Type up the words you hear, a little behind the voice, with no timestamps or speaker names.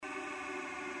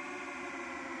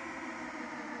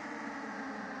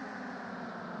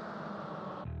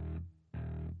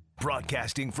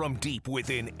Broadcasting from deep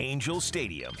within Angel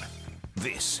Stadium,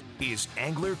 this is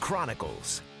Angler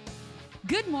Chronicles.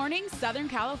 Good morning, Southern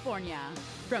California.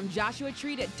 From Joshua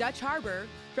Tree to Dutch Harbor,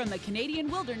 from the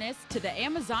Canadian wilderness to the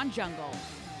Amazon jungle.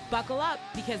 Buckle up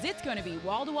because it's going to be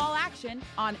wall-to-wall action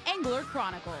on Angler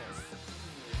Chronicles.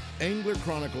 Angler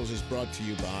Chronicles is brought to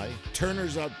you by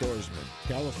Turner's Outdoorsman,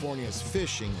 California's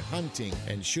fishing, hunting,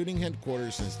 and shooting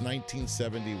headquarters since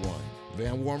 1971.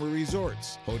 Van Warmer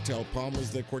Resorts, Hotel Palmas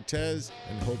de Cortez,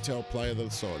 and Hotel Playa del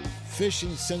Sol.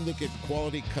 Fishing Syndicate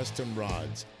quality custom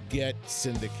rods. Get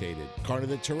syndicated. Carne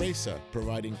de Teresa,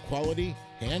 providing quality,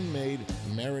 handmade,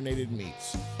 marinated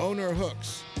meats. Owner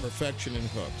Hooks, perfection in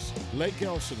hooks. Lake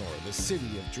Elsinore, the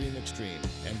city of Dream Extreme.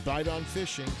 And Bite On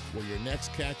Fishing, where your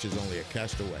next catch is only a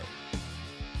cast away.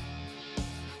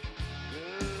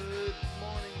 Good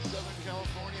morning, Southern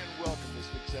California, and welcome to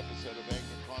this week's episode of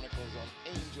Angler Chronicles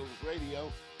on Angels Radio,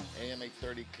 AM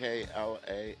 830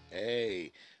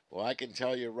 KLAA. Well, I can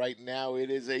tell you right now,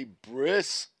 it is a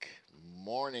brisk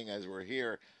morning as we're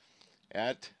here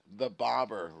at the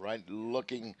Bobber, right,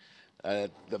 looking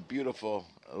at the beautiful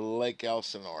Lake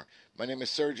Elsinore. My name is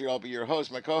Sergio. I'll be your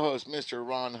host. My co-host, Mr.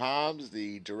 Ron Hobbs,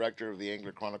 the director of the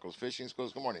Angler Chronicles Fishing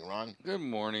Schools. Good morning, Ron. Good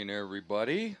morning,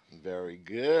 everybody. Very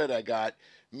good. I got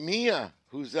Mia,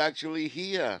 who's actually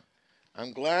here.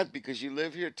 I'm glad because you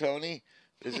live here, Tony.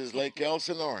 This is Lake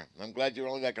Elsinore. I'm glad you're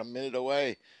only like a minute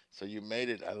away, so you made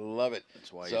it. I love it.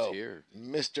 That's why he's here.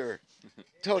 Mr.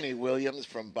 Tony Williams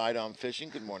from Bite On Fishing.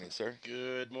 Good morning, sir.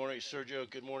 Good morning, Sergio.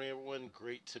 Good morning, everyone.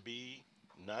 Great to be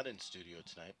not in studio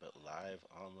tonight, but live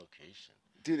on location.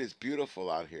 Dude, it's beautiful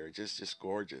out here. Just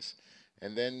gorgeous.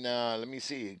 And then, let me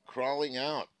see, crawling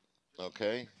out,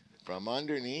 okay, from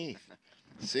underneath,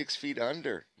 6 feet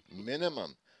under,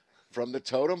 minimum, from the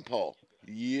totem pole.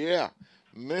 Yeah,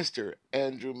 Mr.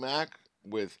 Andrew Mack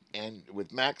with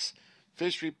Max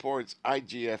Fish Reports,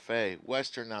 IGFA,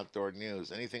 Western Outdoor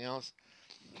News. Anything else?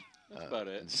 That's about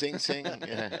it. Sing.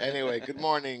 Yeah. Anyway, good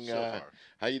morning. So far.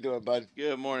 How you doing, bud?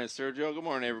 Good morning, Sergio. Good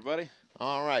morning, everybody.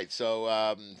 All right.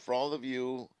 So for all of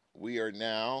you, we are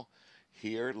now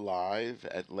here live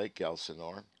at Lake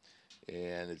Elsinore,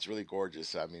 and it's really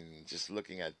gorgeous. I mean, just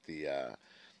looking at the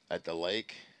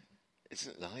lake,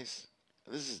 isn't it nice?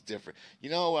 This is different. You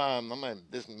know,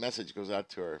 this message goes out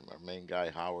to our main guy,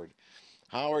 Howard.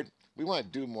 Howard, we want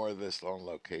to do more of this on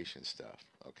location stuff,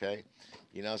 okay?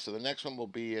 You know, so the next one will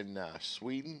be in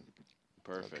Sweden.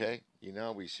 Perfect. Okay? You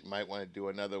know, we might want to do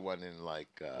another one in, like,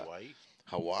 Hawaii?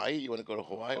 Hawaii? You want to go to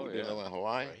Hawaii? Oh, We'll do yeah. another one in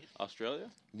Hawaii? Right.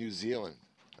 Australia? New Zealand.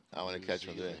 I want to catch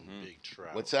one there. New Zealand, Big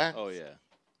trout. What's that? Oh, yeah.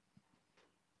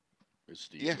 It's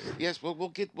Steve. Yes, we'll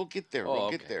get there. Oh,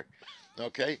 We'll get okay. there.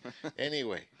 Okay?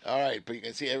 Anyway, all right, but you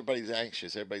can see everybody's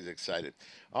anxious. Everybody's excited.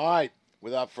 All right,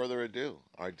 without further ado,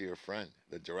 our dear friend,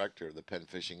 the director of the Penn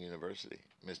Fishing University,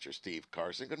 Mr. Steve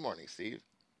Carson. Good morning, Steve.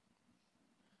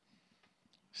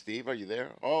 Steve, are you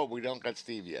there? Oh, we don't got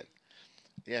Steve yet.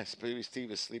 Yes, maybe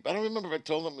Steve is asleep. I don't remember if I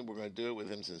told him we were going to do it with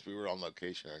him since we were on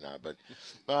location or not, but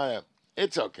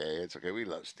it's okay. It's okay. We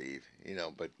love Steve, you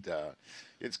know, but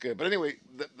it's good. But anyway,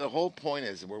 the whole point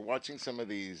is we're watching some of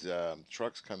these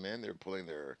trucks come in. They're pulling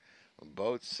their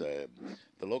boats. The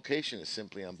location is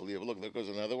simply unbelievable. Look, there goes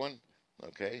another one.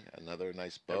 Okay, another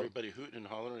nice boat. Everybody hooting and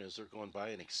hollering as they're going by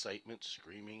in excitement,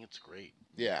 screaming. It's great.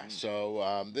 Yeah,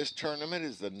 so this tournament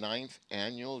is the 9th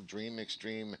annual Dream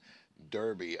Extreme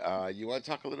Derby. You want to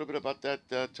talk a little bit about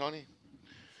that, Tony?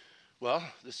 Well,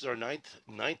 this is our ninth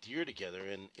year together,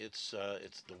 and it's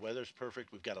the weather's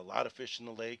perfect. We've got a lot of fish in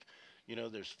the lake. You know,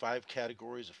 there's 5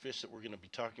 categories of fish that we're going to be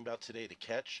talking about today to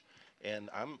catch, and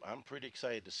I'm pretty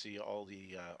excited to see all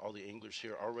the anglers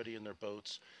here already in their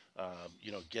boats.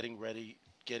 You know, getting ready,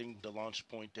 getting the launch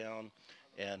point down,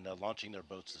 and launching their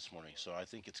boats this morning. So I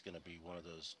think it's going to be one of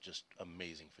those just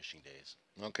amazing fishing days.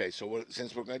 Okay, so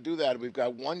since we're going to do that, we've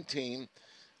got one team,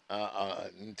 an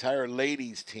entire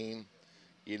ladies team.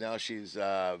 You know, she's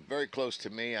very close to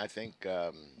me. I think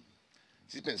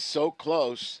she's been so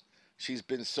close.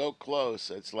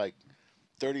 It's like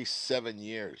 37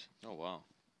 years. Oh, wow.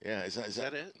 Yeah, Is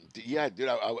that it? Yeah, dude.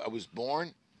 I was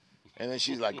born, and then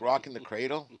she's like rocking the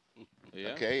cradle.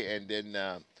 Yeah. Okay, and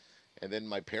then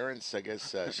my parents. I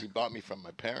guess she bought me from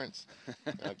my parents.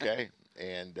 Okay,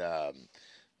 and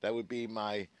that would be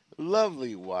my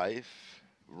lovely wife,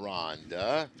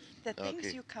 Rhonda. The things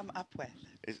Okay. you come up with.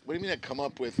 What do you mean I come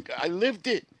up with? I lived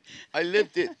it.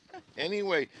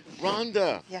 Anyway,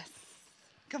 Rhonda. Yes.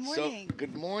 Good So, morning.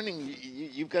 good morning.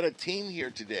 You've got a team here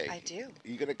today. I do.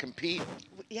 You going to compete,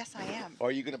 Yes, I am. or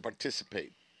are you going to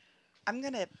participate? I'm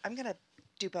gonna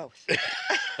do both.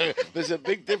 There's a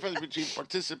big difference between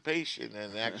participation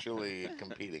and actually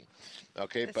competing.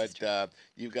 Okay, This is but true.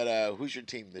 you've got a who's your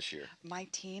team this year? My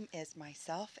team is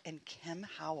myself and Kim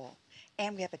Howell,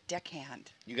 and we have a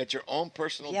deckhand. You got your own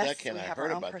personal Yes, deckhand. we I have heard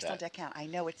our own about personal that. deckhand. I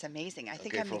know it's amazing. I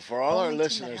think Okay, I'm the for all our only team that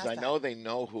listeners, has I that. know they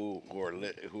know who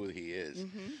he is.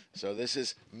 Mm-hmm. So this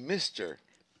is Mr.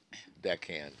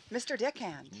 Deckhand, Mr.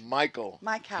 Deckhand. Michael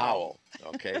Mike Howell.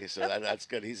 Okay, so that's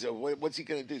good. What's he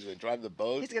going to do? He's going to drive the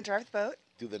boat, He's going to drive the boat.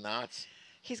 do the knots.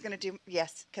 He's going to do,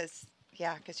 yes, because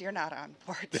you're not on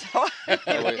board. So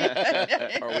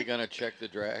Are we going to check the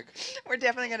drag? we're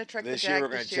definitely going to check the This drag year we're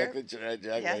going this to year. check the drag.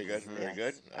 Very Yes, good, very yes.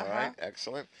 good. All Uh-huh. right,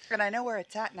 excellent. And I know where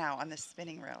it's at now on the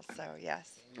spinning reel. So,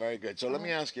 yes. Very good. So let me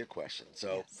ask you a question.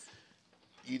 So Yes.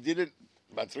 you did it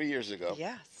about 3 years ago,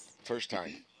 Yes. first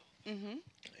time, Mm-hmm.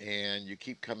 and you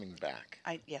keep coming back.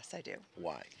 Yes, I do.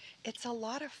 Why? It's a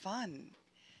lot of fun.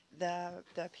 The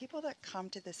people that come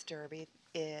to this derby,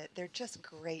 they're just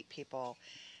great people.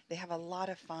 They have a lot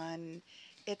of fun.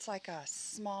 It's like a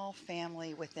small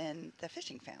family within the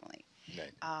fishing family.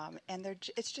 Right. And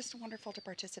it's just wonderful to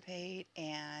participate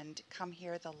and come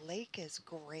here. The lake is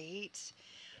great.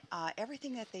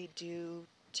 Everything that they do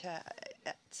to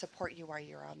support you while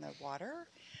you're on the water,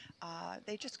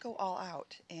 they just go all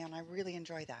out, and I really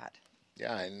enjoy that.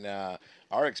 Yeah, and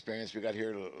our experience, we got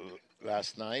here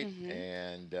last night, Mm-hmm.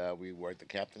 and we were at the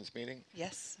captain's meeting.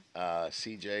 Yes.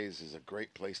 CJ's is a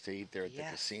great place to eat there at the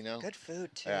Yes. casino. Good food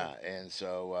too. Yeah, and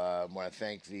so I want to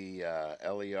thank the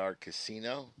LER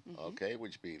Casino, Mm-hmm. okay,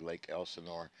 which be Lake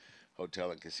Elsinore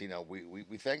Hotel and Casino.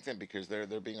 We thank them because they're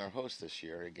being our host this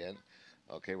year again.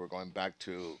 Okay, we're going back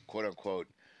to quote unquote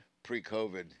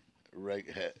pre-COVID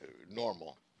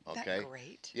normal. Okay. That's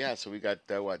great. Yeah, so we got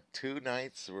 2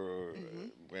 nights. We're Mm-hmm.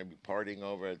 going to be partying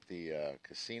over at the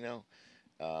casino.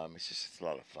 It's a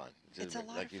lot of fun. It's a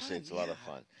lot like of you fun, say, it's a lot of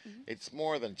yeah. fun. Mhm. It's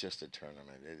more than just a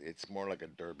tournament. It's more like a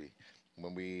derby.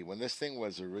 When this thing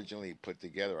was originally put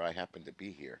together, I happened to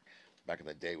be here back in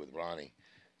the day with Ronnie,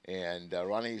 and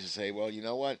Ronnie used to say, "Well, you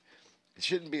know what? It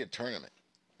shouldn't be a tournament.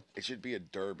 It should be a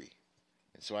derby."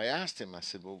 And so I asked him. I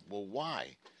said, "Well,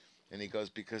 why?" And he goes,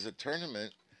 "Because a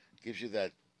tournament gives you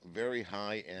that very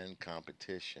high-end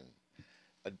competition.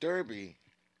 A derby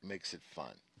makes it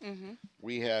fun." Mm-hmm.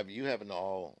 You have an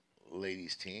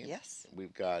all-ladies team. Yes.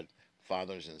 We've got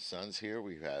fathers and sons here.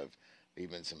 We have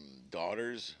even some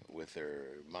daughters with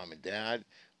their mom and dad.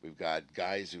 We've got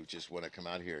guys who just want to come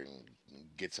out here and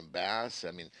get some bass. I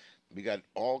mean, we got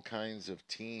all kinds of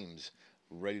teams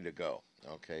ready to go.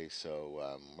 Okay,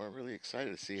 so we're really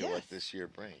excited to see Yes. what this year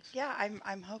brings. Yeah,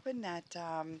 I'm hoping that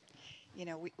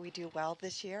we do well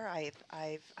this year. I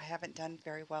haven't done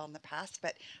very well in the past,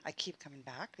 but I keep coming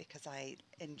back because I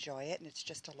enjoy it and it's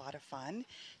just a lot of fun.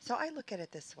 So I look at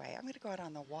it this way: I'm going to go out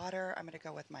on the water. I'm going to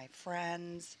go with my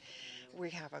friends.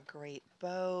 We have a great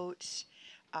boat.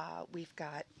 We've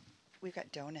got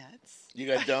donuts. You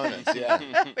got donuts, yeah.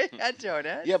 We had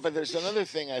donuts. Yeah, but there's another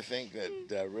thing I think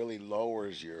that really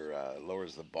lowers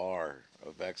the bar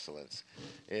of excellence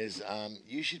is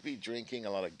you should be drinking a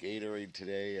lot of Gatorade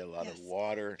today, a lot of Yes.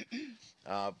 water.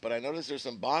 But I noticed there's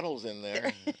some bottles in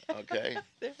there, okay,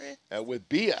 There is. with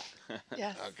beer.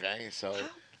 Yes. Okay, so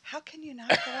How can you not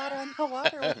go out on the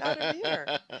water without a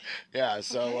beer? yeah,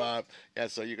 so Okay.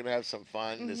 so you're gonna have some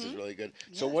fun. This is Mhm. really good.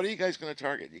 So Yes. what are you guys gonna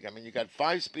target? You got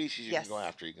 5 species you Yes. can go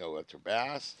after. You can go after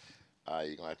bass.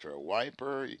 You can go after a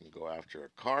wiper. You can go after a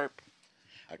carp,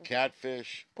 a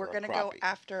catfish, We're or a going to go crappie.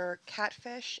 after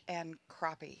catfish and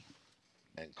crappie.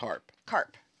 And carp.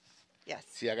 Carp. Yes.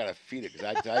 See, I gotta feed it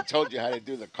because I told you how to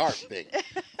do the carp thing.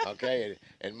 Okay,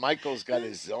 and Michael's got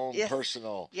his own Yes.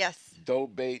 personal Yes. dough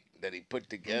bait that he put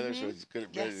together, so Mhm. it's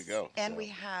good, ready to Yes. go. And so. we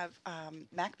have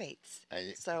Mac baits. And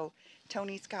y- So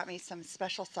Tony's got me some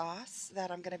special sauce that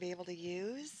I'm going to be able to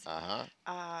use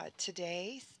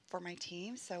today for my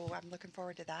team. So I'm looking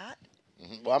forward to that.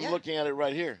 Well, I'm Yeah. looking at it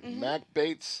right here. Mhm. Mac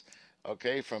Bates,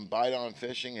 okay, from Bite On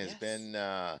Fishing has Yes.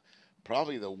 been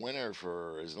probably the winner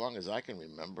for as long as I can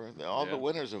remember. All the Yeah.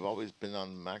 winners have always been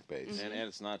on Mac Baits. Mm-hmm. And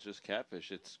it's not just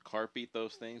catfish; it's carp eat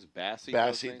those things, bass eat Bass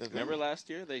those eat things. those Remember things. last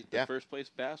year, the Yeah. Mm-hmm. first place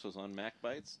bass was on Mac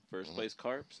Bites. First place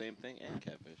carp, same thing, and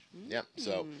catfish. Yep.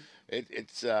 So Mm.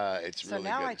 it's So really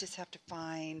now good. I just have to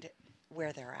find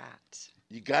where they're at.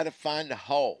 You got to find a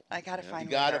hole. I got to Yeah. find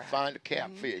You where got to they're at. find a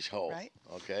catfish hole. Right.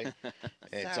 Okay. And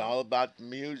it's So- all about the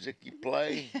music you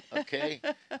play. Okay.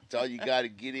 It's all you got to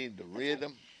get in the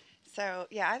rhythm. So,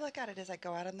 yeah, I look at it as I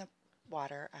go out on the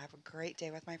water. I have a great day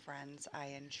with my friends. I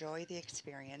enjoy the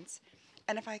experience.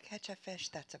 And if I catch a fish,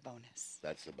 that's a bonus.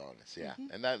 That's the bonus, yeah.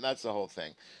 Mm-hmm. And that's the whole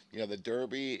thing. The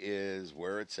Derby is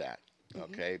where it's at.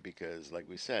 okay? Because, like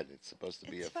we said, it's supposed to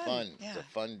be It's it's fun, a yeah.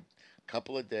 fun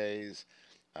couple of days.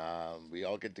 We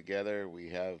all get together. We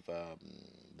have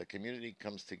the community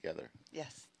comes together,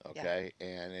 Yes. Yeah. okay?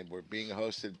 And we're being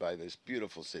hosted by this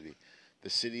beautiful city, the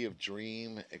city of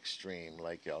Dream Extreme,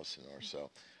 Lake Elsinore.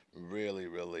 So, really,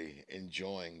 really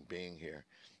enjoying being here.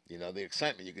 You know, the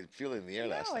excitement, you could feel it in the air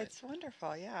last No, night. it's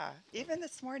wonderful. Yeah. Even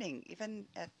this morning, even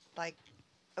at like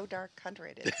dark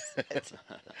 100,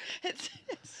 it's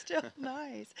still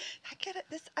nice.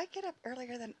 I get up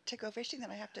earlier than to go fishing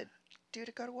than I have to do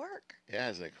to go to work. Yeah,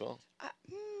 isn't it cool?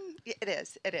 It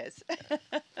is. It is.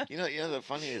 You know the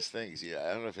funniest things. Yeah,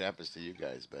 I don't know if it happens to you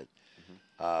guys, but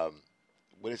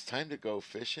when it's time to go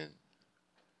fishing,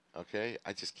 okay,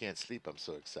 I just can't sleep. I'm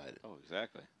so excited. Oh,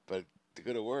 exactly. But to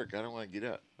go to work, I don't want to get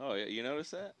up. Oh, yeah. You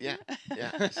notice that? Yeah,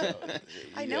 yeah. So,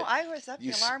 I know. I was up.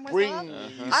 you The alarm was spring, off.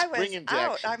 you I spring was into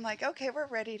out. action. I'm like, okay, we're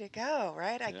ready to go,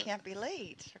 right? I Yeah. can't be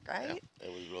late, Yeah, right? it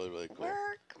was really, really cool.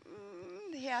 Work.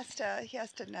 He has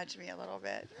to nudge me a little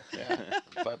bit. Yeah,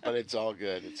 but it's all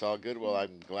good. It's all good. Well,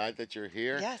 I'm glad that you're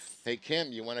here. Yes. Hey,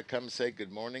 Kim, you want to come say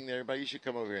good morning to everybody? You should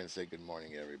come over here and say good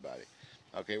morning to everybody.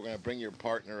 Okay, we're going to bring your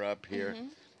partner up here.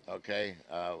 Okay.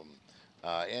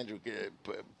 Andrew,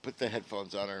 put the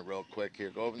headphones on her real quick here.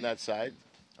 Go over on that side.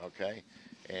 Okay.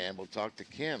 And we'll talk to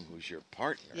Kim, who's your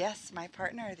partner. Yes, my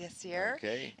partner this year.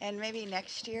 Okay. And maybe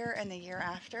next year and the year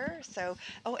after. So,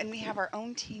 and we have our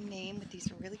own team name with these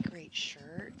really great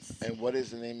shirts. And what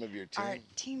is the name of your team? Our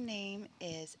team name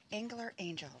is Angler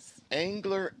Angels.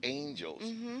 Angler Angels.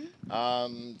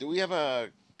 Do we have a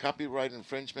copyright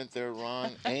infringement there,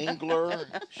 Ron? Angler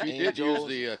She did use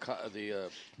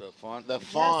Angels. the font. The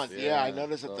font, Yes. yeah, I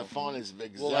noticed that so the font is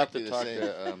exactly We'll have to the talk same.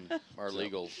 to our So-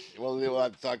 legals. Well, we'll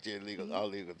have to talk to your our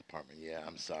legal department. Yeah,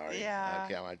 I'm sorry. Yeah.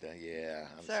 Okay, I'm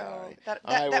So sorry. that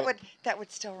All right, well, that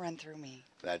would still run through me.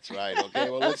 That's right.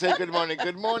 Okay, well, let's say good morning.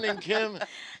 Good morning, Kim.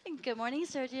 Good morning,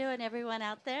 Sergio, and everyone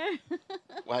out there.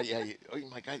 Well, yeah. Oh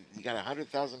my God, you got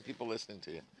 100,000 people listening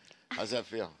to you. How's that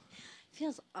feel?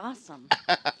 Feels awesome.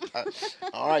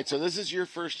 All right, so this is your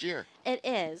first year. It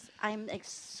is. I'm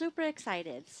super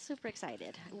excited. Super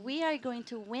excited. We are going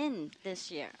to win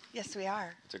this year. Yes, we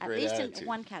are. It's a At great least attitude. in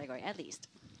one category. At least.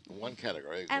 One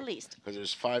category. At least. Because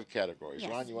there's 5 categories.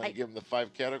 Yes, Ron, you want to I- give them the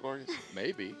 5 categories?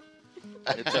 Maybe.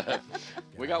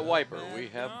 We got wiper, we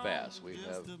have bass, we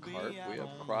have carp, we have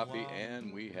crappie,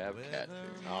 and we have catfish.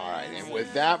 All right, and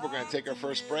with that, we're going to take our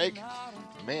first break.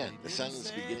 Man, the sun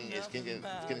is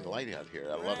getting light out here.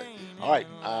 I love it. All right,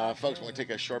 folks, we're going to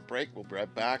take a short break. We'll be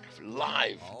right back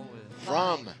live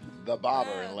from the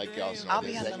Bobber in Lake Elsinore. I'll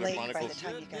This be is on the Angler lake by the Chronicles.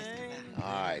 time you guys come back.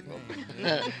 All right. Well,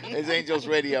 it's Angels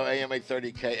Radio, AM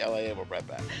 830 KLAA. We'll be right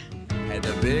back. Had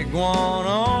the big one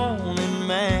on, and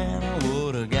man, I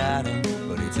would have got him.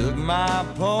 But he took my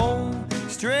pole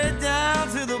straight down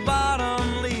to the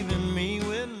bottom, leaving me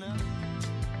with nothing.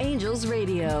 Angels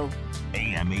Radio.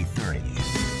 AM 830.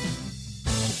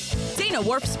 Dana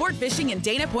Wharf Sport Fishing in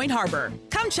Dana Point Harbor.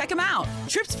 Come check them out.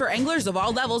 Trips for anglers of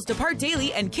all levels depart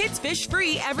daily and kids fish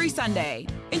free every Sunday.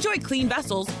 Enjoy clean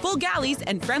vessels, full galleys,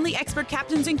 and friendly expert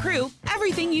captains and crew.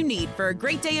 Everything you need for a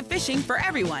great day of fishing for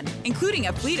everyone, including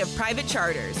a fleet of private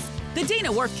charters. The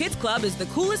Dana Wharf Kids Club is the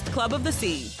coolest club of the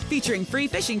sea, featuring free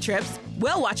fishing trips,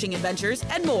 whale watching adventures,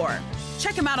 and more.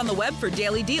 Check them out on the web for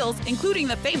daily deals, including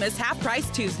the famous Half Price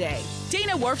Tuesday.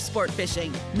 Dana Wharf Sport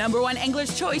Fishing, #1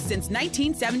 angler's choice since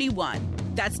 1971.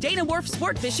 That's Dana Wharf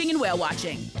Sport Fishing and Whale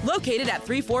Watching, located at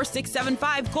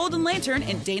 34675 Golden Lantern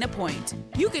in Dana Point.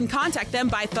 You can contact them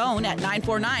by phone at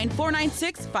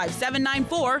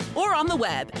 949-496-5794 or on the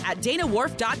web at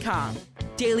danawharf.com.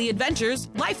 Daily adventures,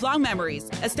 lifelong memories,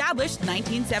 established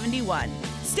 1971.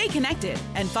 Stay connected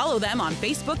and follow them on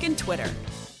Facebook and Twitter.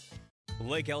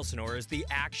 Lake Elsinore is the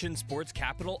action sports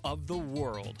capital of the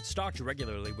world, stocked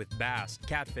regularly with bass,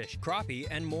 catfish, crappie,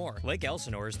 and more. Lake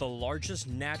Elsinore is the largest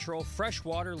natural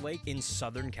freshwater lake in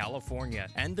Southern California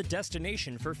and the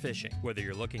destination for fishing. Whether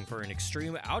you're looking for an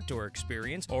extreme outdoor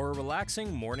experience or a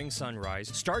relaxing morning sunrise,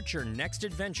 start your next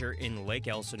adventure in Lake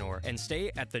Elsinore and stay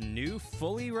at the new,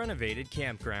 fully renovated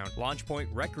campground, Launch Point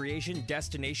Recreation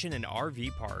Destination and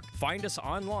RV Park. Find us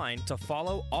online to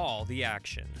follow all the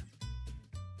action.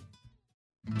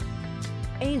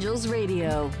 Angels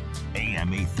Radio.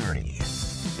 AM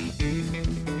 830.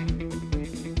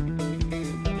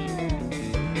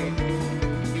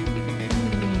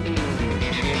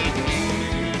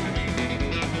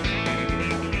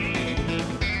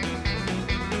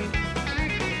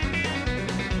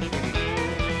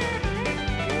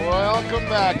 Welcome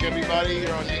back, everybody.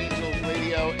 You're on Angels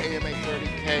Radio, AM 830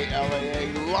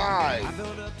 KLAA, live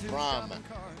from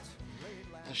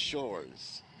the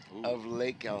shores of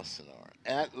Lake Elsinore.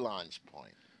 at Launch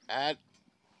Point, at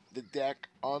the deck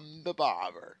on the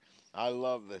Bobber. I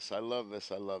love this. I love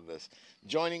this. I love this.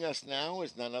 Joining us now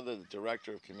is none other than the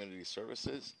Director of Community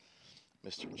Services,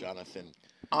 Mr. Jonathan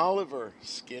Oliver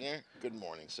Skinner. Good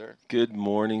morning, sir. Good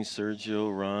morning,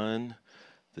 Sergio, Ron,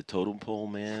 the totem pole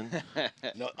man.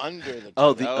 No, under the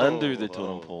under the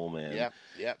totem pole man. Yep,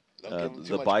 yep.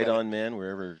 The bite on man,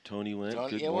 wherever Tony went.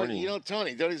 Good morning. You know,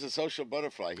 Tony's a social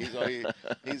butterfly.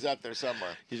 He's out there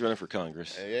somewhere. He's running for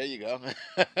Congress. There you go.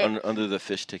 under the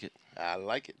fish ticket. I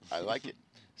like it. I like it.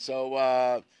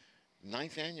 So,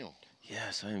 9th annual.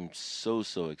 Yes, I'm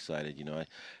so excited. You know,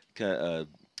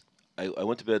 I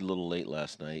went to bed a little late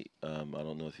last night. I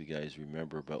don't know if you guys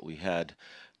remember, but we had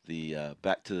the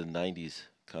Back to the 90s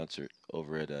concert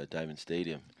over at Diamond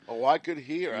Stadium. Oh, I could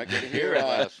hear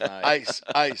last night.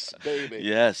 Ice, baby.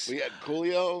 Yes. We had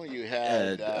Coolio. You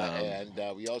had,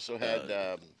 and we also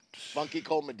had Funky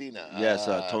Cole Medina. Yes,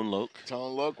 Tone Loc.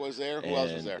 Tone Loc was there. Who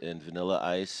else was there? And Vanilla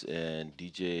Ice and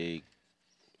DJ.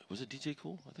 Was it DJ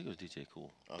Cool? I think it was DJ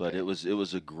Cool. Okay. But it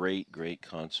was a great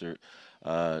concert.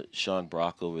 Sean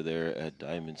Brock over there at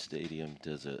Diamond Stadium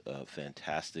does a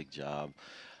fantastic job.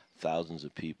 Thousands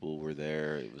of people were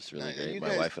there. It was really great.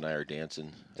 My wife and I are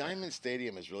dancing. Diamond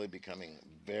Stadium is really becoming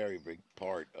a very big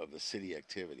part of the city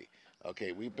activity.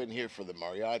 Okay, we've been here for the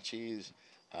mariachis.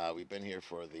 We've been here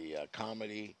for the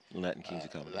comedy. Latin Kings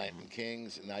of Comedy. Latin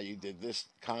Kings. Now you did this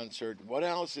concert. What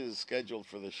else is scheduled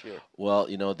for this year? Well,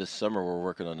 you know, this summer we're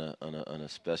working on a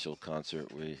special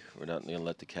concert. We're not going to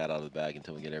let the cat out of the bag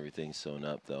until we get everything sewn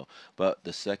up, though. But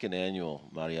the second annual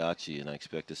mariachi, and I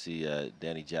expect to see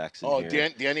Danny Jackson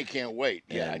here. Oh, Danny can't wait.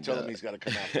 Yeah, And, I told him he's got to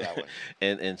come out for that one.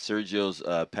 and Sergio's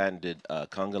patented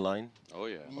conga line. Oh,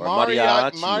 yeah. Or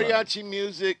mariachi mariachi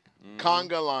music.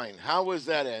 Conga line. How was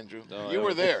that, Andrew? Oh, you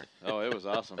were there. Oh, it was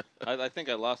awesome. I think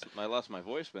I lost my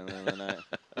voice by the end of the night.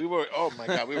 We were. Oh my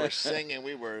God, we were singing.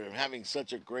 We were having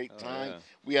such a great time. Yeah.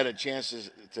 We had a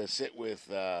chance to sit with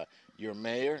your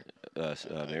mayor,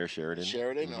 Mayor Sheridan.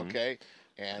 Sheridan. Okay,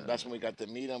 and that's when we got to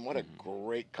meet him. What a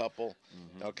great couple.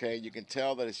 Okay, you can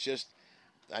tell that it's just.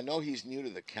 I know he's new to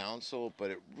the council,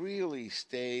 but it really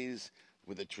stays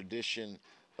with the tradition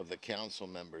of the council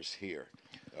members here.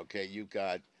 Okay, you've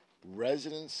got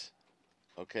residents,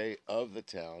 okay, of the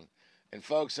town. And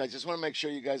folks, I just want to make sure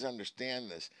you guys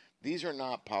understand this. These are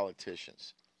not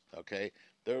politicians, okay?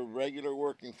 They're regular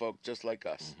working folk just like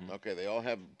us, okay? They all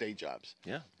have day jobs.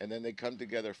 Yeah. And then they come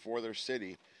together for their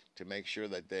city to make sure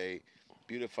that they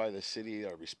beautify the city,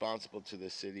 are responsible to the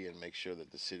city, and make sure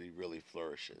that the city really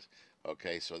flourishes,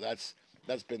 okay? So that's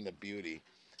been the beauty.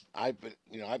 I've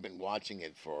been watching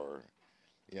it for,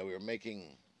 we were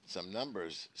making some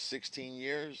numbers, 16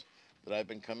 years that I've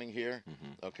been coming here,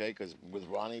 okay, because with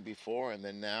Ronnie before, and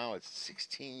then now it's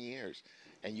 16 years,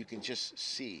 and you can just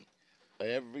see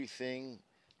everything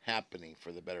happening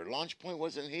for the better. Launch Point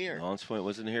wasn't here. Launch Point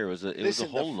wasn't here. It was a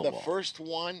hole in the wall. The first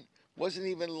one wasn't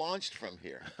even launched from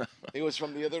here. It was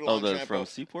from the other Oh, launch ramp from out-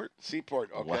 Seaport?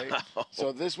 Seaport, okay. Wow.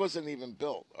 So this wasn't even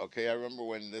built, okay. I remember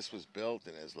when this was built,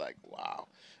 and it's like, wow.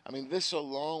 I mean, this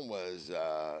alone was,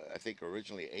 I think,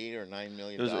 originally $8 or $9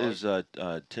 million. It was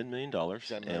 $10 million,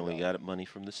 and we got money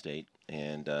from the state.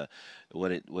 And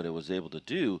what it was able to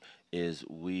do is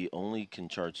we only can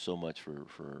charge so much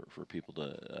for people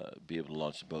to be able to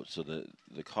launch the boat. So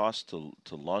the cost to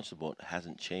launch the boat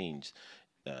hasn't changed.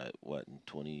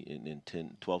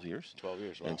 In 12 years? 12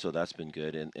 years, wow. And so that's been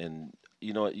good. And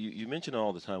you know, you mention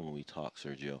all the time when we talk,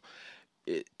 Sergio,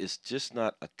 it's just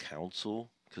not a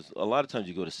council, because a lot of times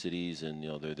you go to cities and,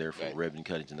 they're there for ribbon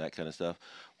cuttings and that kind of stuff.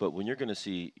 But when you're going to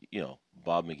see,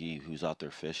 Bob McGee, who's out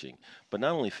there fishing, but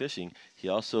not only fishing, he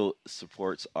also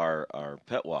supports our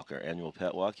pet walk, our annual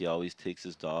pet walk. He always takes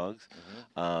his dogs.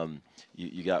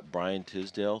 You got Brian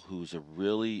Tisdale, who's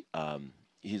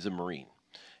he's a Marine,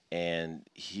 and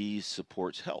he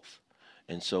supports health.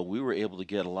 And so we were able to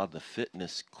get a lot of the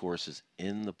fitness courses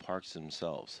in the parks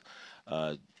themselves.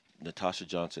 Natasha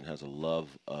Johnson has a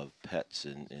love of pets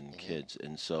and kids,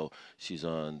 and so she's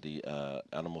on the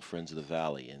Animal Friends of the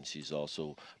Valley, and she's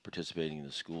also participating in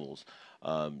the schools.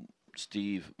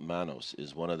 Steve Manos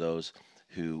is one of those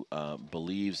who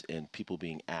believes in people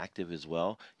being active as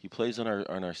well. He plays on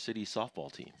our city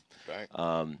softball team. Right.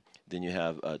 Then you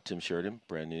have Tim Sheridan,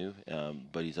 brand new,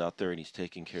 but he's out there and he's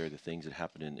taking care of the things that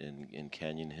happen in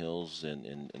Canyon Hills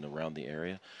and around the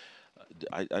area.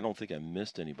 I don't think I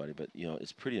missed anybody, but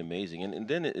it's pretty amazing. And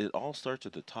then it all starts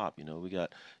at the top. We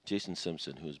got Jason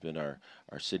Simpson, who's been our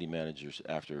city manager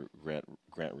after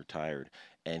Grant retired,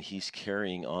 and he's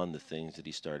carrying on the things that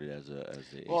he started as a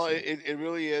Well, AC. it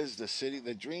really is the city,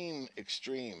 the dream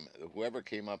extreme. Whoever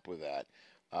came up with that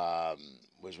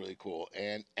was really cool.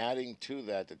 And adding to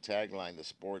that the tagline, the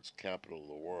sports capital of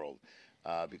the world.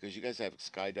 Because you guys have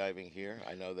skydiving here.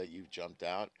 I know that you've jumped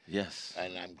out. Yes.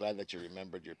 And I'm glad that you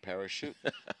remembered your parachute.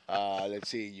 Let's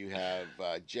see, you have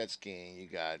jet skiing. You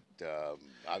got,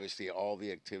 obviously, all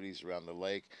the activities around the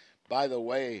lake. By the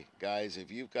way, guys, if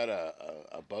you've got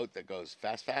a boat that goes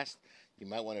fast, you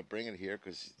might want to bring it here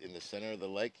because in the center of the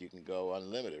lake, you can go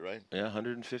unlimited, right? Yeah,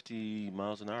 150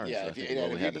 miles an hour. Yeah, so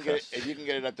if you can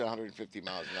get it up to 150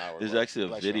 miles an hour. There's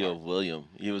actually a video of William.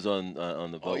 He was on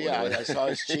the boat. Oh, yeah, I saw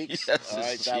his cheeks. Yes, all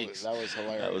right, his cheeks. That was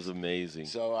hilarious. That was amazing.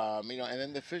 So, and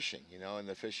then the fishing, and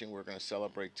the fishing we're going to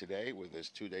celebrate today with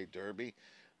this 2-day derby.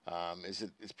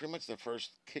 It's pretty much the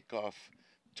first kickoff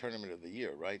tournament of the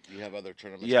year, right? Do you have other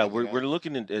tournaments? Yeah, we're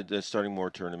looking at starting more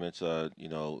tournaments. Back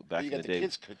in the day.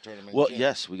 Kids tournament. Well,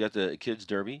 yes, we got the kids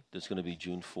derby. That's going to be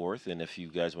June 4th, and if you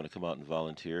guys want to come out and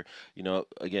volunteer,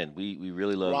 again, we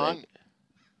really love. Ron,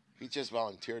 he just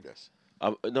volunteered us.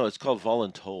 No, it's called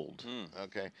Voluntold.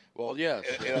 Okay. Well, yes.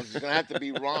 It's going to have to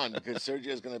be Ron because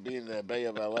Sergio's going to be in the Bay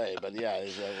of LA. But yeah,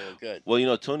 it's good.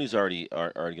 Well, Tony's already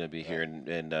going to be here,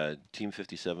 and Team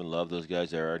 57 love those guys.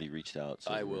 They already reached out.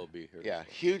 So I will be here. Yeah,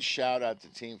 huge shout out to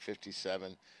Team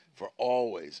 57 for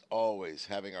always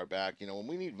having our back. When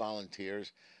we need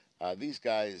volunteers, these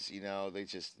guys,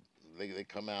 they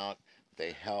come out,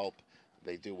 they help,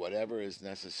 they do whatever is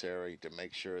necessary to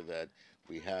make sure that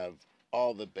we have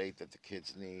all the bait that the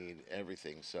kids need,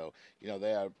 everything. So,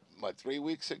 they are, 3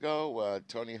 weeks ago,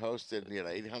 Tony hosted,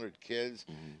 800 kids,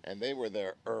 and they were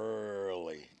there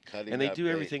early, cutting and they up do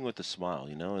bait. everything with a smile,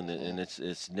 and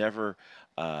it's never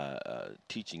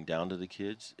teaching down to the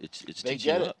kids. It's They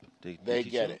teaching get up. it. They They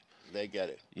teach get up. it. They get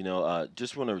it.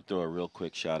 Just want to throw a real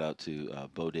quick shout out to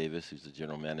Bo Davis, who's the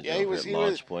general manager Yeah, over at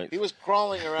Launch Point. He was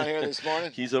crawling around here this morning.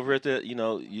 He's over at the,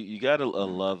 you got to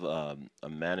love a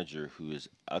manager who is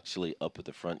actually up at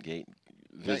the front gate,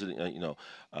 visiting,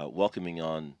 welcoming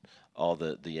on all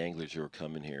the anglers who are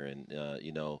coming here, and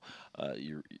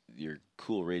your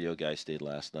cool radio guy stayed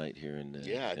last night here, and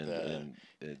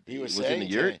he was in the saying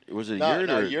yurt. Was it a yurt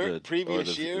or yurt the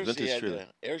previous the years? vintage He had trailer?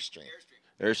 the Airstream.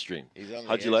 Airstream. He's on the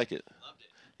How'd you like it? Loved it.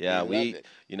 Yeah, He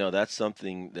loved it. that's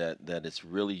something that is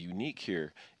really unique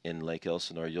here in Lake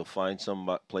Elsinore. You'll find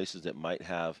some places that might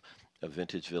have a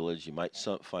vintage village. You might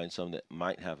find some that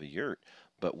might have a yurt,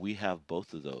 but we have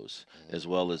both of those, as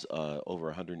well as over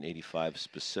 185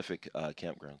 specific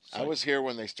campgrounds. I was here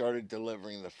when they started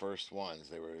delivering the first ones.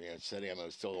 They were setting them. It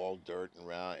was still all dirt and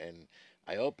round, and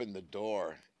I opened the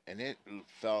door. And it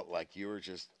felt like you were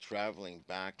just traveling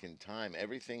back in time.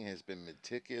 Everything has been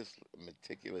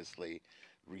meticulously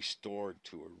restored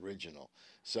to original.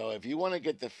 So if you want to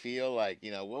get the feel like,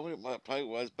 what it probably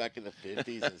was back in the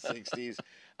 50s and 60s,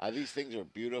 these things are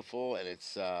beautiful, and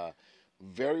it's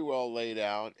very well laid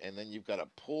out. And then you've got a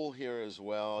pool here as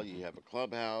well. You have a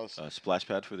clubhouse. A splash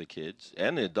pad for the kids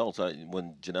and the adults.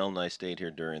 When Janelle and I stayed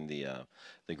here during the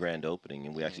grand opening,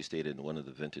 and we actually stayed in one of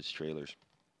the vintage trailers,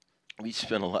 we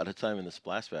spent a lot of time in the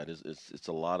splash pad. It's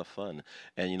a lot of fun.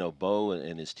 And, Bo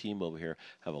and his team over here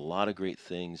have a lot of great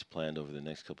things planned over the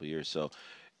next couple of years. So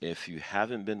if you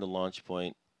haven't been to Launch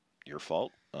Point, your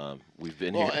fault. We've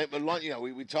been here. But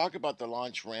we talk about the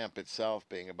launch ramp itself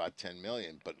being about 10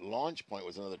 million, but Launch Point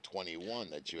was another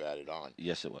 21 that you added on.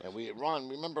 Yes, it was. And Ron,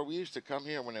 remember we used to come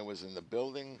here when it was in the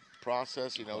building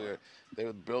process. They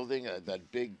were building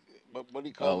that big. What do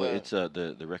you call it? It's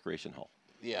the recreation hall.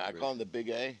 Yeah, I call them the Big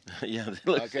A. Yeah.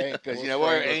 Okay, because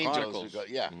we're Angels.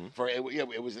 Yeah.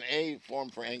 It was an A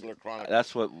form for Angler Chronicles.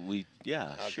 That's what we.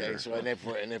 Yeah. Okay, sure. so and if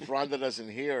Rhonda doesn't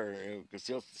hear, because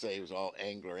he'll say it was all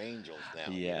Angler Angels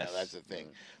now. Yes. That's the thing.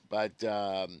 But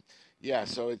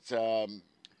so it's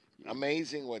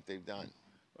amazing what they've done.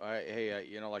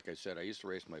 Like I said, I used to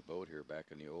race my boat here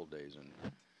back in the old days, and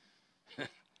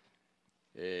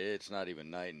it's not even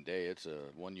night and day. It's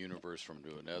one universe from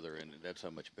to another, and that's how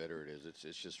much better it is.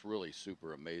 It's just really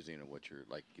super amazing, and what you're,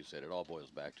 like you said, it all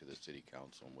boils back to the city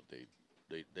council and what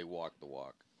they walk the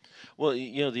walk. Well,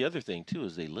 the other thing too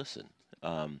is they listen.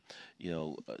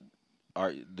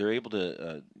 They're able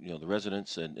to, the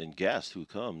residents and guests who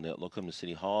come, they'll come to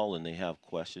City Hall and they have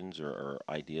questions or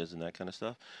ideas and that kind of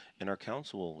stuff. And our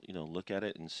council will, look at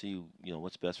it and see,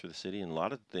 what's best for the city. And a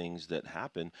lot of things that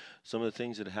happen, some of the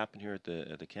things that happen here at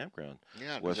the campground.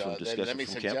 Yeah, was from discussion let me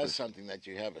from suggest campers. something that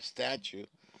you have a statue.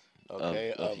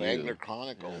 Okay, of you. Angler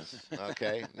Chronicles.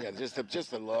 Okay, yeah, just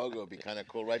the logo would be kind of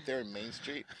cool right there in Main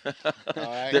Street. All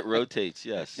right? That rotates,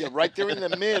 yes. Yeah, right there in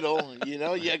the middle.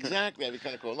 Yeah, exactly. That'd be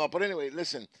kind of cool. No, but anyway,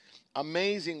 listen,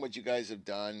 amazing what you guys have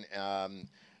done.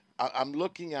 I'm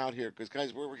looking out here because,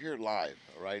 guys, we're here live,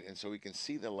 all right, and so we can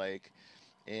see the lake.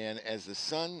 And as the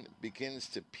sun begins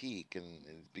to peak and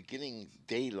beginning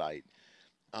daylight,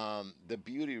 the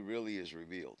beauty really is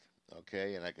revealed.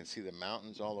 Okay, and I can see the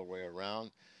mountains all the way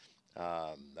around.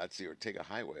 That's the Ortega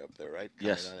Highway up there, right?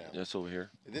 Yes, yes, over here.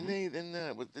 Didn't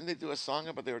they do a song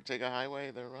about the Ortega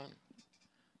Highway they're on?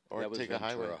 That was Ortega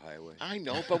Ventura Highway. Highway. I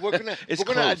know, but we're gonna It's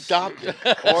adopt it.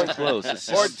 It's close. It's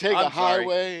just- Ortega I'm sorry.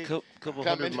 Highway. Couple coming-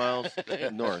 hundred miles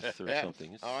north or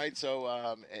something. All right,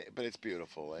 so but it's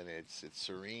beautiful and it's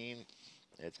serene.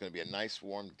 It's going to be a nice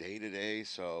warm day today,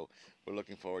 so we're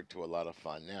looking forward to a lot of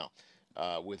fun. Now,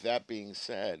 with that being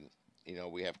said, you know,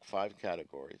 we have 5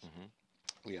 categories.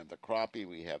 We have the crappie,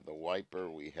 we have the wiper,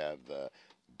 we have the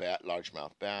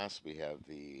largemouth bass, we have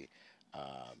the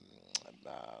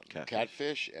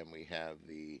catfish, and we have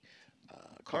the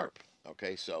carp.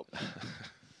 Okay, so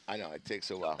I know it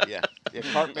takes a while. Yeah,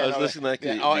 carp. Man, I was listening like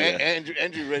yeah.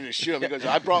 Andrew ready to shoot him. He goes,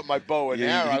 I brought my bow and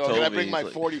arrow. I go, can I bring my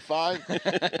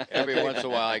 45? Every once in a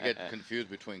while, I get confused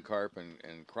between carp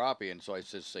and crappie, and so I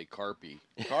just say carpie.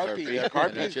 Carpie, yeah,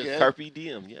 carpie is good. Carpe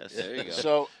diem, yes. There you go.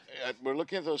 So we're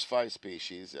looking at those 5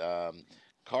 species.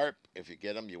 Carp, if you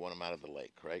get them, you want them out of the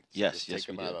lake, right? So Yes, just yes, take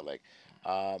them we out do. of the lake.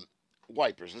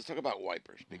 Wipers. Let's talk about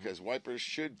wipers because wipers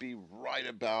should be right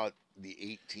about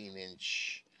the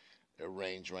 18-inch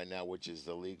range right now, which is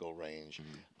the legal range.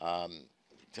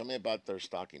 Tell me about their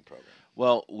stocking program.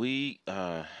 Well,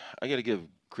 I got to give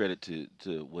credit to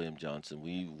William Johnson.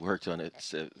 We worked on it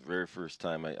the very first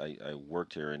time I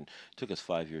worked here, and it took us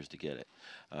 5 years to get it.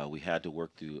 We had to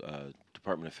work through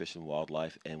Department of Fish and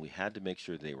Wildlife, and we had to make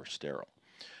sure they were sterile.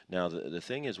 Now, the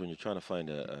thing is, when you're trying to find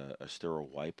a sterile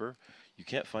wiper, you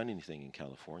can't find anything in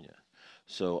California.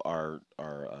 So our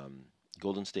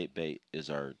Golden State Bait is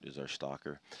our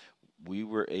stalker. We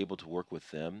were able to work with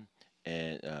them,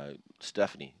 and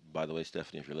Stephanie, by the way,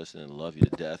 Stephanie, if you're listening, I love you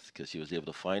to death because she was able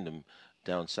to find them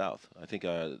down south. I think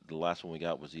the last one we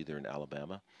got was either in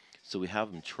Alabama. So we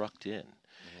have them trucked in,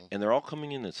 and they're all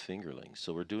coming in as fingerlings.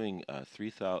 So we're doing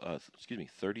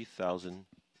 30,000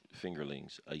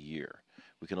 fingerlings a year.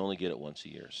 We can only get it once a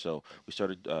year. So we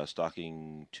started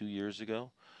stocking 2 years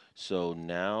ago. So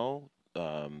now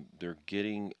they're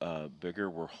getting bigger.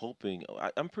 We're hoping.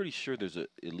 I'm pretty sure there's at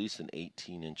least an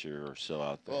 18-incher or so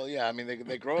out there. Well, yeah, I mean,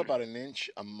 they grow about an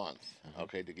inch a month,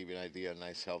 okay, to give you an idea, a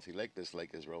nice, healthy lake. This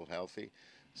lake is real healthy.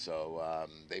 So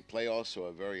they play also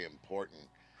a very important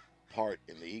part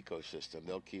in the ecosystem.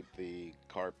 They'll keep the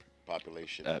carp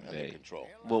population under control.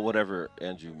 Well, whatever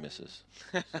Andrew misses.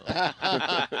 Hey,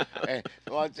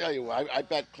 well, I'll tell you, I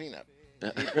bet cleanup.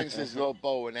 He brings his little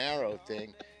bow and arrow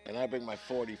thing, and I bring my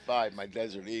 45, my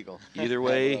Desert Eagle. Either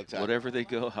way, whatever they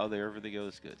go, however they go,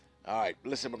 is good. All right,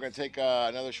 listen, we're going to take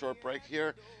another short break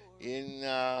here in,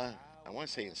 I want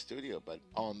to say in studio, but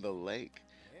on the lake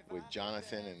with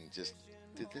Jonathan, and just,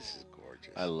 dude, this is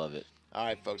gorgeous. I love it. All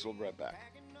right, folks, we'll be right back.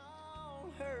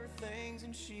 Her things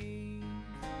and she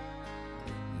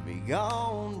be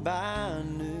gone by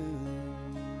noon.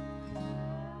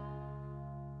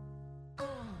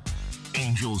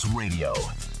 Angels Radio.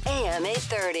 AM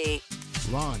 830.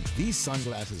 Ron, these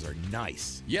sunglasses are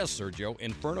nice. Yes, Sergio.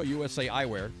 Inferno USA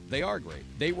Eyewear, they are great.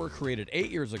 They were created 8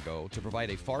 years ago to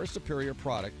provide a far superior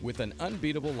product with an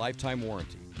unbeatable lifetime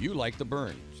warranty. You like the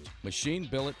burns. Machine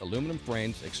billet aluminum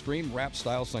frames, extreme wrap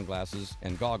style sunglasses,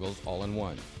 and goggles all in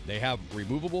one. They have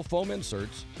removable foam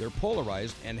inserts, they're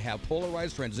polarized, and have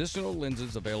polarized transitional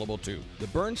lenses available too. The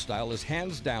Burn style is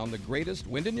hands down the greatest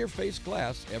wind-in-your-face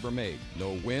glass ever made.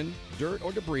 No wind, dirt,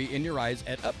 or debris in your eyes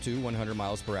at up to 100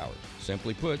 miles per hour.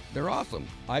 Simply put, they're awesome.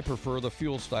 I prefer the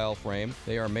Fuel style frame.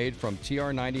 They are made from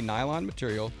TR90 nylon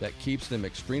material that keeps them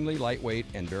extremely lightweight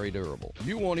and very durable.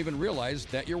 You won't even realize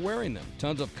that you're wearing them.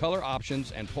 Tons of color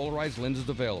options and polarized lenses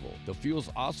available. The Fuels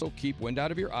also keep wind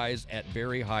out of your eyes at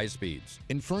very high speeds.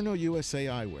 Inferno USA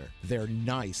Eyewear. They're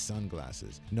nice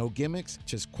sunglasses. No gimmicks,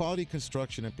 just quality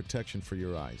construction and protection for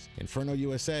your eyes. Inferno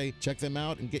USA. Check them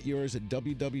out and get yours at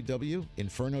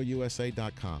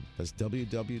www.infernousa.com. That's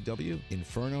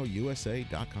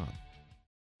www.infernousa.com.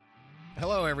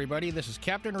 Hello, everybody. This is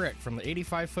Captain Rick from the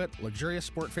 85-foot luxurious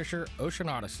sport fisher Ocean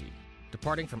Odyssey.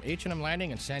 Departing from H&M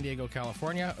Landing in San Diego,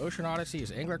 California, Ocean Odyssey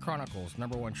is Angler Chronicles'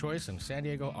 #1 choice in San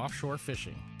Diego offshore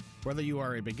fishing. Whether you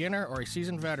are a beginner or a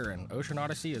seasoned veteran, Ocean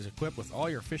Odyssey is equipped with all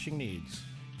your fishing needs.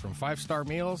 From 5-star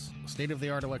meals,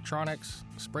 state-of-the-art electronics,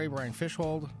 spray brine fish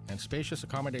hold, and spacious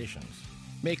accommodations.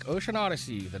 Make Ocean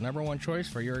Odyssey the #1 choice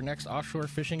for your next offshore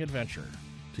fishing adventure.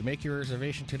 To make your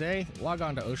reservation today, log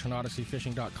on to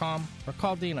oceanodysseysfishing.com or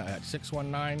call Dina at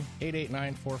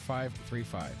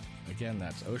 619-889-4535. Again,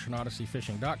 that's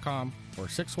oceanodysseysfishing.com or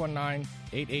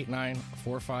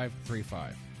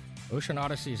 619-889-4535. Ocean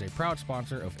Odyssey is a proud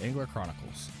sponsor of Angler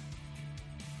Chronicles.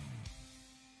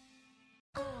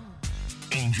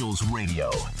 Angels Radio.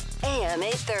 AM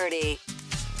 830.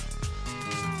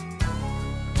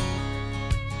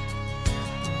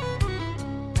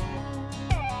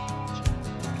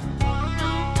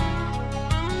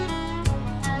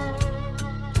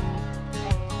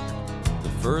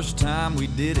 First time we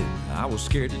did it, I was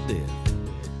scared to death.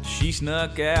 She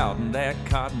snuck out in that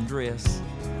cotton dress,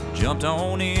 jumped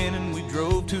on in and we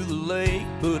drove to the lake,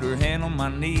 put her hand on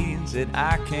my knee and said,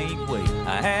 I can't wait.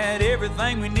 I had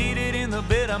everything we needed in the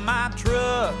bed of my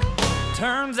truck.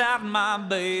 Turns out my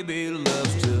baby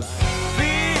loves to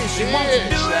fish. She wants to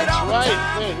do it all the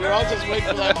time. Fish. We're all just waiting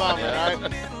for that moment, all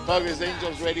right? Folks,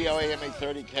 Angels Radio, AM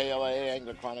 830, KLAA,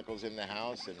 Angler Chronicles in the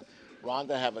house, and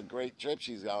Rhonda have a great trip.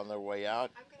 She's on their way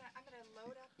out. I'm gonna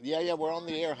load up. Yeah, we're on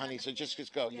the air, honey. So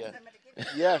just go. Yeah.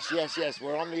 Yes.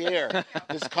 We're on the air.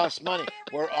 This costs money.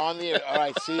 We're on the air. All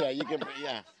right, see ya. You can.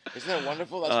 Yeah. Isn't that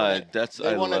wonderful?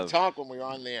 They want to talk when we're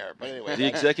on the air. But anyway, the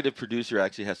executive producer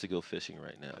actually has to go fishing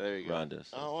right now. There you go. Rhonda.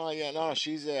 Oh well, yeah. No,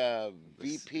 she's a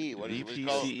VP. What VP, is it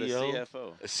called? CEO?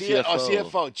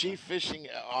 CFO, Chief Fishing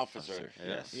Officer.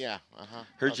 Yes. Yeah.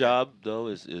 Her job though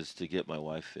is to get my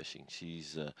wife fishing.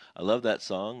 She's. I love that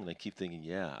song, and I keep thinking,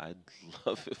 yeah, I'd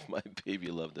love if my baby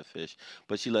loved to fish,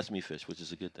 but she lets me fish, which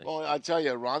is a good thing. Well, I tell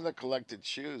you, Rhonda collected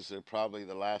shoes. They're probably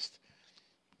the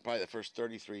first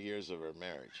 33 years of her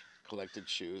marriage. Collected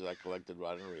shoes. I collected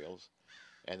rod and reels.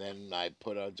 And then I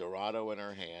put a Dorado in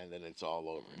her hand, and it's all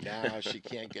over. Now she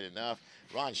can't get enough.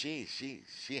 Ron, she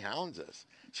hounds us.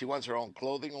 She wants her own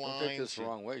clothing line. Don't take this the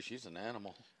wrong way. She's an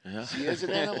animal. Yeah. She is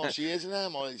an animal.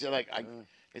 It's like,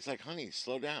 it's like, honey,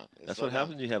 slow down. That's what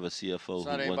happens when you have a CFO. It's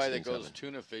not anybody that goes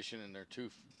tuna fishing and their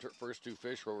first two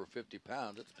fish were over 50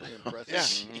 pounds. That's pretty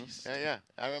impressive. Yeah.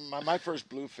 I remember my first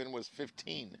bluefin was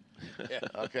 15. Yeah.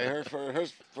 Okay, her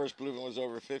first bluefin was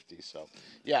over 50. So,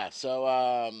 yeah.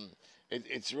 So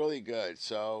it's really good.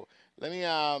 So let me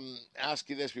ask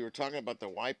you this: we were talking about the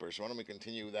wipers. Why don't we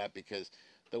continue with that? Because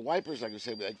the wipers, like I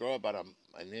said, they grow about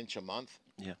an inch a month.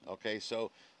 Yeah. Okay,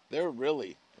 so they're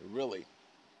really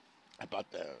about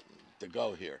to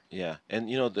go here. Yeah, and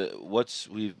what's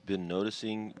we've been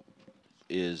noticing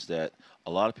is that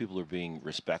a lot of people are being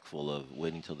respectful of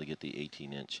waiting till they get the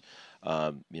 18-inch.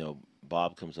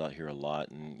 Bob comes out here a lot,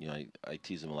 and I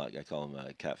tease him a lot. I call him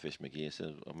Catfish McGee. I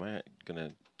said, "Am I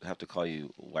gonna have to call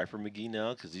you Wiper McGee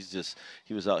now?" Because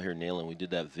he was out here nailing. We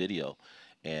did that video.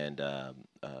 And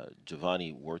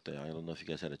Giovanni Huerta, I don't know if you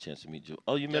guys had a chance to meet.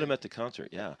 You met him at the concert,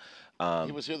 yeah.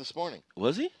 He was here this morning.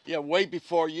 Was he? Yeah, way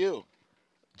before you.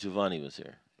 Giovanni was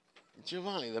here.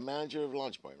 Giovanni, the manager of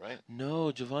Launch Point, right?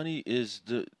 No, Giovanni is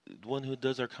the one who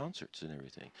does our concerts and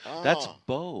everything. Oh, that's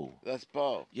Bo. That's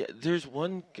Bo. Yeah, there's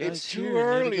one guy. It's too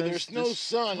early. There's no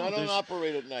sun. I don't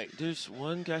operate at night. There's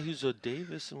one guy who's a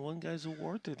Davis and one guy's a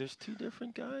Huerta. There's two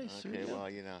different guys. Okay, well,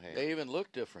 hey. They even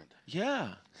look different.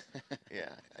 Yeah. Yeah.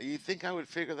 You think I would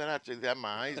figure that out? Have my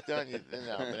eyes done? No,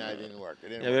 but it didn't work.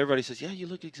 Everybody says, yeah, you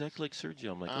look exactly like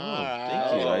Sergio. I'm like,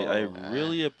 thank you. I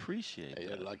really appreciate that.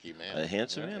 You're lucky, man. A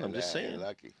handsome man. I'm just saying. You're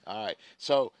lucky. All right.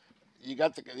 So you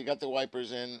got the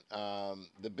wipers in.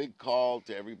 The big call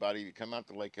to everybody to come out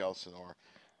to Lake Elsinore.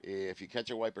 If you catch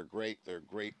a wiper, great. They're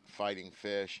great fighting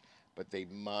fish, but they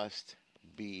must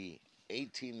be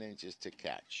 18 inches to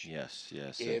catch. Yes.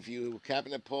 If you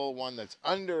happen to pull one that's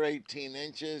under 18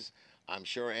 inches, I'm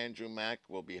sure Andrew Mack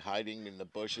will be hiding in the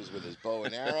bushes with his bow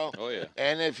and arrow. Oh, yeah.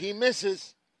 And if he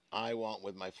misses, I won't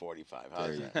with my 45.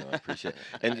 How's that? I appreciate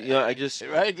it. And, I just...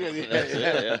 Right?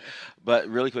 Yeah. But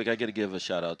really quick, I got to give a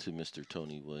shout-out to Mr.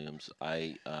 Tony Williams.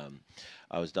 I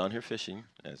was down here fishing,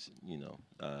 as you know.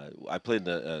 I played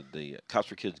the Cops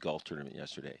for Kids golf tournament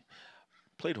yesterday.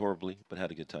 Played horribly, but had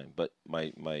a good time. But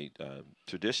my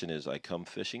tradition is I come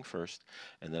fishing first,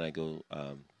 and then I go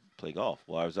play golf.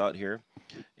 Well, I was out here,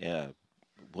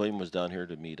 William was down here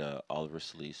to meet Oliver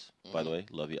Solis. By the way,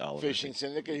 love you, Oliver. Fishing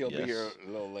Syndicate. He'll be here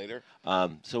a little later.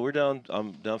 So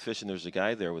I'm down fishing. There's a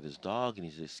guy there with his dog, and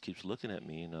he just keeps looking at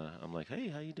me. And I'm like, hey,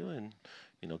 how you doing?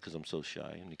 Because I'm so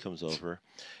shy. And he comes over.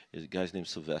 The guy's named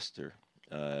Sylvester.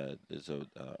 He's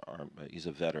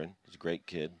a veteran. He's a great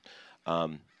kid.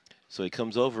 So he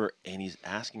comes over, and he's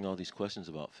asking all these questions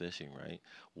about fishing, right?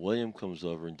 William comes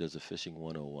over and does a fishing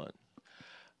 101.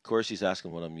 Of course, he's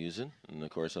asking what I'm using, and of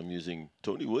course, I'm using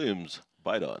Tony Williams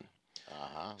Bite On.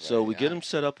 So we get him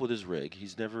set up with his rig.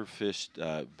 He's never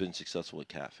been successful with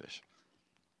catfish.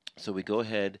 So we go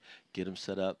ahead, get him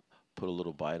set up, put a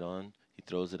little bite on. He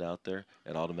throws it out there.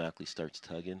 It automatically starts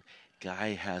tugging.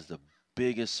 Guy has the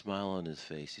biggest smile on his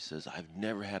face. He says, I've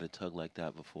never had a tug like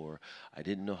that before. I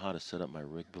didn't know how to set up my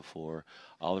rig before.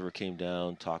 Oliver came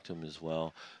down, talked to him as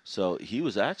well. So he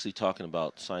was actually talking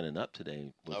about signing up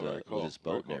today with, with his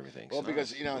boat and everything. Well, so.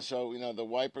 because, the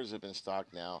wipers have been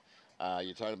stocked now.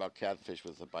 You're talking about catfish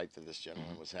with the bite that this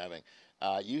gentleman was having.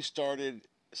 You started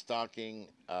stocking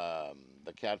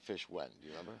the catfish when? Do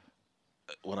you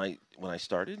remember? When I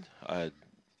started, that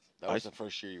was the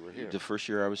first year you were here. The first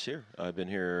year I was here. I've been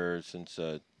here since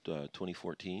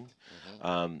 2014.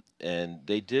 And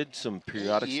they did some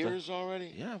periodic 8 years stuff.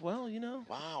 already? Yeah, well,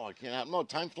 Wow, I can't. No,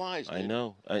 time flies. Dude. I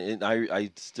know. I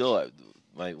still,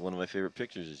 one of my favorite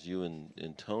pictures is you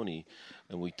and Tony,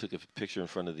 and we took a picture in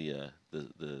front of the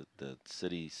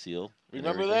city seal.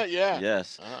 Remember that? Yeah.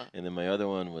 Yes. And then my other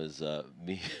one was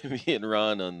me and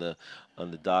Ron on the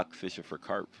dock fishing for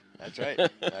carp. That's right.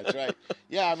 That's right.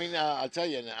 Yeah, I mean, I'll tell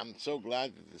you, I'm so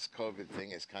glad that this COVID thing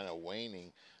is kind of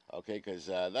waning, okay, because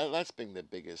that's been the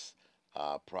biggest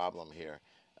problem here.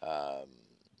 I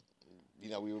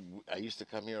used to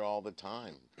come here all the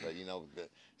time, but, the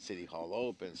City Hall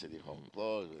open, City Hall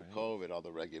closed, with COVID, all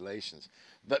the regulations.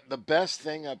 The best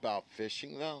thing about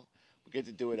fishing, though, we get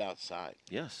to do it outside.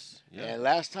 Yes. Yeah. And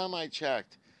last time I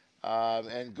checked,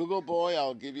 and Google Boy,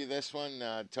 I'll give you this one,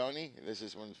 Tony. This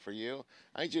is one for you.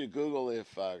 I need you to Google if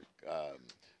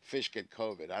fish get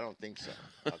COVID. I don't think so.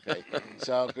 Okay,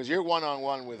 so because you're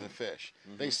one-on-one with a fish.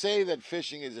 They say that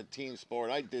fishing is a team sport.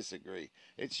 I disagree.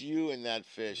 It's you and that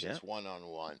fish. It's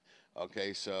one-on-one.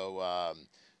 Okay, so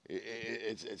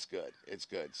it's good. It's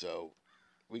good. So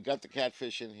we got the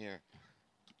catfish in here.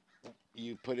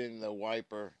 You put in the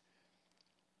wiper.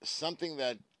 Something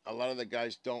that a lot of the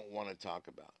guys don't want to talk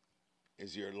about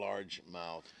is your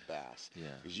largemouth bass. Yeah.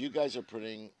 Because you guys are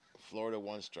putting Florida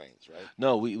 1 strains, right?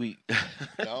 No, we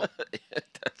No?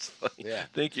 That's funny. Yeah.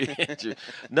 Thank you, Andrew.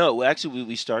 No, actually,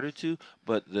 we started to,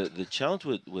 but the challenge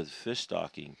with fish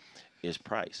stocking is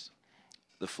price.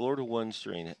 The Florida 1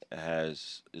 strain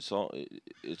it's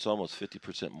almost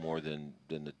 50% more than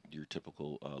your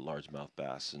typical largemouth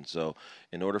bass, and so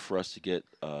in order for us to get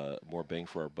more bang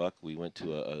for our buck, we went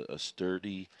to a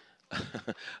sturdy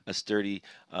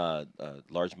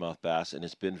largemouth bass, and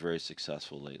it's been very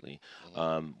successful lately.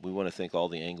 We want to thank all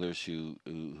the anglers who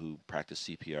practice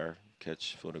CPR,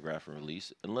 catch, photograph, and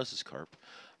release, unless it's carp.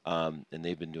 And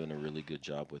they've been doing a really good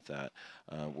job with that.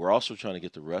 We're also trying to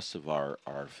get the rest of our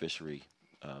fishery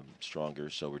stronger,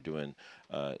 so we're doing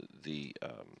the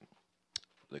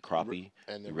crappie,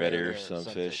 and the red ear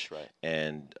sunfish, sunfish, right.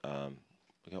 and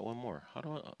we got one more. How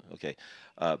do I? Okay,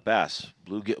 bass,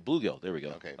 bluegill. There we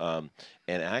go. Okay.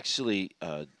 And actually,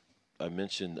 I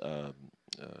mentioned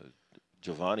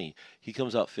Giovanni. He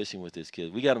comes out fishing with his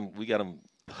kids. We got him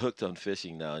hooked on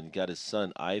fishing now, and got his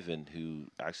son Ivan, who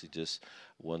actually just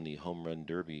won the home run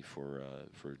derby for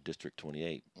District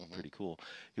 28. Pretty cool.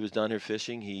 He was down here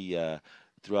fishing. He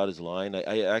threw out his line.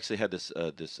 I actually had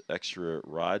this extra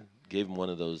rod. Gave him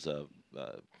one of those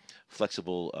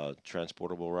flexible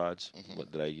transportable rods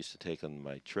that I used to take on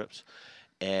my trips.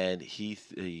 And he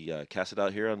cast it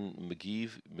out here on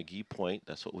McGee Point.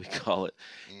 That's what we call it.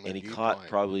 And he caught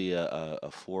probably a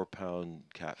 4-pound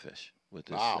catfish with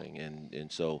this thing.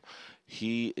 And so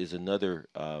he is another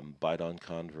bite-on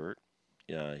convert.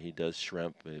 Yeah, he does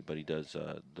shrimp, but he does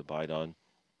the bite-on.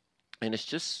 And it's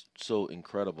just so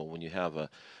incredible when you have a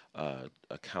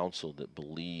council that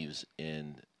believes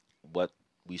in what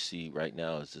we see right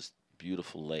now as this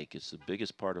beautiful lake. It's the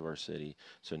biggest part of our city.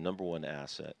 It's our number one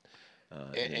asset.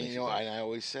 And I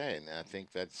always say, and I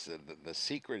think that's the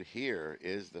secret here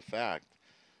is the fact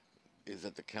is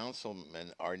that the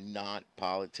councilmen are not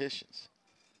politicians.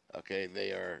 Okay,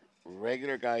 they are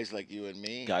regular guys like you and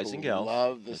me, guys and gals,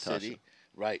 love the city,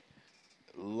 right?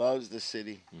 Loves the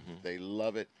city. They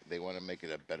love it. They want to make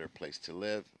it a better place to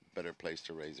live, better place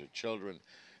to raise their children,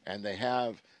 and they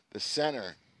have the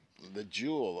center. The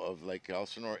jewel of Lake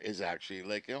Elsinore is actually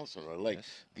Lake Elsinore,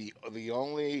 the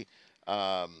only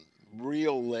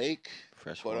real lake,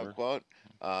 quote unquote,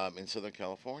 in Southern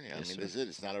California. Yes, I mean, this is it.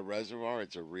 It's not a reservoir;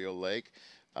 it's a real lake.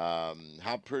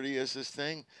 How pretty is this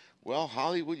thing? Well,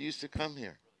 Hollywood used to come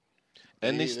here,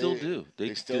 and they still do.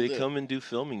 They still do. come and do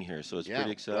filming here, so it's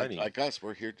pretty exciting. Like us,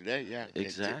 we're here today. Yeah,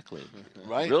 exactly.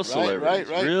 Right, real celebrities.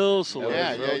 Right. Real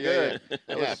celebrities. Yeah.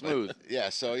 That was smooth.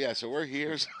 So we're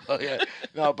here. So, yeah.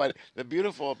 No, but the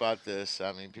beautiful about this,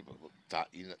 I mean, people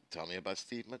tell me about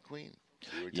Steve McQueen.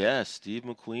 Yeah, Steve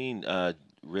McQueen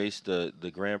raced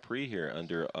the Grand Prix here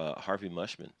under Harvey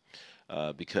Mushman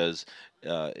because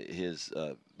his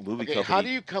movie company. How do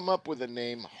you come up with the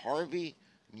name Harvey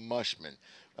Mushman?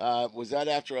 Was that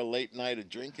after a late night of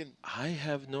drinking? I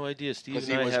have no idea. Steve 'Cause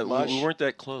and he I was had, mush? we weren't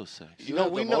that close. Actually. You know,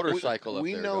 we know motorcycle up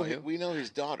we there, know don't you? we know his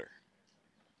daughter,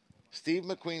 Steve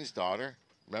McQueen's daughter.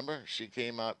 Remember, she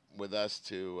came out with us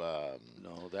to.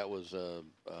 No, that was the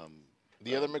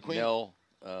other McQueen. Nell.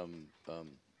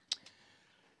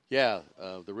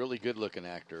 The really good-looking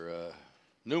actor,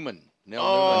 Newman.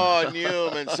 Nell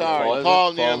Newman. Sorry,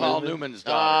 Paul Newman. Paul Newman's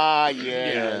daughter.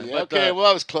 Yeah. But, okay, well,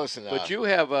 that was close enough. But you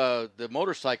have the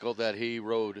motorcycle that he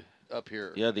rode up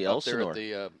here. Yeah, the Elsinore. Up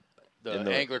there at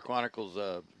the Angler Chronicles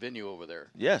venue over there.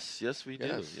 Yes, we do.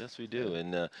 Yes. Yes, we do.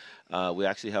 And we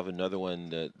actually have another one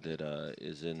that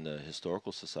is in the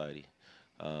Historical Society.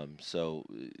 So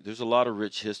there's a lot of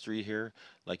rich history here.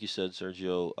 Like you said,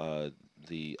 Sergio,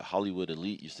 the Hollywood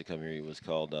elite used to come here. It was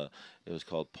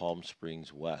called Palm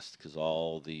Springs West because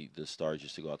all the stars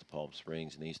used to go out to Palm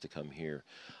Springs and they used to come here.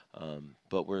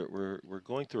 But we're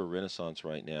going through a renaissance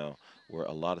right now where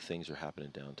a lot of things are happening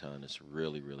downtown. It's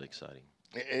really, really exciting.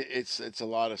 It's a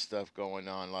lot of stuff going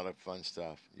on, a lot of fun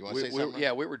stuff. You want to say something?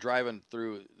 Yeah, we were driving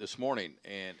through this morning,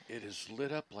 and it is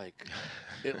lit up like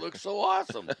it looks so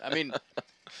awesome. I mean,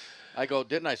 I go,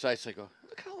 didn't I? So I say,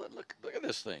 look at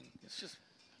this thing. It's just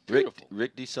beautiful.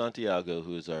 Rick DeSantiago,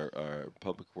 who is our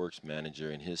public works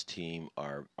manager, and his team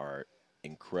are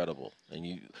incredible.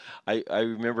 And I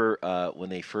remember when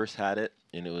they first had it,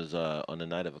 and it was on the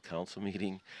night of a council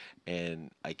meeting, and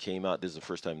I came out. This is the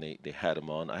first time they had them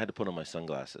on. I had to put on my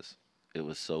sunglasses. It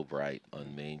was so bright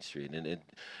on Main Street, and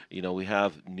we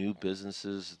have new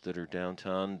businesses that are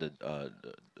downtown. The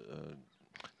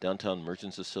Downtown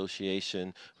Merchants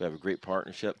Association. We have a great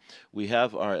partnership. We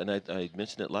have and I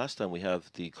mentioned it last time. We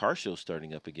have the car show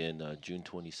starting up again June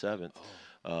 27th.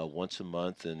 Once a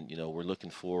month, and we're looking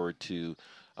forward to.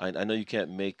 I know you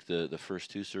can't make the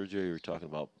first two, Sergio. You were talking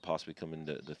about possibly coming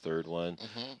to the third one.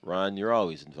 Mm-hmm. Ron, you're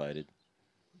always invited.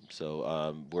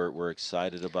 So we're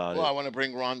excited about it. Well, I want to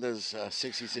bring Rhonda's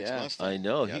 66 Mustang. I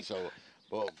know. Yeah, so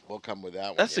we'll come with that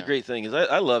one. That's the great thing is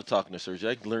I love talking to Sergio.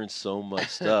 I learned so much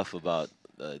stuff about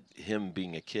him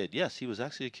being a kid. Yes, he was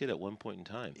actually a kid at one point in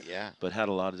time. Yeah. But had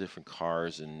a lot of different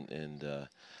cars and.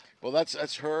 Well,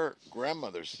 that's her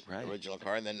grandmother's original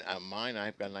car, and then mine.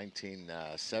 I've got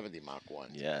 1970 Mach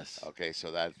 1. Yes. Okay,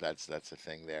 so that's a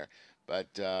thing there. But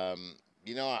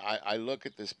I look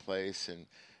at this place, and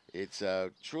it's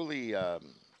truly. I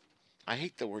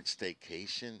hate the word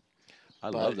staycation. I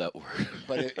love that word.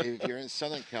 But if you're in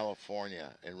Southern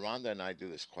California, and Rhonda and I do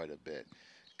this quite a bit,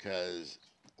 because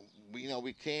we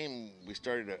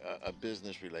started a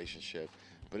business relationship.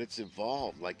 But it's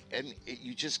evolved,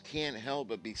 you just can't help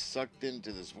but be sucked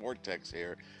into this vortex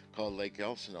here called Lake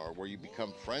Elsinore, where you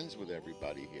become friends with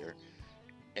everybody here,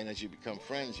 and as you become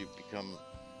friends, you become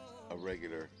a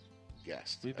regular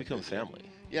guest. We become family.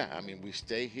 Yeah, I mean, we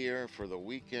stay here for the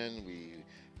weekend.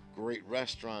 Great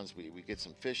restaurants. We get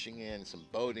some fishing in, some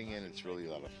boating in. It's really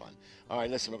a lot of fun. All right,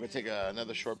 listen, we're going to take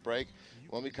another short break.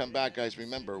 When we come back, guys,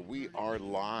 remember, we are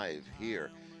live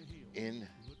here in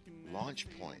Launch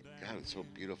Point. God, it's so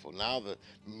beautiful. Now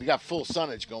we got full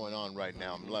sunnage going on right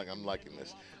now. I'm liking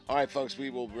this. All right, folks,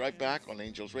 we will be right back on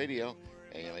Angels Radio,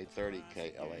 AM 830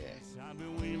 KLAA. I've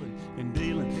been wheeling and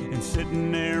dealing and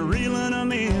sitting there reeling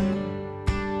them in.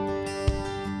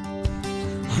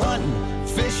 Hunting,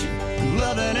 fishing,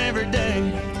 loving every day.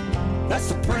 That's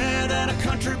the prayer that a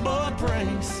country boy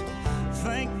prays.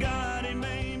 Thank God he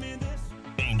made me this.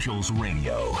 Angels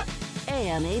Radio.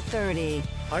 AM 830.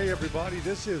 Hi, everybody.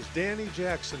 This is Danny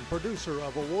Jackson, producer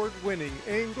of award-winning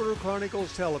Angler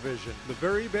Chronicles Television. The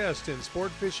very best in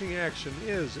sport fishing action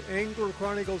is Angler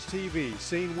Chronicles TV,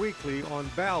 seen weekly on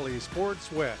Valley Sports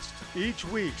West. Each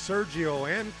week, Sergio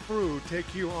and crew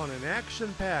take you on an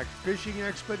action-packed fishing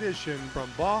expedition from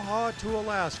Baja to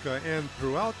Alaska and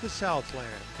throughout the Southland.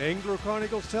 Angler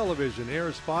Chronicles Television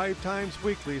airs 5 times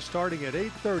weekly starting at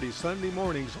 8:30 Sunday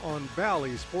mornings on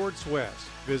Valley Sports West.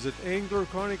 Visit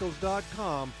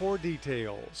anglerchronicles.com for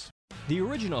details. The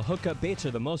original hookup baits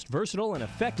are the most versatile and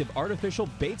effective artificial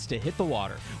baits to hit the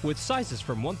water. With sizes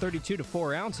from 132 to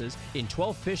 4 ounces in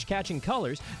 12 fish-catching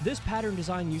colors, this pattern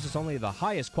design uses only the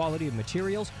highest quality of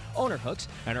materials, owner hooks,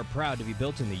 and are proud to be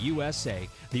built in the USA.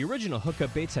 The original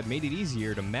hookup baits have made it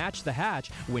easier to match the hatch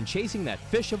when chasing that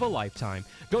fish of a lifetime.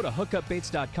 Go to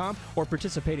hookupbaits.com or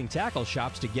participating tackle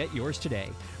shops to get yours today.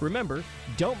 Remember,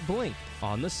 don't blink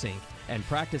on the sink, and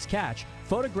practice catch,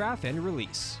 photograph, and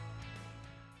release.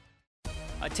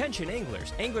 Attention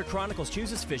anglers, Angler Chronicles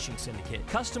chooses Fishing Syndicate.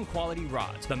 Custom quality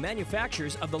rods, the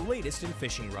manufacturers of the latest in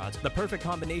fishing rods. The perfect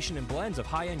combination and blends of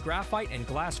high-end graphite and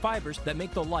glass fibers that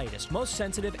make the lightest, most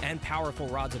sensitive, and powerful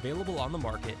rods available on the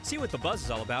market. See what the buzz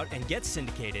is all about and get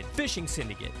syndicated. Fishing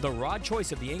Syndicate, the rod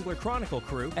choice of the Angler Chronicle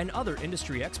crew and other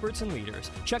industry experts and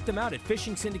leaders. Check them out at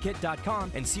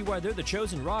fishingsyndicate.com and see why they're the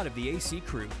chosen rod of the AC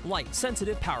crew. Light,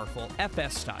 sensitive, powerful,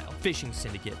 FS style. Fishing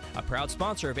Syndicate, a proud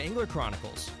sponsor of Angler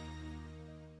Chronicles.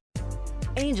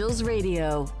 Angels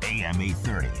Radio. AM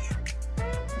 830.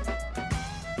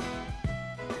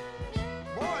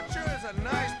 Boy, it sure is a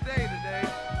nice day today.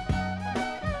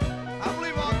 I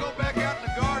believe I'll go back out in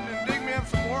the garden and dig me up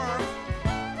some worms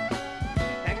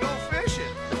and go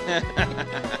fishing.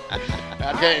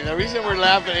 Okay, the reason we're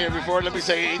laughing here before, let me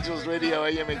say Angels Radio,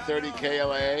 AM 830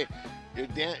 KLAA. You're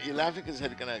laughing because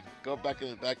you're going to go back in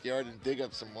the backyard and dig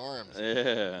up some worms.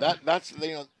 Yeah. That's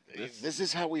this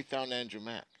is how we found Andrew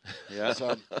Mack. Yeah.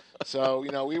 So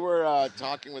we were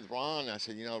talking with Ron. I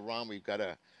said, Ron, we've got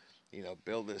to,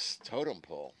 build this totem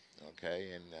pole,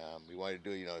 okay? And we wanted to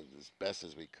do, as best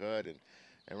as we could.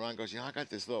 And Ron goes, I got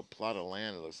this little plot of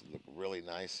land that looks really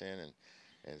nice in,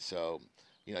 and so,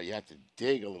 you have to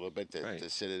dig a little bit to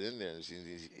sit it in there.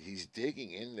 He's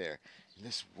digging in there. And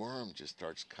this worm just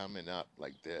starts coming up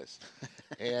like this.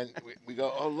 And we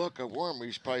go, oh, look, a worm.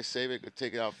 We should probably save it, go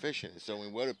take it out fishing. So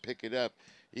when we go to pick it up,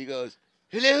 he goes,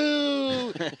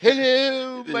 hello,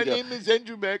 hello, my name is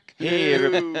Andrew Mack. Hey,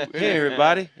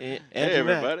 everybody. Hey,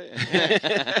 everybody. Came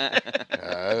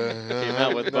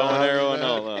out with bow and arrow and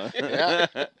all. Yeah.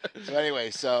 So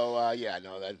anyway, so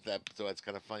that's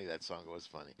kind of funny. That song was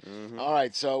funny. Mm-hmm. All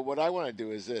right, so what I want to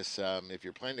do is this. If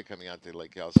you're planning to coming out to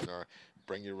Lake Elsinore,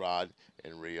 bring your rod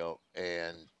and reel.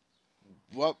 And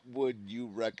what would you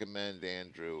recommend,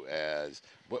 Andrew, as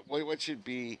what should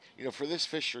be, for this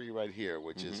fishery right here,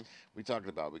 which is, we talked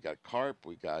about, we got carp,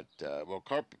 we got,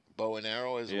 carp, bow and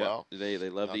arrow as well. They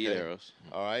love to eat arrows.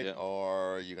 All right. Yep.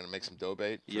 Or you're going to make some dough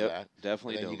bait for that.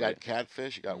 Definitely. And then you got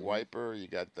catfish, you got wiper, you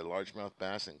got the largemouth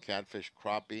bass and catfish,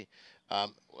 crappie.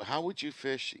 How would you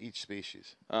fish each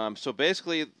species? So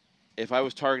basically, if I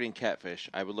was targeting catfish,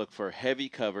 I would look for heavy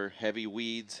cover, heavy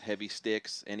weeds, heavy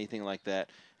sticks, anything like that,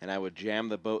 and I would jam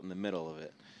the boat in the middle of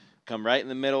it. Come right in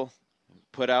the middle,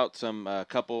 put out some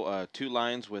two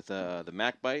lines with the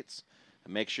Mack bites.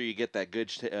 Make sure you get that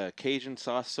good Cajun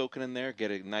sauce soaking in there.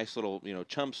 Get a nice little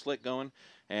chum slick going.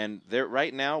 And there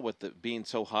right now, with it being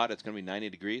so hot, it's going to be 90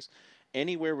 degrees.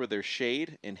 Anywhere where there's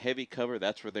shade and heavy cover,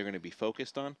 that's where they're going to be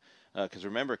focused on. Because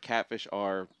remember, catfish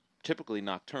are typically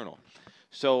nocturnal.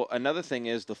 So another thing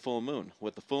is the full moon.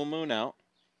 With the full moon out,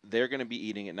 they're going to be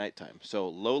eating at nighttime. So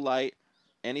low light,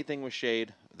 anything with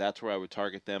shade, that's where I would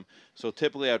target them. So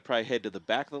typically I would probably head to the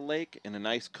back of the lake in a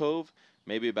nice cove,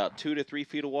 maybe about 2 to 3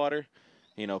 feet of water,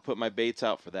 put my baits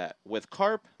out for that. With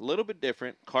carp, a little bit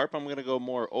different. Carp, I'm going to go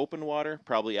more open water,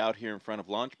 probably out here in front of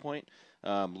Launch Point.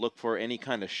 Look for any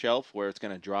kind of shelf where it's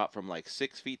going to drop from like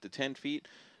 6 feet to 10 feet.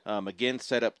 Again,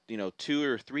 set up, 2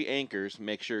 or 3 anchors.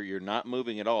 Make sure you're not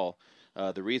moving at all.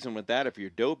 The reason with that, if you're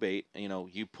dough bait,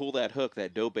 you pull that hook,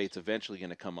 that dough bait's eventually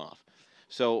going to come off.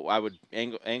 So I would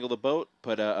angle the boat,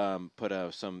 put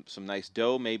some nice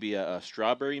dough, maybe a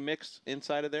strawberry mix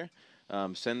inside of there.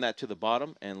 Send that to the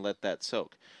bottom and let that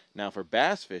soak. Now for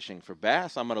bass fishing,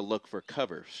 I'm going to look for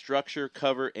cover, structure,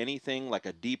 cover, anything like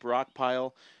a deep rock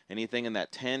pile, anything in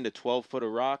that 10 to 12 foot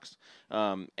of rocks.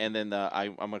 And then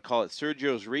I'm going to call it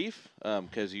Sergio's Reef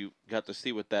because you got to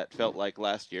see what that felt like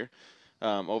last year.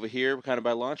 Over here, kind of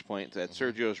by Launch Point, at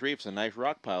Sergio's Reef, it's a nice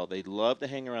rock pile. They love to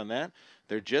hang around that.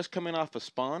 They're just coming off a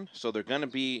spawn, so they're going to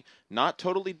be not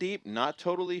totally deep, not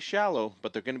totally shallow,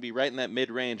 but they're going to be right in that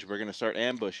mid-range. We're going to start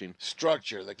ambushing.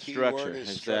 Structure. The key word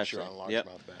is structure on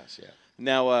largemouth bass, yeah.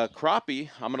 Now, crappie,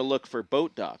 I'm going to look for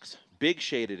boat docks, big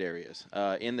shaded areas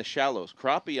in the shallows.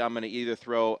 Crappie, I'm going to either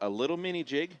throw a little mini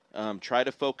jig, try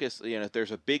to focus, if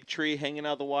there's a big tree hanging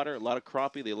out of the water, a lot of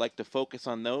crappie, they like to focus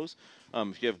on those.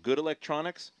 If you have good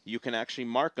electronics, you can actually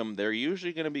mark them. They're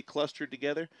usually going to be clustered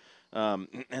together.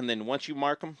 And then once you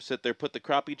mark them, sit there, put the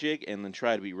crappie jig, and then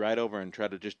try to be right over and try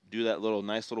to just do that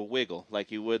nice little wiggle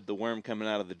like you would the worm coming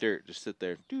out of the dirt. Just sit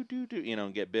there,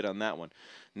 and get bit on that one.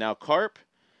 Now, carp,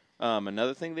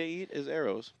 another thing they eat is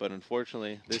arrows, but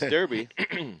unfortunately, this derby,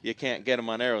 you can't get them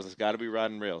on arrows. It's got to be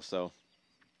rod and reel. So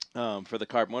For the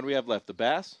carp, what do we have left? The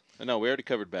bass? No, we already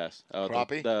covered bass.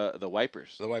 Crappie? The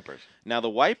wipers. The wipers. Now the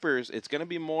wipers, it's going to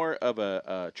be more of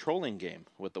a trolling game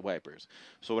with the wipers.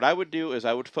 So what I would do is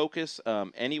I would focus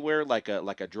anywhere like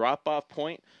a drop off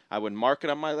point. I would mark it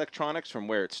on my electronics from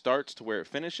where it starts to where it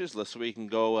finishes, so we can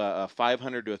go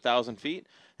 500 to 1,000 feet.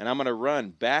 And I'm going to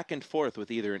run back and forth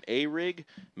with either an A-rig,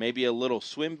 maybe a little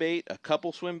swim bait, a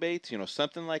couple swim baits,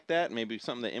 something like that, maybe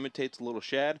something that imitates a little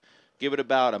shad. Give it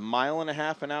about 1.5 miles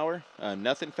an hour,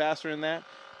 nothing faster than that.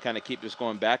 Kind of keep just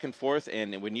going back and forth.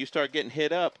 And when you start getting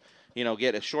hit up,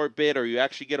 get a short bit or you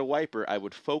actually get a wiper, I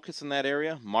would focus in that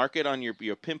area, mark it on your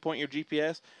pinpoint your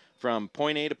GPS from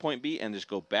point A to point B, and just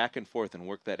go back and forth and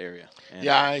work that area. And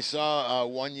yeah, I saw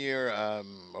one year,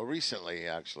 recently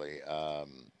actually,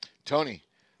 Tony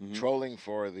trolling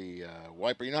for the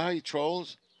wiper. You know how he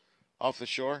trolls off the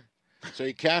shore? So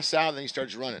he casts out and then he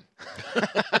starts running.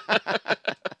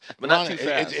 But not too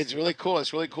fast. It's really cool.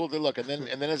 It's really cool to look. And then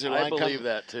as the line believe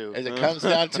that too. As it comes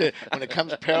down to when it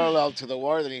comes parallel to the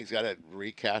water, then he's got to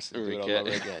recast and do it all over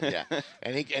again. Yeah.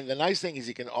 And the nice thing is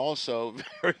he can also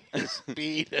vary his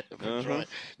speed.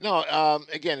 No,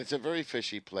 again, it's a very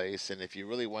fishy place, and if you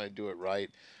really want to do it right,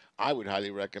 I would highly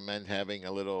recommend having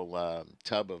a little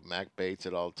tub of Mac baits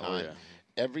at all times. Oh, yeah.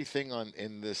 Everything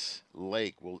in this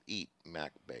lake will eat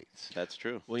Mac baits. That's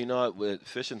true. Well, with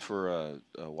fishing for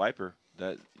a wiper,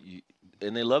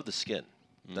 and they love the skin.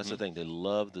 That's the thing. They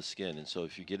love the skin. And so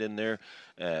if you get in there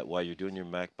while you're doing your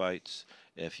Mac bites,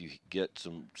 if you get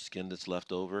some skin that's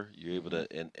left over, you're able to,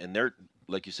 and they're,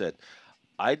 like you said,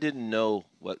 I didn't know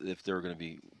if they were going to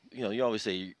be, you always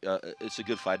say it's a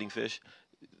good fighting fish.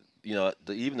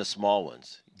 Even the small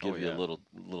ones give you a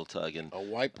little tug. And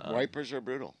wipers are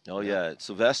brutal. Oh, yeah.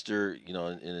 Sylvester, in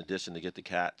addition to get the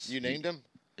cats. You named him?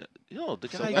 No, the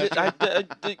guy.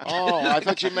 I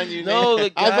thought you meant you. No, named, the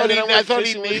guy. I thought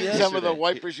he named some of the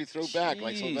wipers you throw back,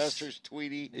 like Sylvester's,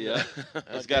 Tweety. Yeah,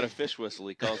 he's got a fish whistle.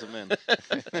 He calls them in.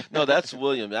 No, that's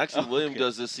William. Actually, William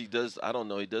does this. He does. I don't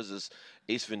know. He does this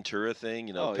Ace Ventura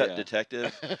thing. Pet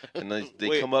detective, and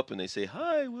they come up and they say,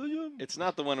 "Hi, William." It's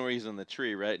not the one where he's in the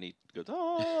tree, right? And he goes,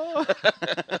 "Oh."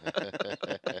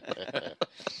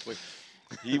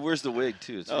 He wears the wig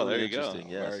too. It's really there you interesting.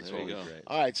 go. Yes, there you go. Great.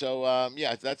 All right, so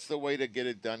that's the way to get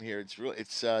it done here.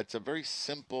 It's a very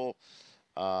simple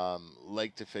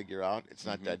lake to figure out. It's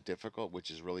not that difficult,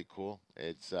 which is really cool.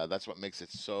 That's what makes it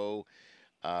so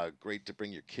great to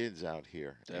bring your kids out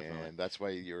here. Definitely. And that's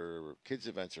why your kids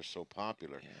events are so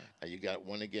popular. Yeah. You got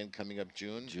one again coming up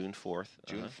June 4th.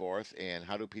 June 4th. And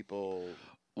how do people?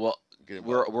 Well,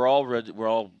 we're all ready. We're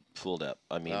all filled up.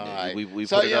 I mean, we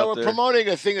so put it out we're there. promoting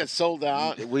a thing that's sold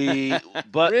out.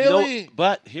 But really?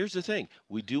 But here's the thing: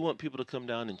 we do want people to come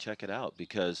down and check it out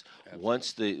because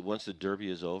once the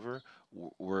Derby is over,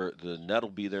 the net will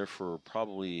be there for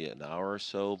probably an hour or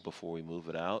so before we move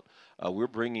it out. We're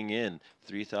bringing in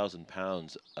 3,000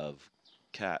 pounds of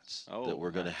cats that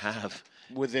we're going to have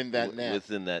within that net.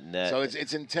 Within that net. So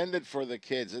it's intended for the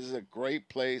kids. This is a great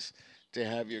place to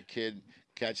have your kid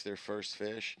catch their first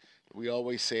fish. We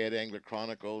always say at Angler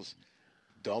Chronicles,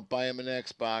 don't buy them an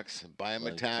Xbox, buy them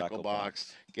a tackle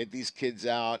box. Get these kids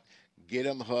out, get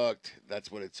them hooked.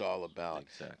 That's what it's all about.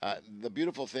 Exactly. The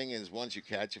beautiful thing is once you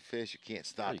catch a fish, you can't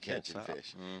stop catching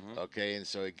fish. Okay, and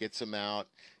so it gets them out.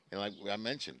 And like I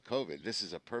mentioned, COVID, this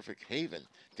is a perfect haven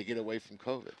to get away from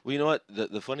COVID. Well, you know what?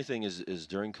 The funny thing is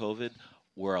during COVID,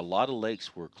 where a lot of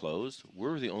lakes were closed,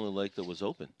 we're the only lake that was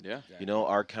open. Yeah.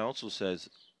 Our council says,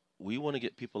 we want to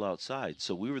get people outside.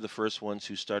 So we were the first ones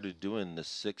who started doing the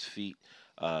 6 feet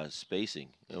spacing.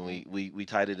 And we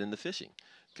tied it into fishing.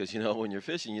 Because, when you're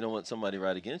fishing, you don't want somebody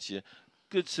right against you.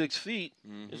 Good 6 feet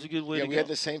is a good way to go. Yeah, we had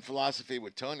the same philosophy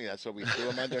with Tony. That's why we threw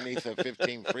him underneath the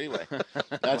 15 freeway.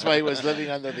 That's why he was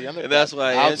living under the underpass. And that's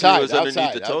why Andrew was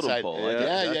underneath the totem pole.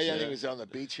 Yeah. He was on the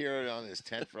beach here on his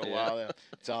tent for a while.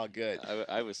 It's all good.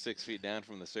 I was 6 feet down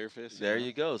from the surface. There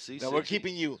you go. See, now we're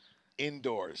keeping you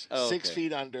indoors, Oh, 6 okay.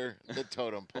 feet under the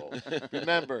totem pole.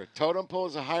 Remember, totem pole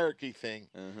is a hierarchy thing.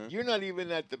 You're not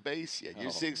even at the base yet. You're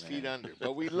 6 feet under.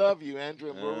 But we love you, Andrew.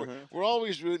 And we're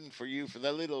always rooting for you, for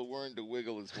that little worm to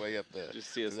wiggle its way up there.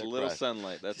 Just see us a little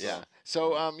sunlight. That's all.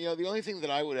 So, the only thing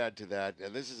that I would add to that,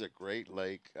 this is a great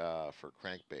lake for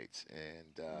crankbaits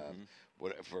and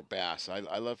for bass.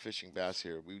 I love fishing bass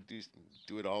here. We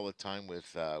do it all the time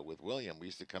with William. We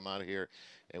used to come out here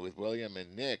and with William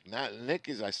and Nick. Nick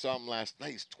I saw him last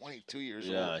night. He's 22 years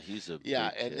old. Yeah, he's a and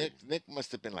big kid. Nick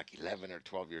must have been like 11 or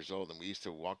 12 years old. And we used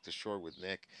to walk the shore with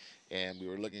Nick, and we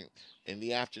were looking in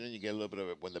the afternoon. You get a little bit of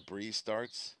it when the breeze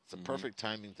starts. It's a perfect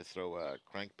timing to throw a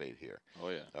crankbait here. Oh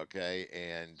yeah. Okay,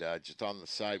 and just on the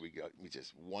side, we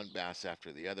just one bass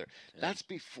after the other. That's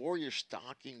before your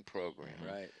stocking program.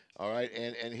 Right. All right,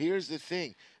 and here's the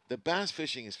thing: the bass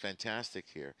fishing is fantastic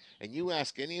here. And you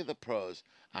ask any of the pros,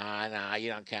 no, you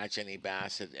don't catch any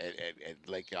bass at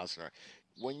Lake Elsinore.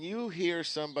 When you hear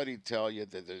somebody tell you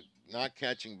that they're not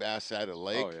catching bass at a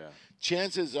lake,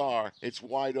 chances are it's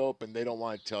wide open. They don't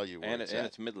want to tell you where and it's at.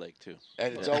 it's mid-lake too.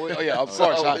 And it's always, of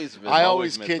course. I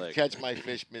always mid-lake. catch my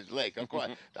fish mid-lake. Of course,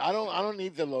 I don't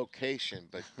need the location,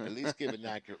 but at least give an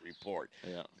accurate report.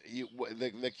 Yeah.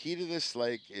 The key to this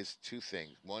lake is two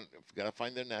things. One, you've got to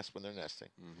find their nest when they're nesting.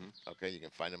 Okay, you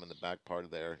can find them in the back part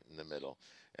of there, in the middle.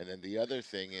 And then the other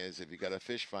thing is, if you got a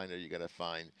fish finder, you got to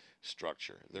find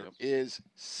structure. There is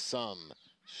some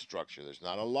structure. There's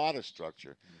not a lot of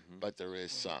structure, but there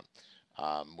is some.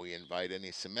 We invite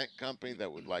any cement company that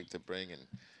would like to bring in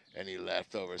any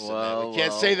leftover cement. We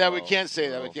can't say that. We can't say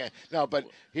that. We can't. No, but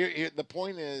here the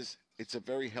point is, it's a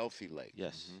very healthy lake.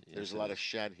 Yes. There's a lot of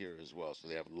shad here as well, so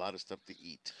they have a lot of stuff to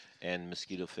eat. And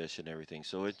mosquito fish and everything.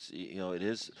 So it's, it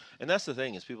is, and that's the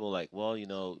thing is people are like, well,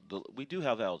 we do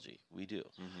have algae. We do.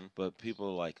 But people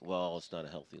are like, well, it's not a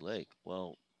healthy lake.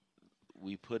 Well,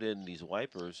 we put in these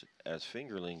wipers as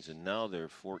fingerlings, and now they're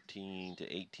 14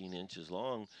 to 18 inches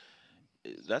long.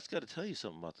 That's got to tell you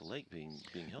something about the lake being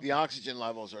healthy. The oxygen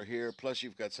levels are here. Plus,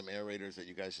 you've got some aerators that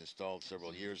you guys installed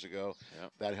several years ago.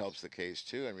 That helps the case,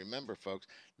 too. And remember, folks,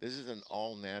 this is an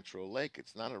all-natural lake.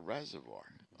 It's not a reservoir,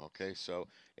 okay? So,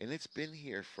 and it's been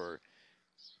here for,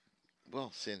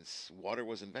 well, since water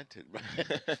was invented,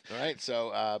 right? Right?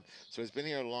 So, so it's been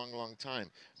here a long, long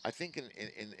time. I think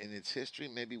in its history,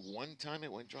 maybe one time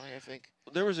it went dry, I think.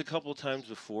 There was a couple of times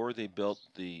before they built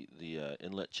the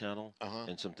inlet channel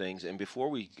and some things, and before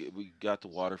we got the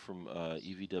water from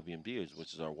EVWMD,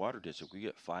 which is our water district, we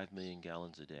get 5 million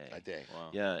gallons a day.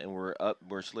 Wow. Yeah, and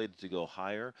we're slated to go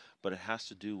higher, but it has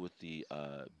to do with the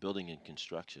building and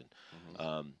construction,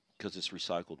 because it's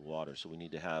recycled water. So we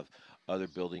need to have other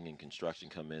building and construction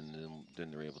come in, and then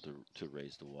they're able to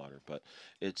raise the water. But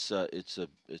it's a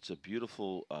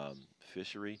beautiful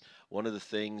fishery. One of the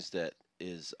things that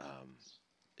is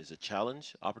a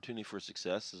challenge, opportunity for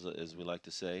success, as we like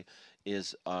to say,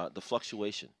 is the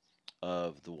fluctuation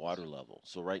of the water level.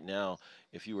 So right now,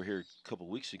 if you were here a couple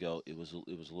of weeks ago, it was a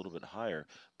little bit higher.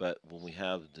 But when we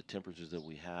have the temperatures that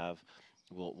we have,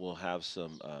 we'll have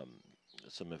some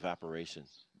evaporation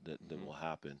that will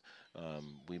happen.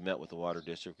 We met with the water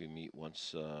district. We meet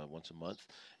once a month,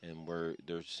 and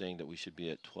they're saying that we should be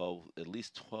at at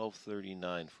least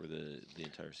 1239 for the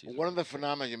entire season. One of the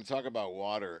phenomena, you talk about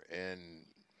water, and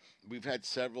we've had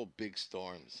several big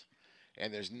storms,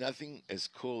 and there's nothing as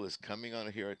cool as coming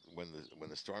on here when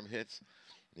the storm hits.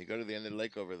 You go to the end of the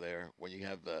lake over there, when you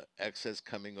have the excess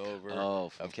coming over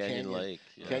from Canyon Lake.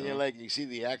 Canyon Lake, you see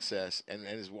the excess, and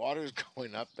as water is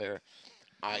going up there,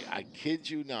 I kid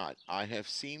you not, I have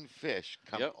seen fish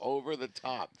come over the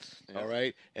top, all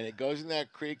right? And it goes in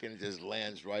that creek and it just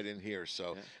lands right in here.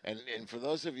 So, and for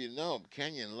those of you who know,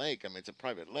 Canyon Lake, I mean, it's a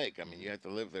private lake. I mean, you have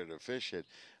to live there to fish it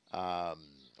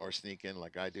or sneak in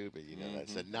like I do, but,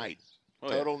 that's at night.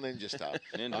 Total ninja style.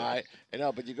 All right?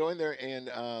 But you go in there and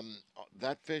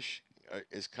that fish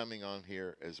is coming on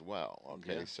here as well,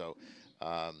 okay? So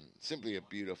simply a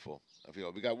beautiful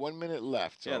field. We got 1 minute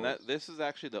left. So. Yeah, and this is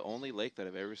actually the only lake that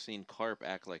I've ever seen carp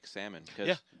act like salmon,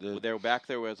 because they're back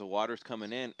there as the water's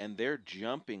coming in, and they're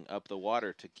jumping up the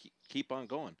water to keep on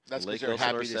going. That's because they're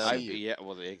happy to see you. Yeah,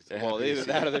 either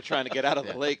that or they're trying to get out of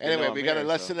the lake. Anyway, we got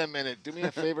less than a minute. Do me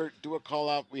a favor, do a call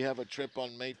out. We have a trip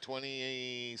on May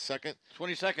 22nd.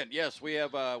 22nd, yes. We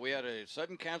had a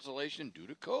sudden cancellation due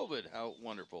to COVID. How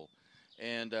wonderful.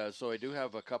 And so I do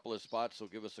have a couple of spots, so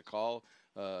give us a call.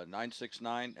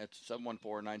 969, that's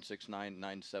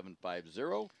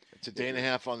 714-969-9750. It's a day and a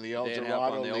half on the El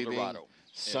Dorado, leaving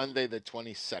Sunday the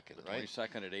 22nd, right?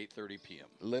 22nd at 8:30 p.m.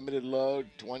 Limited load,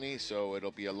 20, so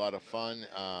it'll be a lot of fun.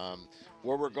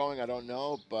 Where we're going, I don't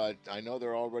know, but I know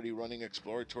they're already running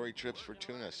exploratory trips for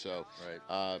tuna, so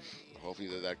hopefully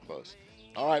they're that close.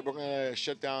 All right, we're going to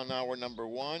shut down hour number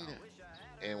 1.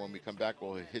 And when we come back,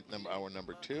 we'll hit hour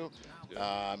number 2.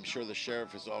 I'm sure the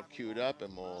sheriff is all queued up,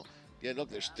 and we'll... Yeah, look,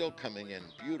 they're still coming in.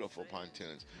 Beautiful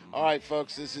pontoons. All right,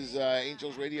 folks, this is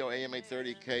Angels Radio, AM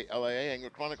 830 KLAA.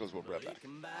 Angler Chronicles. We'll be right back. You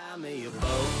can buy me a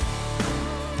boat.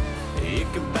 You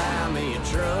can buy me a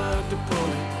truck to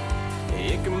pull.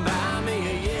 You can buy me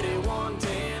a Yeti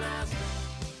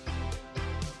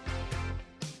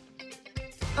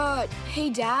 110.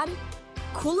 Hey, Dad.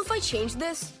 Cool if I change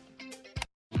this?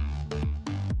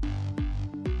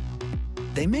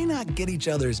 They may not get each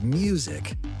other's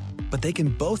music, but they can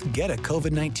both get a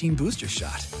COVID-19 booster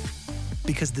shot.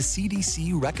 Because the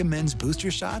CDC recommends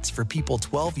booster shots for people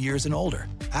 12 years and older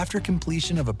after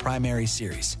completion of a primary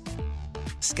series.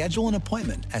 Schedule an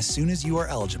appointment as soon as you are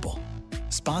eligible.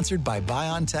 Sponsored by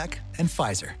BioNTech and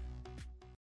Pfizer.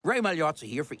 Ray Magliozzi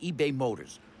here for eBay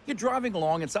Motors. You're driving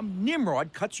along and some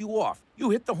nimrod cuts you off. You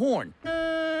hit the horn.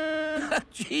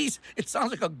 Jeez, it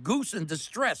sounds like a goose in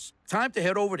distress. Time to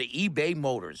head over to eBay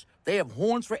Motors. They have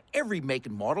horns for every make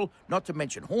and model, not to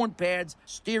mention horn pads,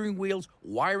 steering wheels,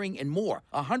 wiring, and more.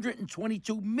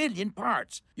 122 million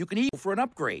parts. You can even go for an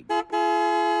upgrade.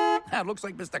 Now, it looks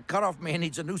like Mr. Cutoff Man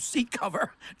needs a new seat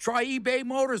cover. Try eBay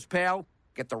Motors, pal.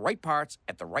 Get the right parts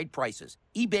at the right prices.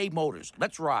 eBay Motors.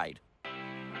 Let's ride.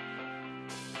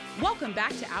 Welcome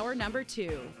back to hour number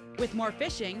 2 with more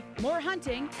fishing, more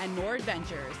hunting, and more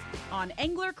adventures on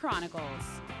Angler Chronicles.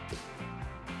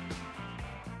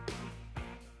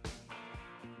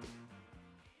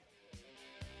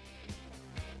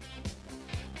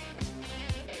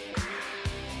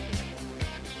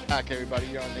 Back, everybody.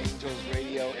 You're on Angels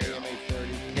Radio, AM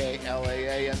 830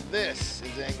 KLAA, and this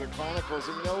is Angler Chronicles.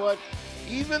 And you know what?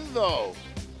 Even though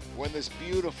we're in this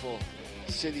beautiful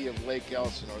city of Lake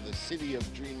Elsinore, the city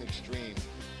of Dream Extreme,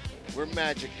 where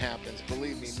magic happens,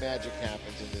 believe me, magic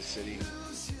happens in this city.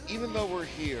 Even though we're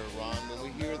here, Ron, when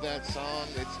we hear that song,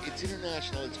 it's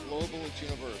international, it's global, it's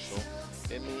universal.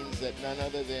 It means that none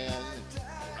other than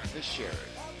the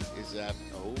sheriff is that.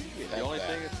 Oh, The only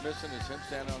thing it's missing is him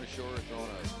standing on the shore throwing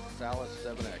a Salas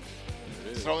 7X.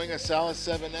 Throwing a Salas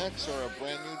 7X or a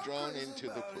brand new drone into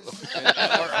the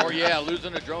pool. or yeah,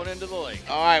 losing a drone into the lake.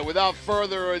 All right, without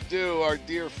further ado, our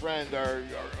dear friend, our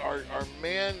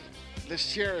man, the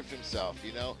sheriff himself,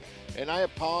 you know. And I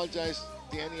apologize,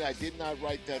 Danny, I did not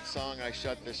write that song. I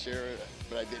shot the sheriff,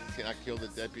 but I cannot kill the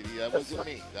deputy. That wasn't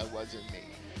me. That wasn't me.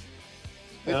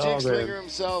 The jig slinger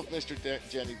himself, Mr.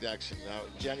 Jenny Jackson.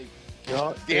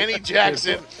 Danny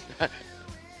Jackson.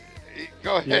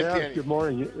 Go ahead, Danny. Good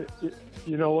morning.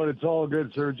 You know what? It's all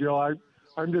good, Sergio.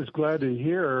 I'm just glad to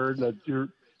hear that you're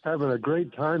having a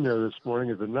great time there this morning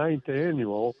at the 9th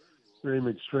annual Dream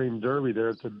Extreme Derby there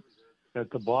at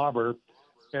the Bobber.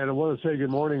 And I want to say good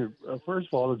morning, first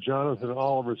of all, to Jonathan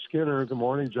Oliver Skinner. Good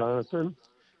morning, Jonathan.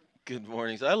 Good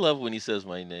morning. I love when he says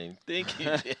my name. Thank you,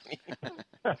 Danny.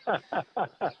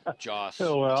 Joss.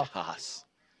 Oh, well. Joss.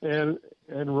 And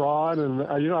Ron, and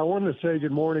I wanted to say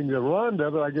good morning to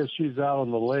Rhonda, but I guess she's out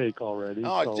on the lake already.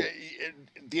 Oh, so.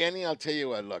 Danny, I'll tell you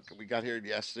what. Look, we got here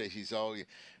yesterday.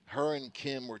 Her and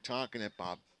Kim were talking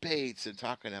about baits and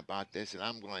talking about this, and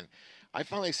I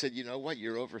finally said, you know what?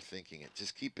 You're overthinking it.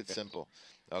 Just keep it simple.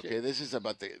 Okay, this is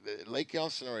about the Lake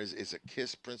Elsinore is a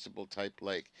KISS principle type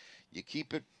lake. You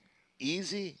keep it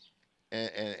easy,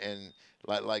 and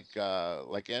like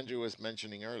Andrew was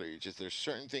mentioning earlier, just there's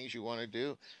certain things you want to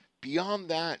do. Beyond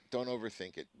that, don't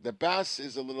overthink it. The bass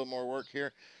is a little more work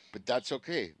here, but that's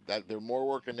okay. There's more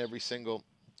work in every single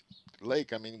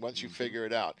lake. I mean, once you figure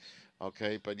it out,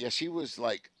 okay. But yeah, she was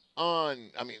like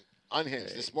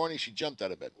unhinged. This morning she jumped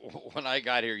out of bed. When I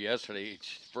got here yesterday,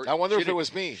 I wonder if it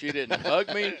was me. She didn't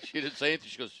hug me. She didn't say anything.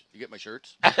 She goes, "You get my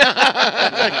shirts?" Yeah,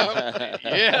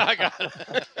 I got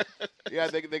it. Yeah,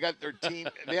 they got their team.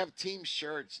 They have team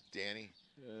shirts, Danny.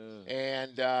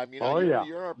 And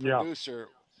you're our producer.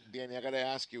 Danny, I got to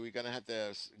ask you, we're going to have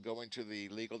to go into the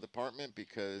legal department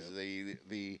because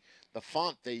the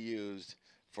font they used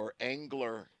for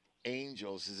Angler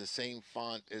Angels is the same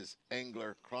font as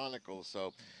Angler Chronicles.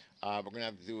 So we're going to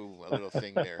have to do a little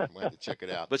thing there. We're going to have to check it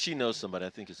out. But she knows somebody. I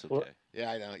think it's okay.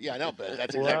 Yeah, I know. Yeah, I know, but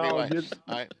that's exactly why.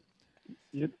 All right.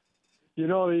 You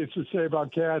know, they used to say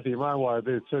about Kathy, my wife,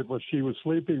 they said, well, she was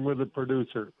sleeping with the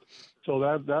producer. So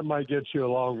that might get you a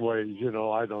long ways,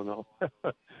 I don't know.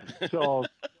 So,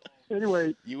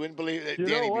 anyway. You wouldn't believe it,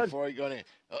 Danny, before you go in.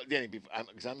 Danny,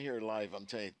 because I'm here live, I'm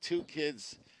telling you, 2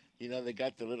 kids, they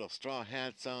got the little straw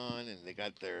hats on and they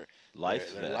got their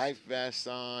life vests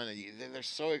on. And they're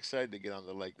so excited to get on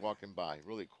the lake walking by.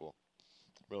 Really cool.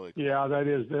 Really cool. Yeah, that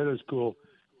is cool.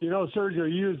 Sergio,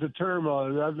 you used the term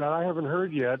that I haven't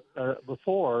heard yet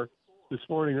before this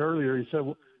morning earlier. He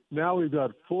said, now we've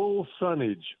got full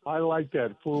sunnage. I like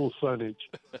that, full sunnage.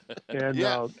 And,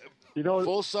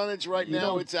 full sunnage right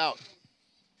now, it's out.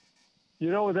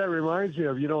 You know what that reminds me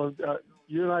of? You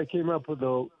and I came up with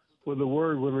the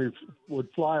word when we would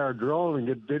fly our drone and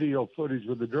get video footage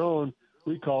with the drone.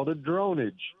 We called it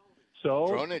dronage. So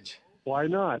dronage. Why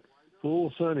not?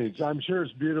 Full sunnage. I'm sure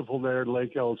it's beautiful there at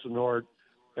Lake Elsinore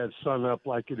at sun up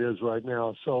like it is right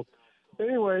now. So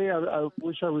anyway, I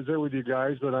wish I was there with you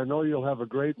guys, but I know you'll have a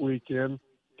great weekend,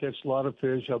 catch a lot of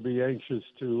fish. I'll be anxious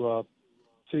to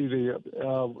see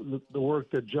the work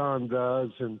that John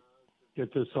does and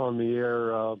get this on the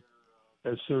air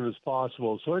as soon as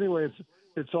possible. So anyway,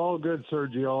 it's all good,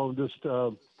 Sergio. Just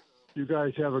you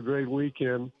guys have a great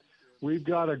weekend. We've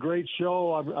got a great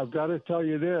show. I've got to tell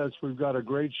you this. We've got a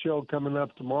great show coming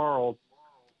up tomorrow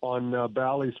on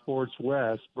Bally Sports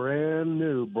West. Brand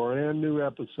new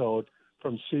episode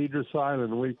from Cedros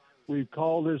Island. We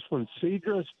call this one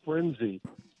Cedros Frenzy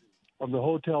from the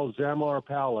Hotel Zamar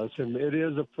Palace, and it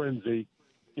is a frenzy.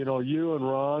 You know, you and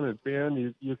Ron and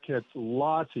Ben, you catch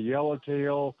lots of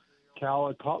yellowtail,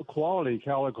 quality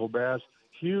calico bass,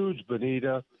 huge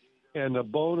bonita, and a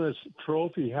bonus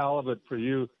trophy halibut for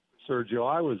you, Sergio.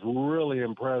 I was really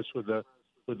impressed with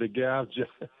the gaff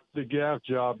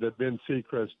job that Ben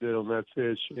Seacrest did on that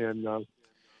fish, and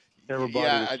everybody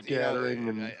was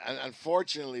scattering.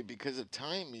 Unfortunately, because of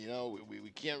time,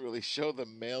 we can't really show the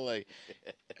melee.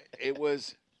 It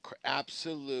was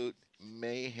absolute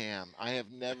mayhem. I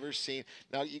have never seen.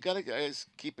 Now, you got to guys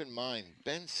keep in mind,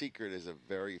 Ben Secret is a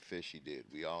very fishy dude.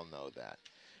 We all know that.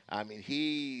 I mean,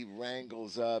 he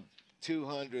wrangles up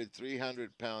 200,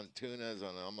 300-pound tunas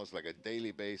on almost like a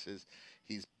daily basis.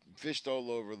 He's fished all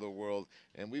over the world,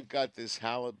 and we've got this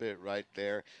halibut right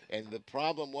there. And the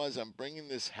problem was, I'm bringing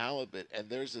this halibut, and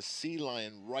there's a sea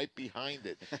lion right behind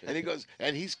it. And he goes,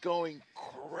 and he's going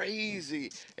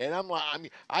crazy. And I'm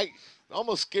like, I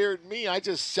almost scared me. I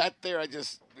just sat there. I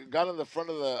just got on the front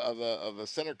of the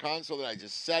center console, and I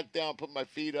just sat down, put my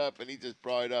feet up, and he just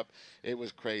brought it up. It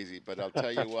was crazy. But I'll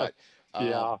tell you what,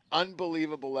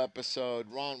 unbelievable episode.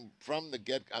 Ron, from the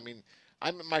get,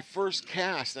 I'm at my first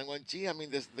cast, and I'm going, gee,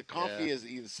 the coffee isn't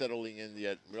even settling in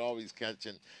yet. We're always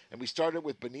catching. And we started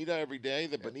with bonita every day.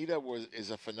 The bonita is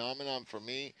a phenomenon for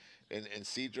me in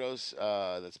Cedros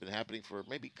that's been happening for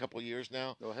maybe a couple of years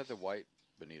now. They'll have the white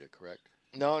bonita, correct?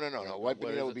 No. White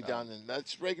bonita will be down in,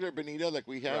 that's regular bonita like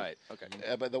we have. Right, okay.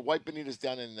 But the white bonita's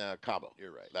down in Cabo.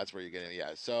 You're right. That's where you're getting it,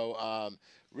 yeah. So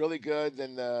really good.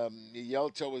 Then the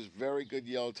yellowtail was very good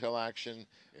yellowtail action.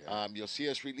 Yeah. You'll see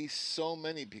us release so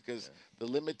many because the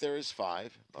limit there is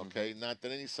 5, okay? Not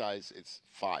that any size, it's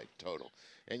 5 total.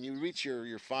 And you reach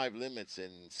your 5 limits in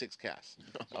 6 casts.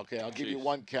 Okay, I'll give you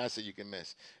 1 cast that you can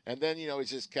miss. And then, it's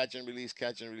just catch and release,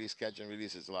 catch and release, catch and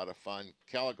release. It's a lot of fun.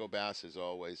 Calico bass as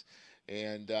always.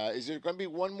 And is there going to be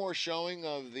one more showing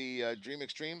of the Dream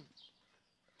Extreme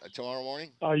tomorrow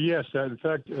morning? Yes. In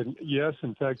fact,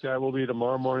 that will be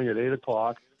tomorrow morning at 8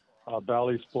 o'clock,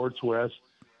 Bally Sports West,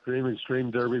 Dream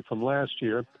Extreme Derby from last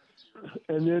year.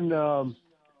 And then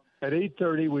at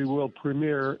 8:30, we will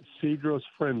premiere Cedros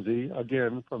Frenzy,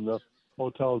 again, from the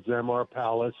Hotel Zamar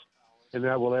Palace. And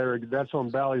that will air, that's on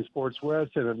Bally Sports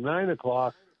West. And at 9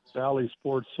 o'clock, Bally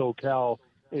Sports SoCal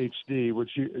HD,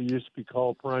 which used to be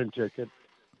called Prime Ticket.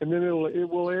 And then it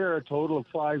will air a total of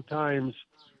 5 times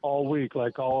all week,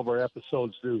 like all of our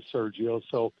episodes do, Sergio.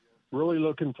 So really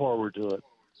looking forward to it.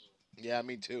 Yeah,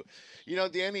 me too.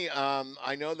 Danny,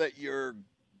 I know that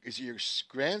is it your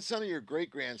grandson or your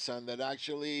great-grandson that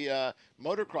actually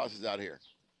motocrosses out here?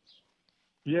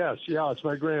 Yes, it's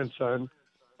my grandson,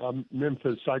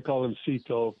 Memphis. I call him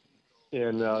Cito.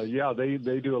 And,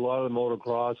 they do a lot of the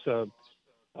motocross.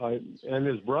 And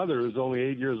his brother is only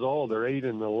 8 years old. They're 8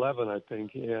 and 11, I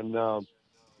think. And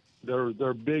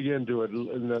they're big into it.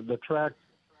 And the track,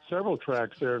 several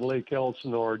tracks there in Lake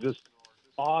Elsinore are just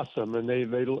awesome. And they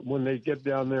when they get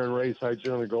down there and race, I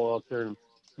generally go out there and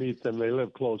meet them. They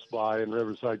live close by in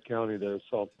Riverside County there.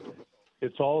 So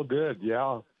it's all good,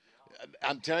 yeah.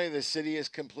 I'm telling you, the city is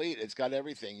complete. It's got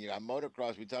everything. You got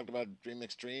motocross. We talked about Dream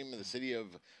Extreme, the city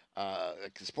of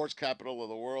sports capital of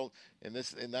the world, and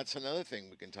that's another thing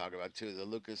we can talk about too. The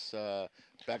Lucas,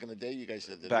 back in the day, you guys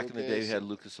said back in the day, we had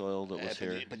Lucas Oil that was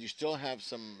here. But you still have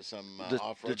some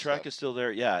off-road. The track stuff. is still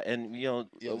there, yeah, and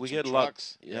we get a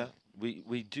lot. Yeah,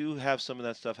 we do have some of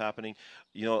that stuff happening.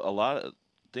 A lot of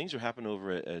things are happening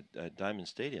over at Diamond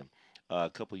Stadium. A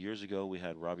couple years ago, we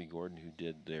had Robbie Gordon who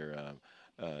did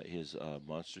his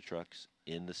monster trucks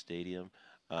in the stadium.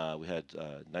 We had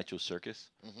Nitro Circus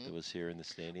that was here in the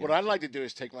stadium. What I'd like to do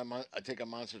is take a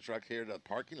monster truck here to the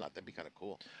parking lot. That'd be kind of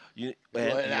cool.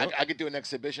 I could do an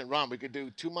exhibition. Ron, we could do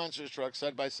 2 monster trucks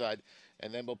side by side,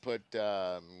 and then we'll put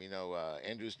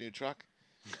Andrew's new truck.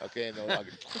 Okay, and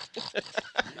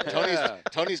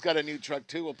Tony's got a new truck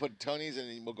too. We'll put Tony's,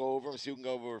 and we'll go over them so you can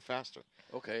go over faster.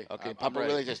 Okay. Okay, I'm Papa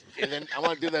ready. Willie just, and then I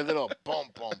want to do that little boom,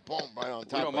 boom, boom right on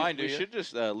top. don't mind, do We you? should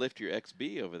just lift your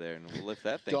XB over there and we'll lift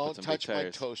that thing. Don't put some big touch my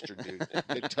tires. toaster, dude.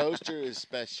 The toaster is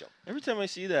special. Every time I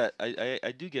see that,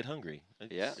 I do get hungry. I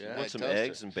Yeah. just Yeah, want some toaster.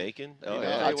 eggs and bacon. You Oh, know,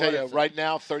 yeah. I'll tell you right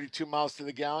now, 32 miles to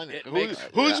the gallon. makes-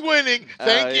 Who's winning?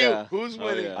 Thank you. yeah. Who's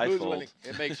winning? yeah. I Who's fold. winning?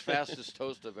 It makes fastest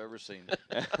toast I've ever seen.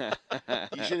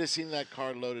 You should have seen that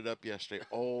car loaded up yesterday.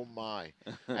 Oh my!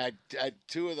 I had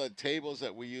two of the tables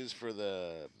that we use for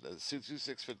the 2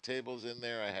 6-foot tables in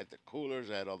there. I had the coolers.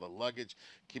 I had all the luggage.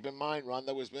 Keep in mind,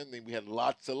 Rhonda was with me. We had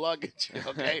lots of luggage.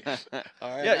 Okay. All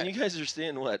right. Yeah, and you guys are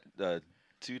staying what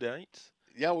 2 nights?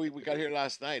 Yeah, we got here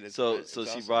last night. So It's she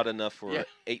awesome. brought enough for Yeah.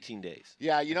 18 days.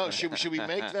 Yeah, you know, should we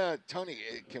make the Tony?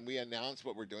 Can we announce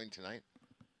what we're doing tonight?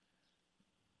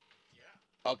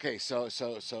 Yeah. Okay, so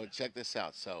check this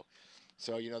out. So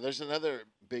you know, there's another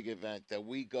big event that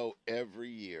we go every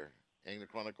year. Angler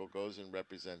Chronicle goes and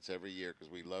represents every year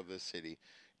because we love this city.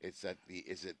 It's at the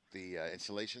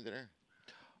installation dinner?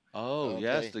 Oh, Okay.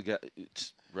 yes,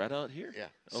 it's right out here. Yeah.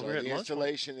 Over So at the Lunchpoint.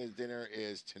 installation and dinner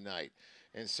is tonight.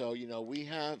 And so, you know, we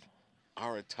have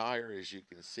our attire, as you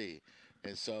can see.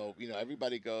 And so, you know,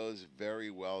 everybody goes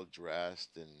very well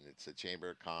dressed, and it's a Chamber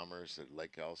of Commerce at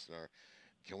Lake Elsinore.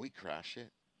 Can we crash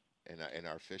it in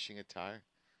our fishing attire?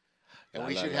 And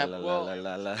we should have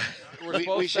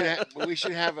we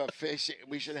should have a fish.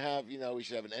 We should have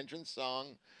an entrance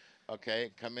song.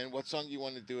 Okay, come in. What song do you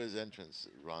want to do as entrance,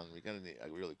 Ron? We're gonna need a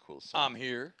really cool song. I'm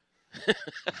here.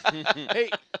 Hey,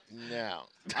 now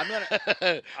I'm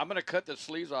gonna cut the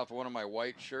sleeves off of one of my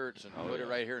white shirts and put it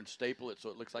right here and staple it so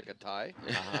it looks like a tie.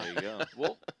 There you go.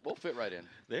 We'll fit right in.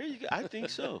 There you go. I think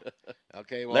so.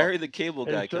 Okay, well, Larry the Cable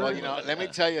Guy. Well, you know, let me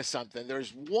tell you something.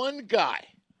 There's one guy.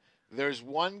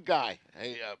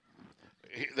 Hey,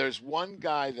 there's one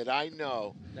guy that I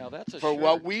know. Now that's a for shirt.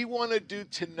 what we want to do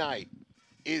tonight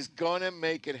is gonna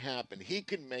make it happen. He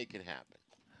can make it happen.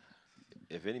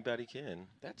 If anybody can.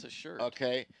 That's a shirt.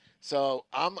 Okay, so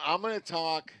I'm gonna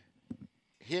talk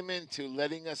him into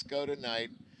letting us go tonight.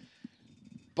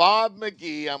 Bob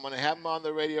McGee, I'm gonna have him on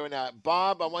the radio now.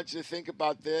 Bob, I want you to think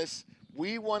about this.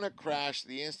 We want to crash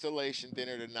the installation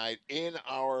dinner tonight in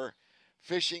our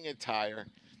fishing attire.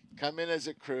 Come in as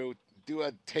a crew, do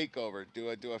a takeover,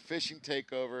 do a fishing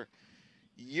takeover.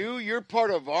 You're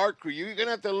part of our crew. You're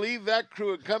gonna have to leave that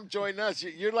crew and come join us.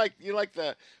 You're like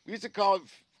the we used to call it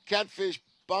Catfish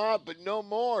Bob, but no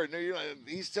more. No,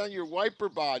 he's telling you Wiper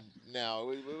Bob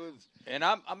now. And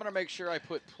I'm gonna make sure I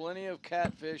put plenty of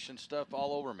catfish and stuff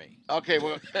all over me. Okay,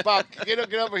 well, Bob, get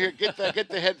over here. Get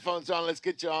the headphones on. Let's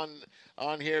get you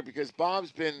on here because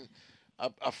Bob's been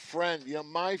a friend. You know,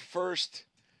 my first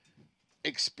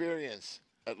experience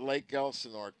at Lake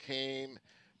Elsinore came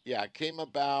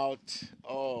about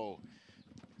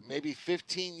maybe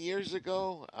 15 years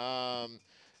ago,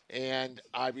 and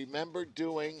I remember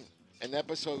doing an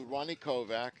episode with Ronnie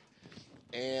Kovac,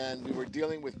 and we were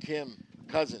dealing with Kim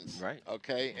Cousins. Right.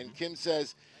 Okay, and Kim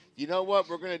says, you know what,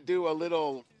 we're going to do a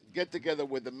little get-together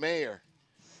with the mayor.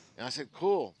 And I said,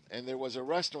 cool. And there was a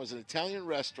restaurant, it was an Italian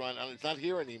restaurant, and it's not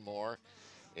here anymore,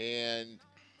 and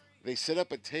they set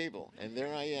up a table, and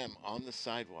there I am on the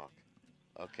sidewalk,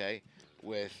 okay,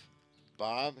 with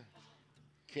Bob,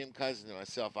 Kim Cousins, and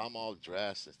myself. I'm all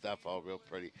dressed and stuff, all real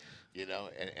pretty, you know,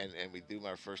 and we do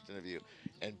our first interview.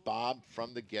 And Bob,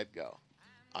 from the get-go,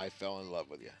 I fell in love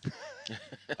with you.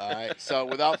 All right, so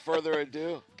without further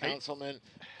ado, Councilman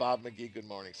Bob McGee, good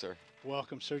morning, sir.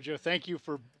 Welcome, Sergio. Thank you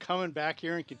for coming back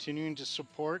here and continuing to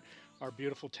support our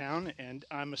beautiful town. And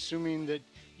I'm assuming that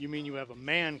you mean you have a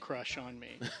man crush on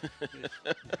me.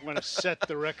 I want to set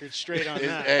the record straight on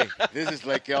that. Hey, this is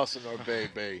Lake Elsinore,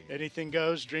 baby. Anything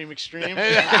goes, dream extreme.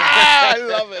 I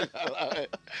love it. I love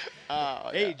it. Oh,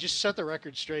 Hey, just set the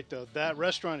record straight, though. That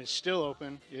restaurant is still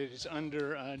open. It is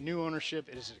under new ownership.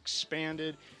 It is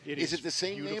expanded. Is it the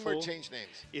same name or beautiful. changed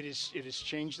names? It has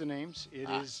changed the names. It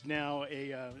is now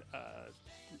a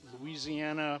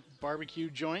Louisiana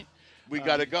barbecue joint. We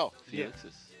got to go. Yeah.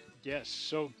 Yes.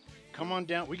 So come on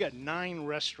down. We got 9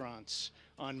 restaurants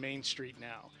on Main Street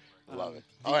now. Love it.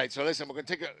 All right, so listen, we're going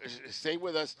to stay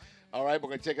with us. All right, we're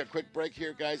going to take a quick break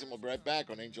here, guys, and we'll be right back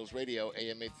on Angels Radio,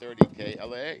 AM 830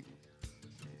 KLA.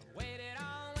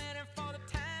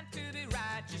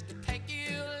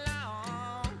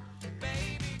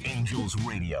 Angels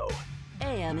Radio.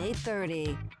 AM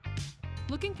 830.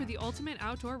 Looking for the ultimate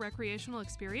outdoor recreational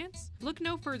experience? Look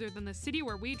no further than the city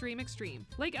where we dream extreme,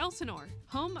 Lake Elsinore,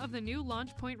 home of the new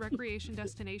Launch Point Recreation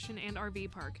Destination and RV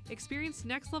Park. Experience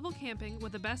next-level camping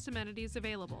with the best amenities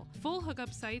available. Full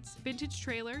hookup sites, vintage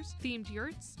trailers, themed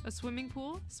yurts, a swimming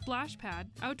pool, splash pad,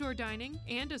 outdoor dining,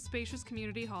 and a spacious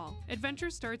community hall. Adventure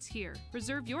starts here.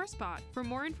 Reserve your spot. For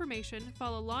more information,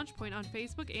 follow Launch Point on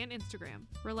Facebook and Instagram.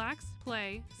 Relax,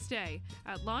 play, stay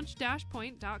at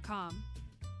launch-point.com.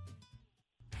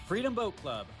 Freedom Boat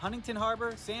Club, Huntington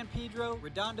Harbor, San Pedro,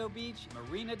 Redondo Beach,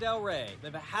 Marina del Rey.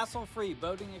 Live a hassle-free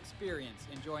boating experience,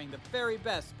 enjoying the very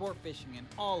best sport fishing in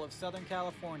all of Southern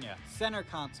California. Center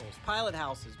consoles, pilot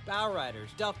houses, bow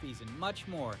riders, Duffys, and much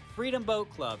more. Freedom Boat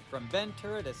Club, from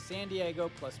Ventura to San Diego,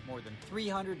 plus more than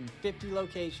 350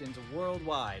 locations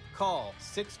worldwide. Call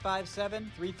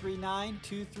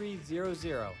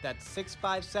 657-339-2300. That's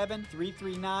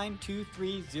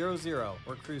 657-339-2300.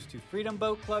 Or cruise to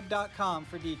freedomboatclub.com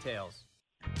for details.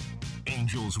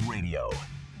 Angels Radio.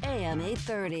 AM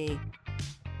 830.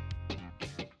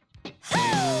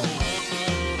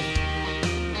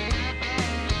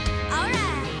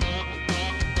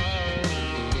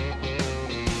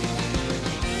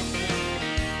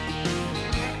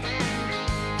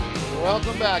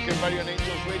 Welcome back, everybody, on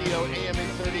Angels Radio, AM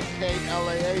 830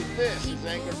 KLAA. This is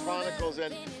Angler Chronicles,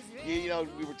 and you know,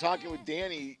 we were talking with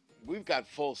Danny. We've got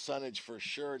full sunnage for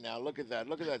sure now. Look at that.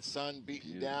 Look at that sun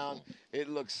beating down. It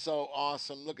looks so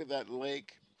awesome. Look at that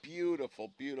lake.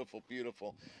 Beautiful, beautiful,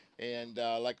 beautiful. And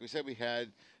like we said, we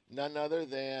had none other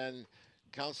than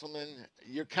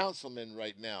your councilman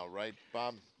right now, right,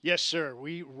 Bob? Yes, sir.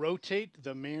 We rotate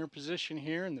the mayor position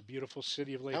here in the beautiful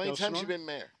city of Lake Elsinore. How many times have you been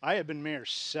mayor? I have been mayor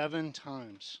 7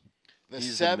 times.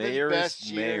 He's the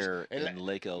mayorest mayor in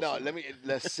Lake Elsinore. No,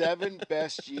 the 7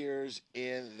 best years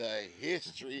in the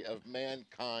history of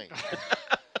mankind.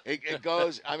 It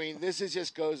goes. I mean, this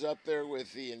just goes up there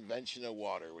with the invention of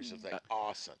water, which is like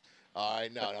awesome. I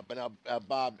know, but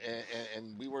Bob,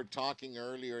 and we were talking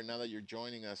earlier. Now that you're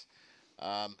joining us,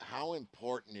 how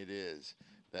important it is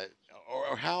that,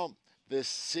 or how this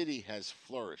city has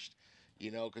flourished. You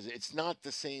know, because it's not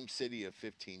the same city of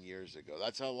 15 years ago.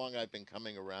 That's how long I've been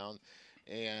coming around.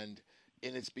 And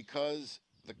it's because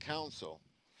the council,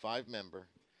 5-member,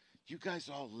 you guys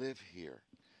all live here.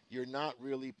 You're not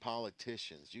really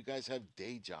politicians. You guys have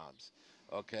day jobs,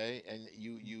 okay? And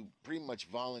you pretty much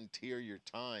volunteer your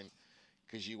time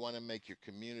because you want to make your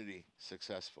community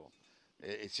successful.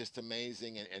 It's just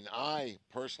amazing. And I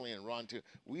personally, and Ron too,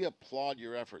 we applaud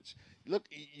your efforts. Look,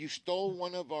 you stole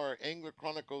one of our Angler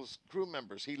Chronicles crew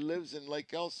members. He lives in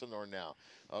Lake Elsinore now,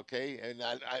 okay? And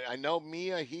I know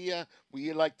Mia,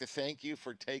 we like to thank you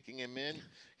for taking him in.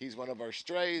 He's one of our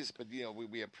strays, but, you know,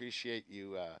 we appreciate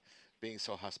you being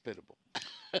so hospitable.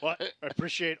 Well, I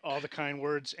appreciate all the kind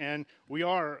words. And we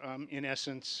are, in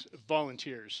essence,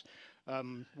 volunteers.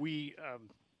 We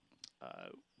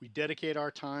dedicate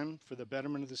our time for the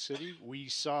betterment of the city. We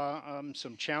saw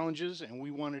some challenges, and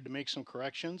we wanted to make some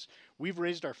corrections. We've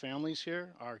raised our families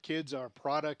here. Our kids are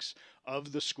products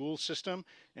of the school system,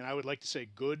 and I would like to say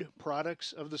good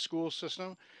products of the school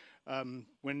system.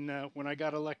 When I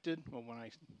got elected, well,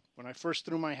 when I first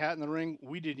threw my hat in the ring,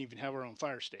 we didn't even have our own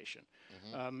fire station,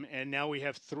 and now we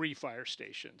have 3 fire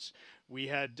stations. We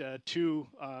had 2.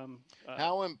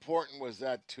 How important was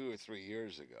that 2 or 3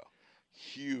 years ago?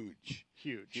 Huge.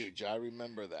 I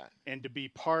remember that. And to be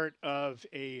part of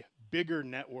a bigger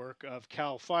network of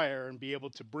CAL FIRE and be able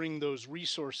to bring those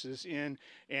resources in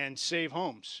and save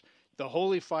homes. The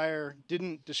Holy Fire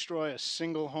didn't destroy a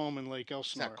single home in Lake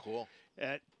Elsinore. Isn't that cool?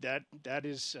 That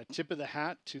is a tip of the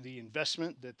hat to the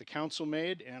investment that the council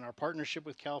made and our partnership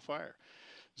with CAL FIRE.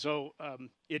 So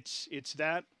it's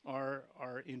that, our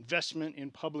investment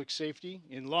in public safety.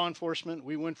 In law enforcement,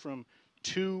 we went from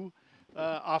 2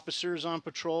 officers on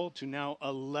patrol to now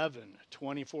 11,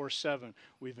 24/7.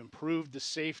 We've improved the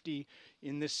safety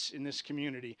in this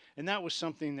community, and that was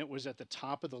something that was at the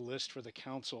top of the list for the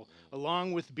council,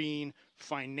 along with being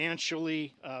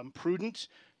financially prudent.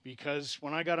 Because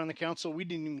when I got on the council, we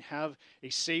didn't even have a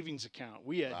savings account.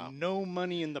 We had no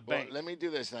money in the bank. Let me do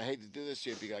this, and I hate to do this to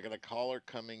you because I got a caller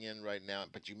coming in right now.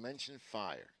 But you mentioned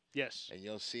fire. Yes. And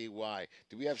you'll see why.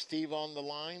 Do we have Steve on the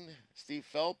line? Steve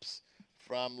Phelps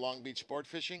from Long Beach Sport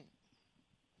Fishing?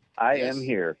 I am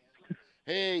here.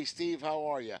 Hey, Steve, how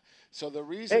are you? So the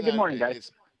reason. Hey, good morning,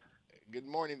 guys. Good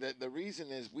morning. The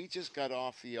reason is we just got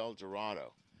off the El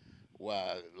Dorado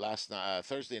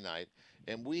Thursday night,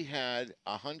 and we had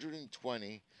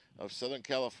 120 of Southern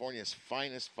California's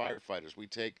finest firefighters. We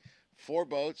take 4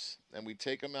 boats and we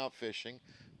take them out fishing.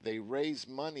 they raise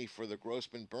money for the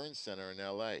Grossman Burns Center in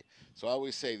L.A. So I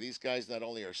always say these guys not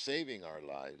only are saving our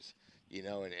lives, you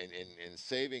know, and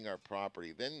saving our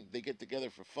property, then they get together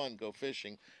for fun, go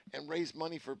fishing, and raise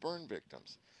money for burn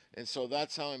victims. And so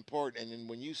that's how important. And then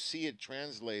when you see it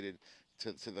translated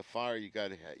to the fire you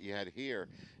had here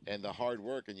and the hard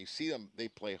work, and you see them, they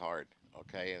play hard.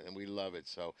 Okay, and we love it.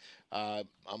 So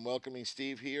I'm welcoming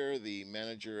Steve here, the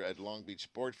manager at Long Beach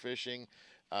Sport Fishing.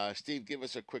 Steve, give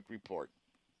us a quick report.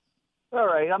 All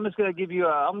right, I'm just going to give you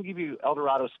El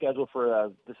Dorado's schedule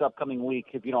for this upcoming week,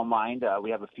 if you don't mind.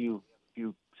 We have a few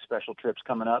special trips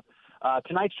coming up.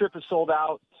 Tonight's trip is sold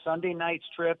out. Sunday night's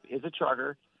trip is a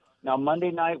charter. Now,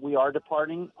 Monday night, we are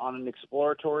departing on an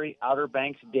exploratory Outer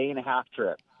Banks day-and-a-half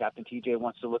trip. Captain TJ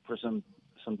wants to look for some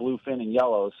bluefin and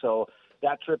yellows. So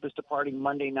that trip is departing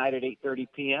Monday night at 8:30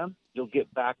 p.m. You'll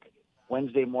get back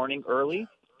Wednesday morning early.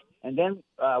 And then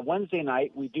Wednesday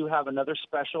night, we do have another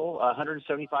special,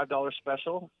 $175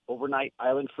 special, overnight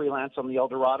island freelance on the El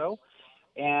Dorado.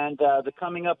 And the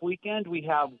coming up weekend, we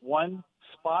have one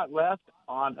spot left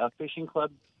on a fishing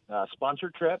club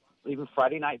sponsored trip, leaving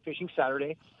Friday night, fishing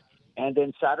Saturday. And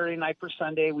then Saturday night for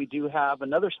Sunday, we do have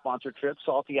another sponsored trip,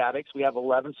 Salty Addicts. We have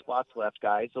 11 spots left,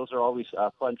 guys. Those are always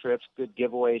fun trips, good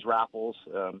giveaways, raffles.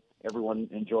 Everyone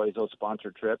enjoys those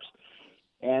sponsored trips.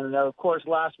 And, of course,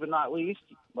 last but not least,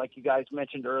 like you guys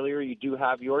mentioned earlier, you do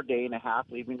have your day and a half,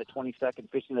 leaving the 22nd,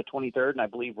 fishing the 23rd. And I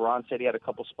believe Ron said he had a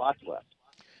couple spots left.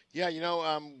 Yeah, you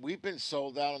know, we've been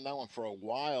sold out on that one for a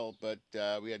while, but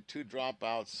we had 2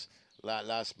 dropouts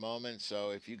last moment.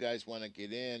 So if you guys want to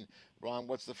get in, Ron,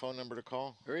 what's the phone number to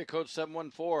call? Area code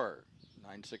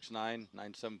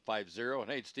 714-969-9750. And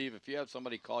hey, Steve, if you have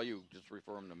somebody call you, just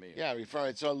refer them to me. Yeah, refer.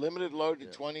 It's a limited load to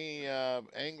 20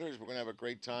 anglers. We're going to have a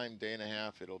great time, day and a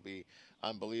half. It'll be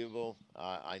unbelievable.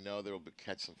 I know there will be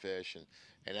catch some fish.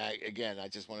 And I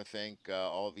just want to thank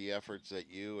all the efforts that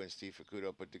you and Steve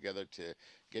Facuto put together to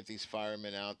get these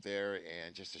firemen out there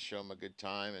and just to show them a good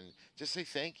time and just say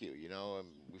thank you. You know,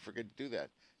 we forget to do that.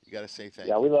 You got to say thank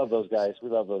you. Yeah, we love those guys. We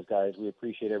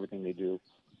appreciate everything they do.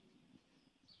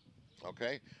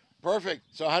 Okay, perfect.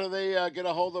 So how do they get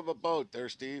a hold of a boat there,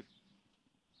 Steve?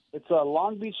 It's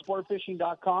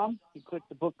longbeachsportfishing.com. You click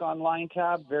the book online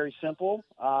tab. Very simple.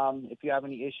 If you have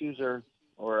any issues or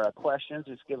questions,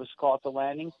 just give us a call at the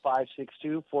landing,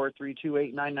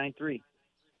 562-432-8993.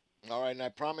 All right, and I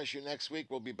promise you next week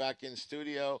we'll be back in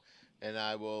studio, and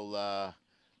I will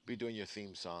be doing your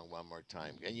theme song one more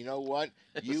time. And you know what?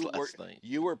 You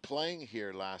were playing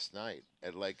here last night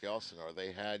at Lake Elsinore.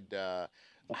 They had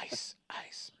Ice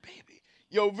Baby.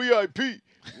 Yo, VIP.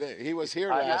 He was here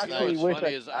last night.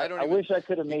 I wish I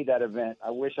could have made that event.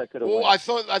 I wish I could have. Oh, I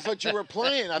thought you were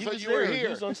playing. I thought you were here. He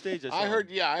was on stage. I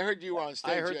heard you were on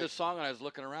stage. I heard the song and I was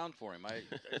looking around for him.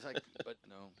 It's like, but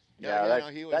no.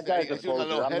 He was doing a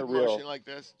little head motion like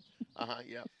this.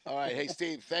 Yeah. All right. Hey,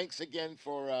 Steve, thanks again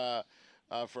for a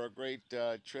great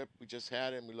trip we just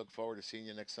had, and we look forward to seeing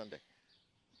you next Sunday.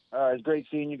 It's great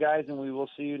seeing you guys, and we will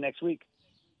see you next week.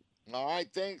 All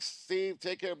right. Thanks, Steve.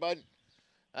 Take care, bud.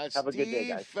 Have a good day,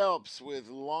 guys. Steve Phelps with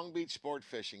Long Beach Sport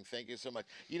Fishing. Thank you so much.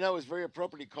 You know, it was very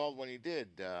appropriately called when he did,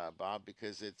 Bob,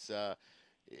 because it's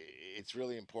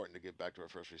really important to give back to our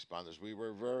first responders. We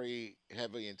were very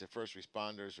heavy into first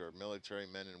responders or military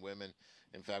men and women.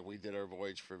 In fact, we did our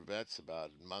voyage for vets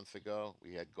about a month ago.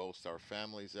 We had Gold Star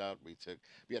families out. We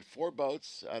had 4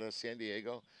 boats out of San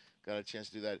Diego. Got a chance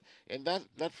to do that. And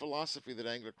that philosophy that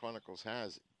Angler Chronicles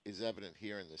has is evident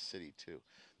here in the city too.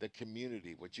 The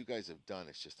community, what you guys have done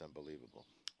is just unbelievable.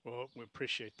 Well, we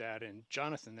appreciate that. And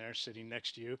Jonathan there, sitting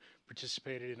next to you,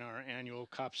 participated in our annual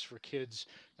Cops for Kids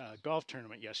golf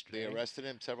tournament yesterday. They arrested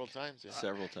him several times? Yeah.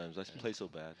 Several times. I play so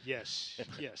bad. Yes.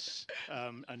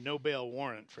 A no bail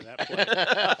warrant for that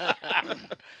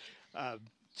play.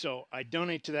 So I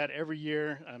donate to that every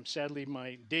year. Sadly,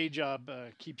 my day job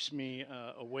keeps me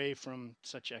away from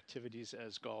such activities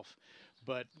as golf.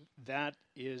 But that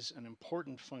is an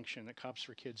important function that Cops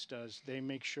for Kids does. They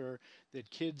make sure that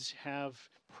kids have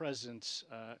presents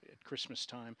at Christmas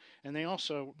time, and they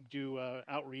also do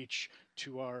outreach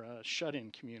to our shut-in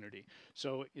community.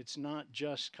 So it's not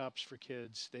just Cops for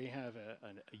Kids. They have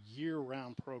a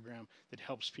year-round program that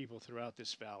helps people throughout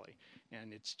this valley.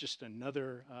 And it's just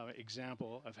another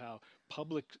example of how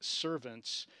public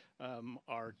servants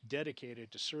are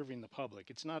dedicated to serving the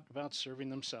public. It's not about serving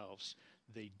themselves.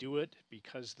 They do it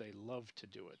because they love to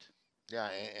do it. Yeah,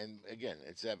 and again,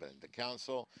 it's evident. The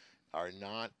council are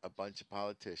not a bunch of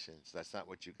politicians. That's not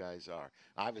what you guys are.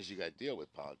 Obviously, you got to deal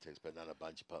with politics, but not a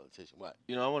bunch of politicians. What?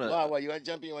 You know, I want to. Well, you want to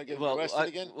jump in? You want to get arrested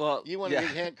again? Well, you want to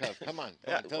get handcuffed? Come on.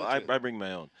 I bring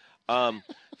my own.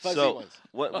 Fuzzy So ones.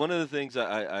 one of the things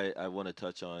I want to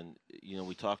touch on,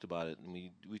 we talked about it, and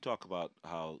we talk about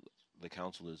how the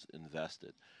council is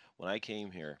invested. When I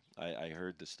came here, I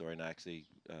heard the story, and actually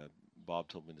Bob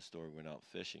told me the story. We went out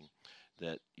fishing,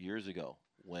 that years ago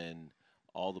when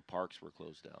all the parks were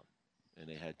closed down, and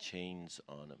they had chains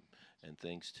on them, and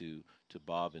thanks to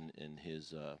Bob and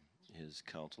his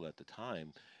council at the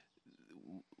time,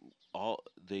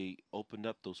 they opened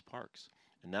up those parks.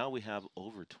 And now we have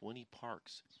over 20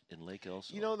 parks in Lake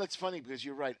Elsinore. That's funny because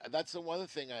you're right. That's the one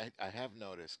thing I have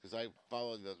noticed because I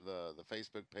follow the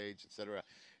Facebook page, etc.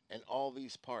 And all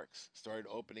these parks started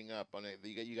opening up.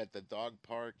 You got the dog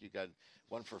park, you got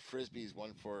one for frisbees,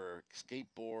 one for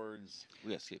skateboards. We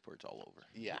got skateboards all over.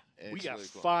 Yeah, We got really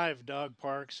cool. 5 dog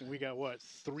parks, and we got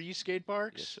 3 skate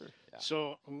parks. Yes, sir. Yeah.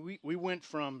 So we went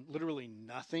from literally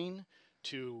nothing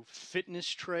to fitness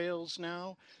trails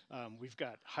now. We've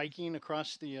got hiking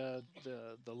across the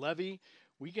levee.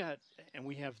 We have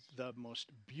the most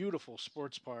beautiful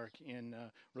sports park in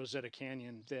Rosetta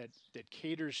Canyon that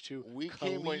caters to We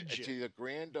came collegiate. to the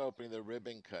grand opening, the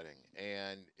ribbon cutting,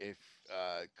 and if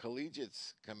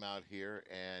collegiates come out here,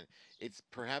 and it's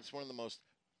perhaps one of the most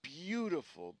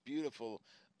beautiful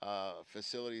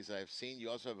facilities I've seen.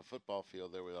 You also have a football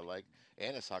field there, which I like,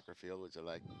 and a soccer field, which I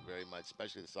like very much,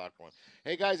 especially the soccer one.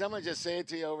 Hey guys, I'm gonna just say it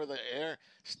to you over the air.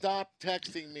 Stop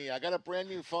texting me. I got a brand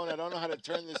new phone. I don't know how to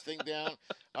turn this thing down.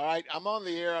 All right, I'm on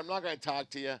the air. I'm not gonna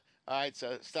talk to you. All right,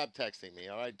 so stop texting me.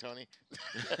 All right, Tony.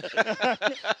 All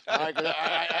right, 'cause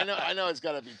I know it's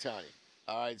got to be Tony.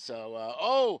 All right,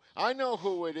 so I know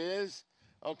who it is.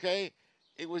 Okay,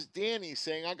 it was Danny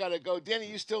saying I gotta go. Danny,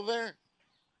 you still there?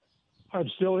 I'm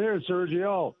still here,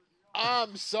 Sergio.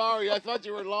 I'm sorry. I thought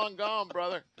you were long gone,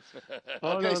 brother.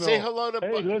 Oh, Okay, no, say no. hello to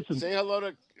Hey, listen. say hello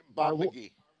to Bob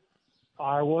McGee.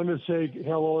 I want to say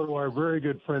hello to our very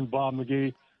good friend Bob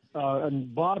McGee.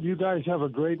 And Bob, you guys have a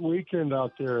great weekend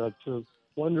out there. It's a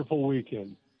wonderful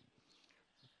weekend.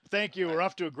 Thank you. We're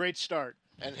off to a great start.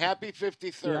 And happy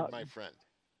 53rd, Yeah. my friend.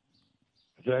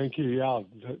 Thank you. Yeah,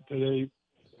 today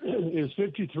is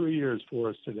 53 years for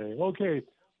us today. Okay,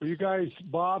 well, you guys,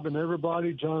 Bob and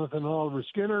everybody, Jonathan Oliver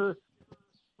Skinner,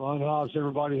 Ron Hobbs,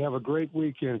 everybody have a great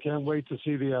weekend. Can't wait to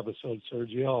see the episode,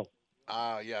 Sergio.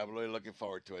 Yeah, I'm really looking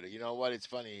forward to it. You know what? It's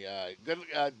funny.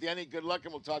 Danny, good luck,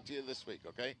 and we'll talk to you this week,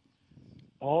 okay?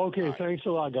 Okay, right. thanks a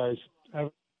lot, guys.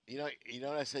 You know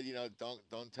what I said?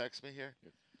 Don't text me here.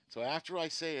 So after I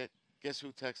say it, guess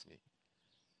who texts me?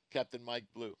 Captain Mike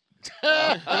Blue.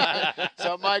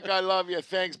 So Mike, I love you.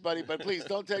 Thanks, buddy. But please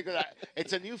don't take it.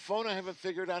 It's a new phone. I haven't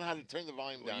figured out how to turn the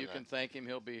volume down. You can thank him.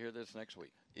 He'll be here this next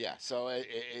week. Yeah, so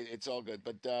it's all good.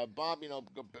 But Bob,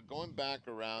 going back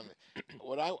around,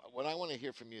 what I want to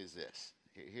hear from you is this.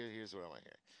 Here's what I want to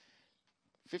hear.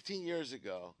 15 years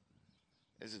ago,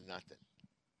 this is nothing.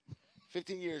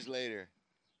 15 years later,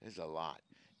 this is a lot.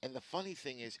 And the funny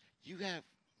thing is, you have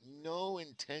no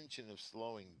intention of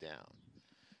slowing down.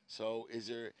 So is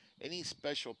there any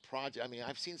special project? I mean,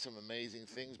 I've seen some amazing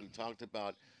things. We talked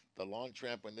about the launch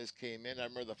ramp when this came in. I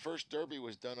remember the first derby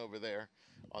was done over there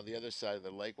on the other side of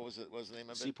the lake. What was the name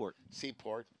of it? Seaport.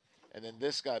 Seaport. And then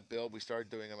this got built. We started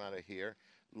doing them out of here.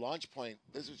 Launch Point,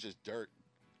 this was just dirt.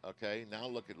 Okay, now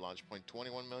look at Launch Point,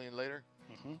 21 million later.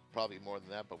 Mm-hmm. Probably more than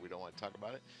that, but we don't want to talk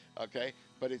about it. Okay,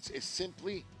 but it's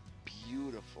simply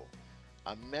beautiful.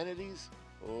 Amenities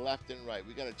left and right.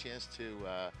 We got a chance to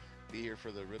be here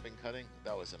for the ribbon cutting.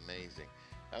 That was amazing.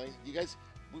 I mean, you guys,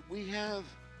 we have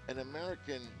an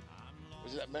American,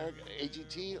 was it American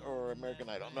AGT or American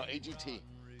Idol? No, AGT.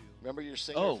 Remember your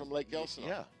singer from Lake Elsinore?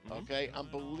 Yeah. Mm-hmm. Okay,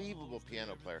 unbelievable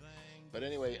piano player. But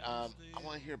anyway, I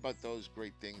want to hear about those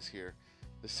great things here.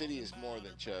 The city is more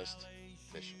than just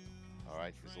fishing. All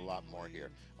right, there's a lot more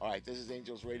here. All right, this is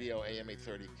Angels Radio, AM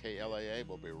 830 KLAA.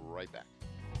 We'll be right back.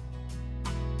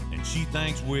 And she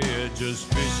thinks we're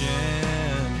just fishing.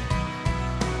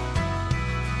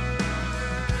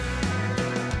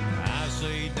 I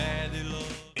say daddy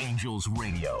love Angels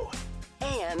Radio.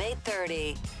 AM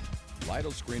 830.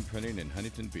 Lytle Screen Printing in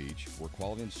Huntington Beach, where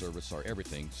quality and service are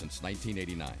everything since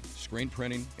 1989. Screen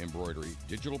printing, embroidery,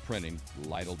 digital printing,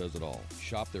 Lytle does it all.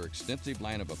 Shop their extensive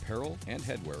line of apparel and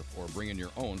headwear, or bring in your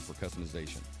own for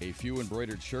customization. A few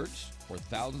embroidered shirts or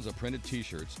thousands of printed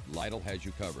t-shirts, Lytle has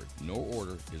you covered. No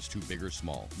order is too big or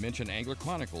small. Mention Angler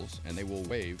Chronicles and they will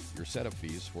waive your setup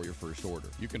fees for your first order.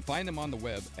 You can find them on the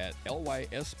web at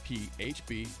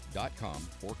lySPHB.com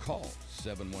or call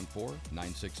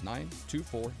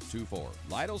 714-969-2424.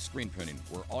 Lytle Screen Printing,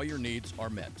 where all your needs are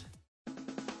met.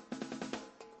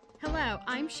 Hello, Hello,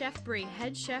 I'm Chef Brie,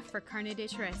 head chef for Carne de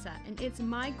Teresa, and it's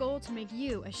my goal to make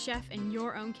you a chef in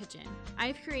your own kitchen.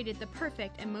 I've created the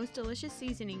perfect and most delicious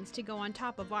seasonings to go on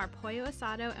top of our pollo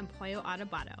asado and pollo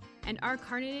adobado. And our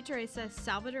Carne de Teresa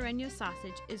Salvadoreño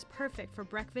sausage is perfect for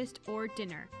breakfast or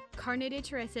dinner. Carne de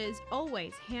Teresa is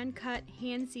always hand-cut,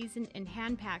 hand-seasoned, and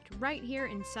hand-packed right here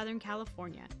in Southern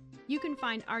California. You can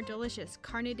find our delicious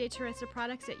Carne de Teresa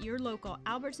products at your local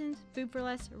Albertsons, Food for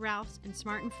Less, Ralph's, and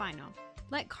Smart & Final.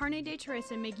 Let Carne de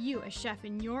Teresa make you a chef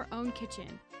in your own kitchen.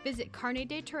 Visit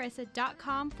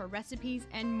carnedeteresa.com for recipes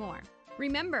and more.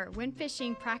 Remember, when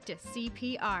fishing, practice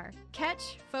CPR.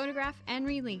 Catch, photograph, and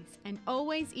release, and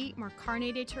always eat more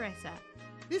Carne de Teresa.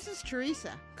 This is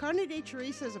Teresa. Carne de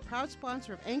Teresa is a proud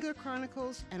sponsor of Angler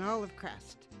Chronicles and Olive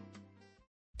Crest.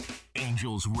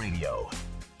 Angels Radio.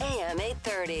 AM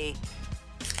 830.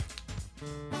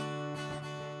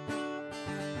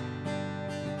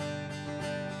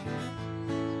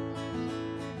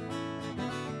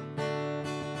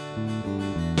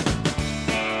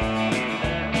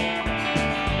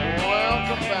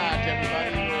 Welcome back,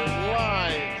 everybody. We're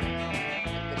live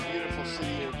in the beautiful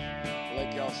city of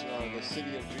Lake Elsinore, the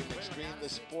city of Dream Extreme, the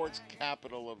sports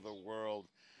capital of the world.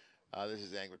 This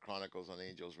is Angler Chronicles on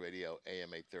Angels Radio,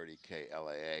 AM 830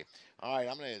 KLAA. All right,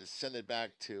 I'm going to send it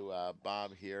back to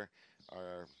Bob here.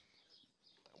 I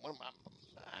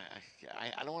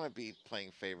don't want to be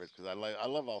playing favorites because I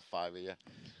love all five of you.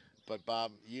 But,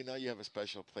 Bob, you know you have a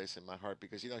special place in my heart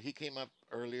because, you know, he came up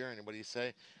earlier and what did he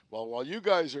say? Well, while you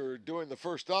guys are doing the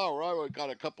first hour, I got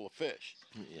a couple of fish.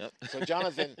 Yep. So,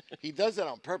 Jonathan, he does that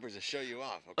on purpose to show you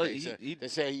off. Okay, Oh, they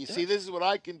say, you see, this is what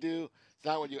I can do. It's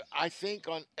not what you. I think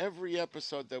on every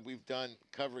episode that we've done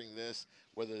covering this,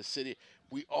 whether the city,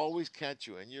 we always catch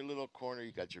you in your little corner.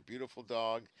 You got your beautiful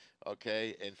dog.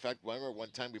 Okay. In fact, remember one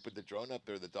time we put the drone up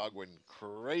there, the dog went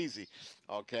crazy.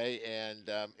 Okay, and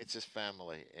it's just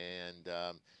family. And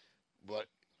but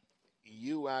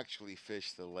you actually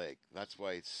fish the lake. That's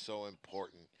why it's so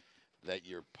important that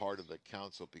you're part of the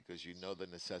council because you know the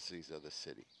necessities of the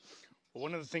city. Well,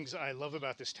 one of the things I love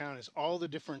about this town is all the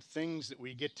different things that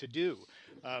we get to do.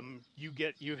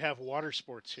 You have water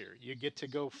sports here. You get to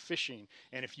go fishing,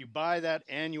 and if you buy that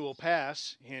annual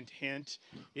pass, hint hint,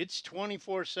 it's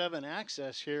 24/7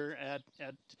 access here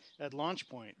at Launch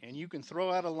Point, and you can throw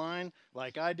out a line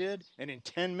like I did, and in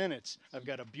 10 minutes I've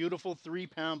got a beautiful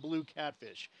 3-pound blue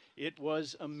catfish. It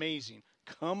was amazing.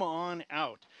 Come on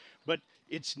out. But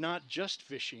it's not just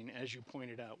fishing, as you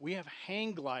pointed out. We have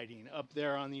hang gliding up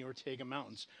there on the Ortega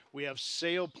Mountains. We have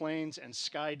sailplanes and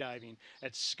skydiving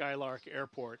at Skylark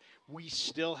Airport. We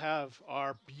still have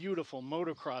our beautiful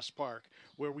motocross park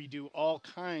where we do all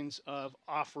kinds of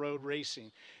off-road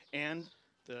racing. And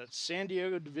the San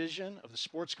Diego division of the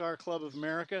Sports Car Club of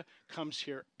America comes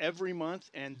here every month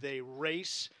and they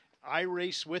race. I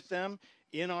race with them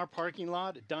in our parking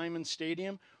lot at Diamond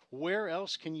Stadium. Where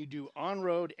else can you do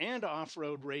on-road and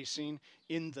off-road racing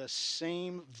in the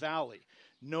same valley?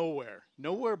 Nowhere.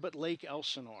 Nowhere but Lake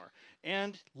Elsinore.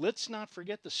 And let's not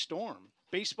forget the Storm.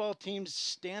 Baseball teams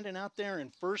standing out there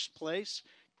in first place,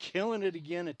 killing it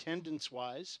again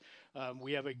attendance-wise.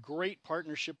 We have a great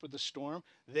partnership with the Storm.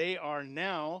 They are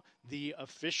now the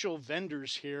official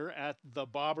vendors here at the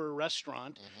Bobber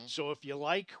Restaurant. So if you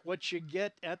like what you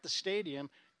get at the stadium,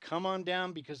 come on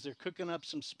down because they're cooking up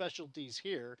some specialties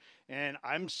here. And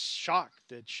I'm shocked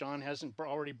that Sean hasn't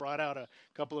already brought out a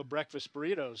couple of breakfast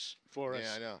burritos for us.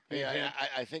 Yeah, I know. Yeah,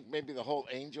 I think maybe the whole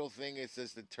Angel thing is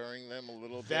just deterring them a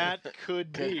little bit. That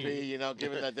could be. You know,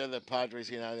 given that they're the Padres,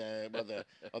 you know,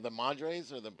 the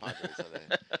Madres or the Padres? Are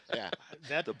they? Yeah.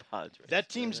 The Padres. That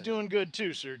team's doing good too,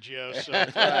 Sergio. So.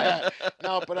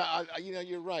 No, but, you know,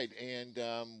 you're right. And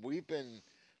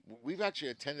we've actually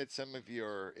attended some of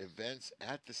your events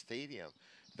at the stadium.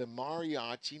 The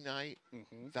mariachi night,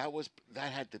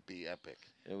 that had to be epic.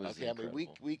 It was incredible. I mean,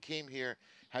 we came here.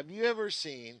 Have you ever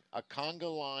seen a conga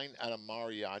line at a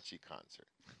mariachi concert?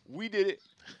 We did it.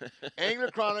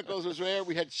 Angler Chronicles was there.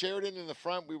 We had Sheridan in the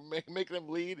front. We were making them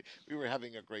lead. We were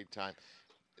having a great time.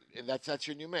 And that's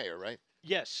your new mayor, right?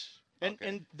 Yes.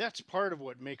 And that's part of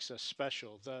what makes us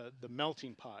special, the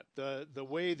melting pot, the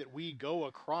way that we go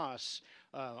across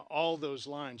all those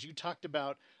lines. You talked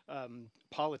about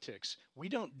politics. We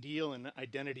don't deal in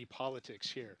identity politics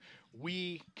here.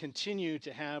 We continue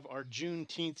to have our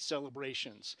Juneteenth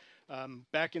celebrations.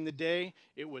 Back in the day,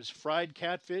 it was fried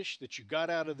catfish that you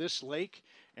got out of this lake,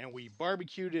 and we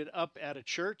barbecued it up at a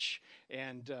church,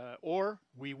 and or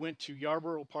we went to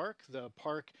Yarborough Park, the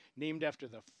park named after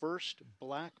the first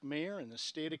black mayor in the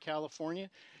state of California.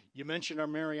 You mentioned our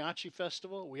mariachi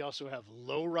festival. We also have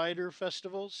lowrider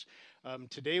festivals.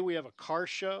 Today we have a car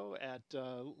show at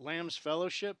Lamb's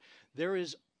Fellowship. There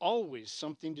is always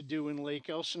something to do in Lake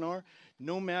Elsinore.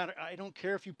 No matter, I don't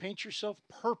care if you paint yourself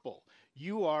purple,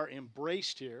 you are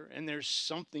embraced here, and there's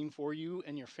something for you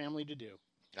and your family to do.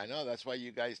 I know. That's why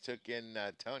you guys took in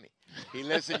Tony. He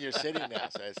lives in your city now,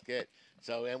 so that's good.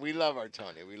 So, and we love our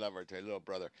Tony. We love our little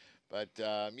brother. But,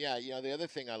 yeah, the other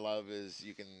thing I love is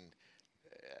you can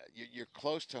you're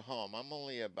close to home. I'm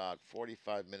only about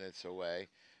 45 minutes away.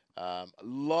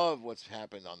 Love what's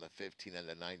happened on the 15 and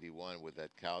the 91 with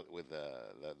that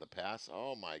the pass.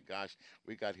 Oh my gosh,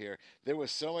 we got here. There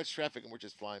was so much traffic, and we're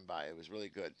just flying by. It was really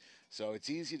good. So it's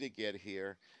easy to get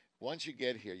here. Once you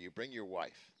get here, you bring your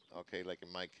wife. Okay, like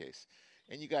in my case,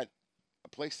 and you got a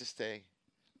place to stay,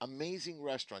 amazing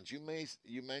restaurants.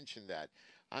 You mentioned that.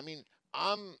 I mean,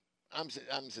 I'm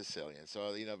Sicilian,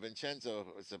 so Vincenzo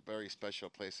is a very special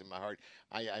place in my heart.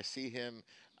 I see him.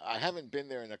 I haven't been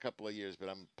there in a couple of years, but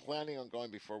I'm planning on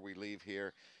going before we leave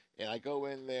here. And I go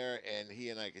in there, and he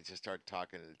and I can just start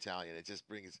talking in Italian. It just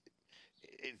brings,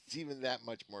 it's even that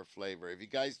much more flavor. If you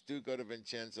guys do go to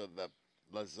Vincenzo, the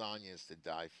lasagna is to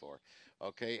die for.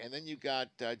 Okay, and then you got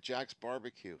Jack's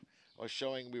Barbecue.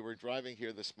 We were driving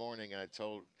here this morning, and I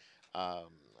told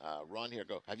Ron here,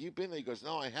 I go, have you been there? He goes,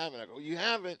 no, I haven't. I go, you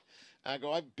haven't? I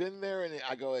go, I've been there, and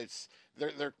I go,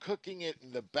 they're cooking it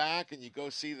in the back, and you go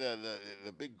see the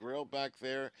big grill back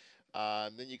there.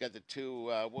 Then you got the two,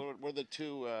 what are the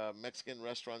two Mexican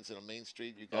restaurants on Main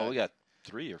Street? You got, we got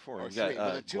 3 or 4. We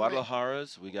got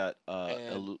Guadalajara's. We got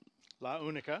La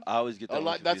Unica. I always get that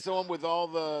one confused. That's the one with all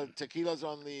the tequilas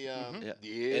on the...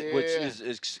 yeah. Which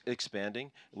is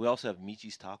expanding. We also have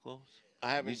Michi's Tacos.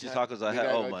 I haven't Michi's Tacos. I had.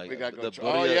 Oh my! The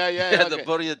birria, the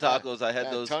birria tacos. I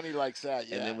had those. Tony likes that.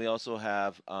 Yeah. And then we also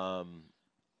have on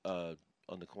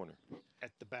the corner.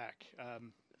 At the back,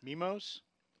 Mimo's.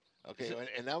 Okay,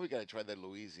 and now we got to try the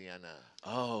Louisiana.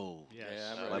 Oh, yes.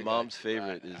 Yeah, my mom's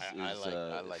favorite is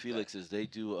Felix's. They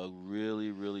do a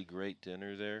really, really great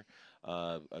dinner there.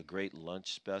 A great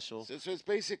lunch special. So it's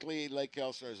basically Lake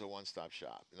Elsinore is a one-stop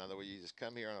shop. In other words, you just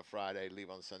come here on a Friday,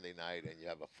 leave on Sunday night, and you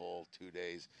have a full 2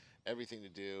 days, everything to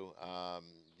do.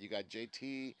 You got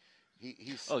JT.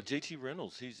 He's JT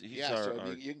Reynolds. He's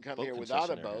our you can come here without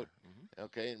a boat,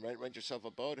 okay, and rent yourself a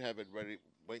boat, have it ready,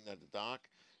 waiting at the dock,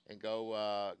 and go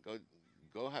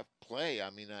have play.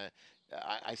 I mean,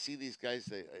 I see these guys.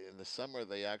 In the summer,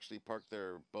 they actually park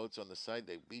their boats on the side.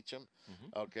 They beach them.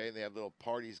 Okay, and they have little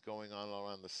parties going on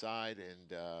around the side.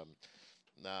 And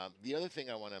the other thing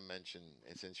I want to mention,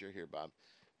 and since you're here, Bob,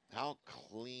 how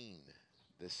clean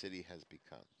the city has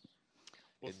become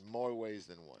in more ways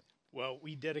than one. Well,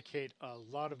 we dedicate a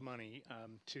lot of money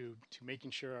to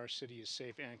making sure our city is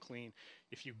safe and clean.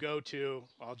 If you go to,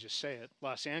 I'll just say it,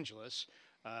 Los Angeles,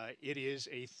 it is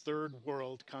a third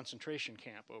world concentration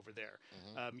camp over there.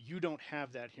 You don't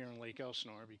have that here in Lake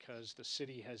Elsinore because the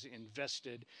city has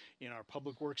invested in our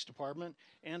public works department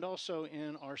and also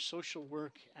in our social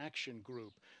work action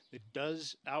group that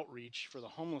does outreach for the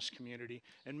homeless community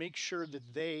and make sure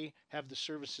that they have the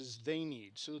services they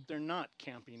need so that they're not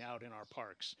camping out in our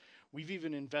parks. We've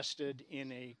even invested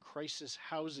in a crisis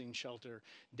housing shelter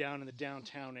down in the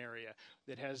downtown area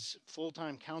that has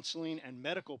full-time counseling and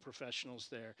medical professionals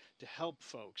there to help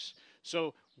folks.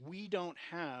 So we don't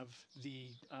have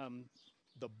the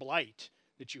blight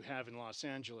that you have in Los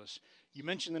Angeles. You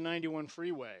mentioned the 91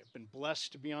 freeway. I've been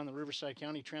blessed to be on the Riverside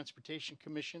County Transportation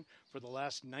Commission for the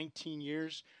last 19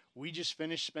 years. We just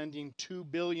finished spending $2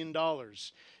 billion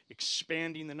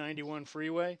expanding the 91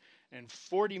 freeway and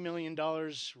 $40 million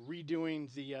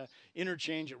redoing the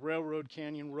interchange at Railroad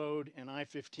Canyon Road and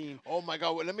I-15. Oh, my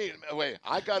God. Wait.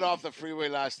 I got off the freeway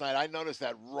last night. I noticed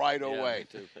that right away.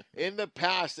 Me too. In the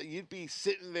past, you'd be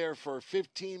sitting there for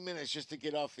 15 minutes just to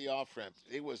get off the off-ramp.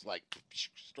 It was like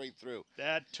straight through.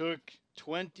 That took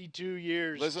 22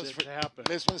 years to happen.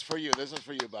 This one's for you. This one's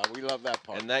for you, Bob. We love that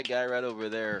part. And that guy right over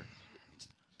there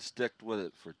stuck with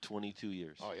it for 22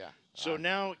 years. Oh, yeah. So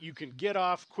now you can get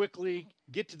off quickly,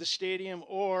 get to the stadium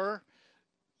or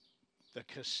the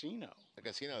casino. The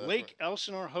casino. Lake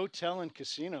Elsinore Hotel and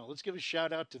Casino. Let's give a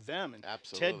shout out to them and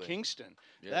Absolutely. Ted Kingston.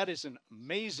 Yeah. That is an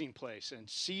amazing place. And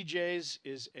CJ's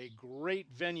is a great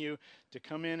venue to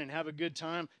come in and have a good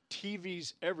time.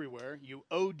 TVs everywhere. You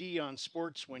OD on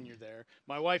sports when you're there.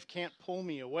 My wife can't pull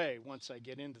me away once I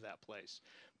get into that place.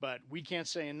 But we can't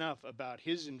say enough about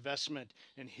his investment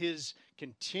and his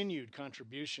continued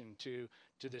contribution to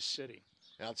this city.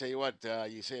 And I'll tell you what,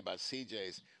 you say about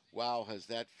CJ's, wow, has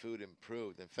that food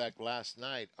improved. In fact, last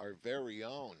night, our very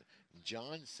own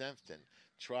John Sefton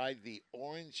tried the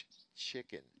orange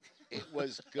chicken It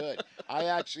was good. I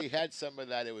actually had some of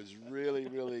that. It was really,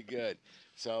 really good.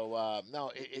 So,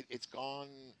 no, it's gone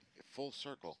full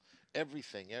circle.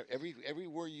 Everything,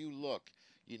 everywhere you look,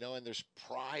 you know, and there's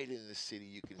pride in the city.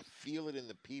 You can feel it in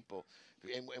the people.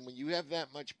 And when you have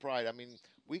that much pride, I mean,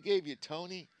 we gave you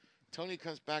Tony. Tony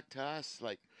comes back to us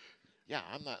like, yeah,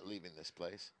 I'm not leaving this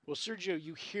place. Well, Sergio,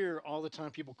 you hear all the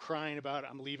time people crying about,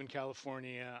 I'm leaving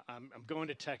California, I'm going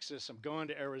to Texas, I'm going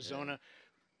to Arizona.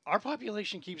 Our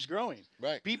population keeps growing.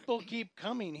 Right. People keep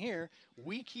coming here.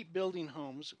 We keep building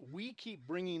homes. We keep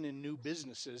bringing in new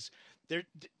businesses.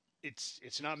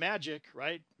 It's not magic,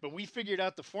 right? But we figured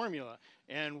out the formula,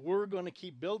 and we're going to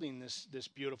keep building this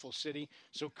beautiful city.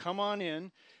 So come on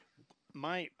in.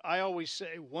 I always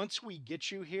say, once we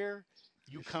get you here,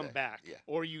 you come stay. back, Yeah.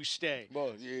 or you stay.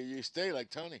 Well, you stay like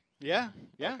Tony. Yeah,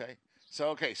 yeah.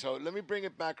 Okay, so let me bring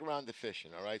it back around to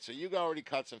fishing, all right? So you already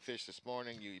caught some fish this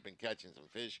morning. You've been catching some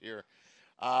fish here.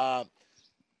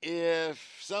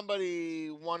 If somebody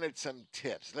wanted some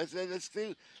tips, let's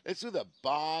do the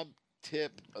Bob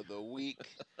tip of the week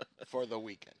for the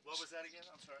weekend. What was that again?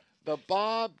 I'm sorry. The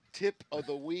Bob tip of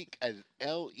the week at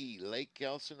LE, Lake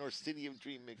Elsinore, City of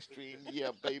Dream Extreme.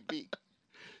 Yeah, baby.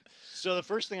 So the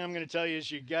first thing I'm going to tell you is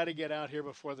you got to get out here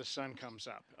before the sun comes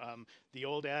up. The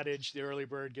old adage, the early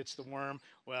bird gets the worm.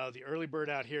 Well, the early bird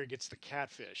out here gets the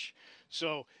catfish.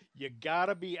 So you got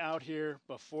to be out here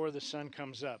before the sun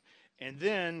comes up. And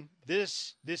then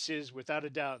this is, without a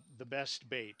doubt, the best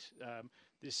bait.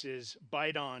 This is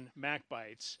Bite On Mac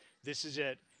Bites. This is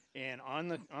it. And on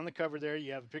the cover there,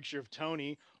 you have a picture of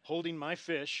Tony holding my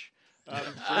fish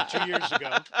from 2 years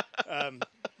ago.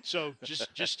 So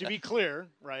just to be clear,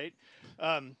 right?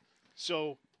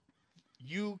 So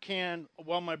you can,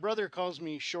 while my brother calls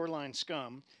me shoreline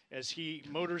scum as he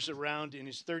motors around in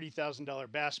his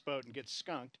 $30,000 bass boat and gets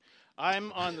skunked,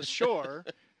 I'm on the shore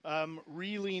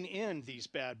reeling in these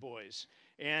bad boys.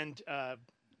 And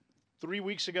 3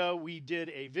 weeks ago, we did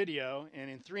a video, and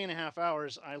in 3.5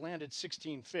 hours, I landed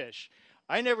 16 fish.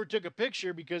 I never took a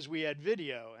picture because we had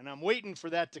video, and I'm waiting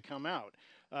for that to come out.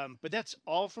 But that's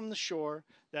all from the shore.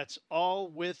 That's all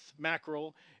with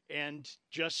mackerel, and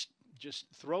just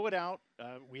throw it out.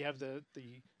 We have the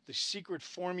secret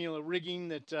formula rigging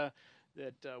that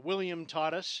William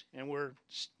taught us, and we're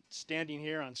standing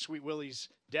here on Sweet Willie's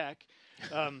deck.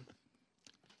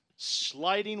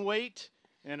 Sliding weight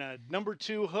and a number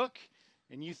 2 hook,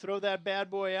 and you throw that bad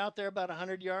boy out there about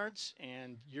 100 yards,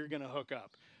 and you're going to hook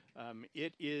up.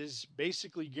 It is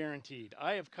basically guaranteed.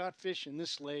 I have caught fish in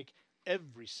this lake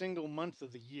every single month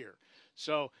of the year.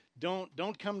 So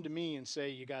don't come to me and say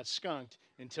you got skunked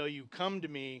until you come to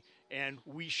me and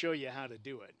we show you how to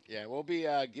do it. Yeah, we'll be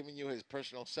giving you his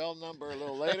personal cell number a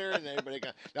little later, and everybody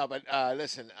got no. But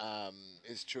listen,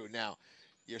 it's true. Now,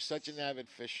 you're such an avid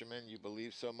fisherman. You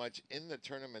believe so much in the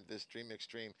tournament, this Dream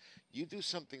Extreme. You do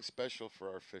something special for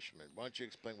our fishermen. Why don't you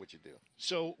explain what you do?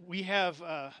 So we have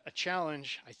a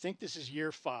challenge. I think this is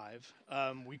year 5.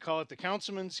 We call it the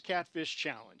Councilman's Catfish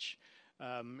Challenge.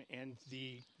 And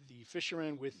the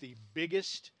fishermen with the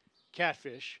biggest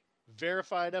catfish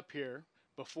verified up here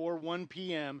before 1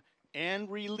 p.m. and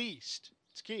released,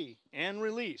 it's key, and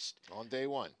released. On day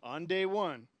one. On day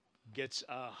one. Gets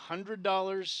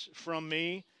 $100 from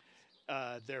me.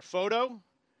 Their photo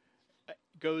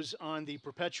goes on the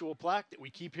perpetual plaque that we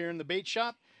keep here in the bait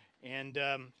shop. And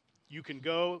you can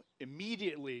go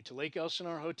immediately to Lake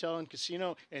Elsinore Hotel and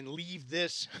Casino and leave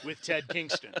this with Ted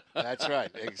Kingston. That's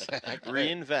right, exactly.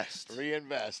 Reinvest.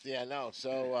 Yeah, no.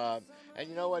 So, and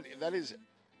you know what? That is,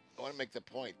 I want to make the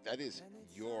point. That is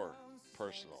your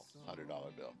personal $100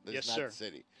 bill. This Yes, is not sir. the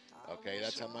city. Okay,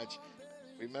 that's how much.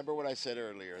 Remember what I said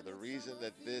earlier. The reason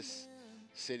that this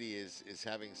city is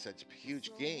having such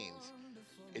huge gains,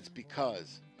 it's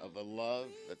because of the love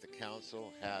that the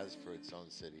council has for its own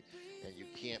city. And you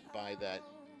can't buy that.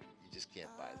 You just can't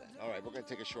buy that. All right, we're going to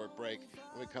take a short break.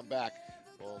 When we come back,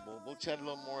 we'll chat a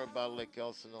little more about Lake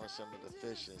Elsinore, some of the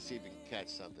fish, and see if we can catch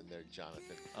something there,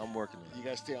 Jonathan. I'm working on it. You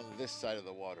got to stay on this side of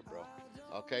the water, bro.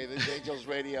 Okay, this is Angels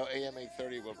Radio, AM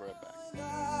 830. We'll be right back.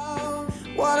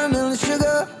 Watermelon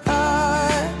sugar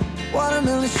high,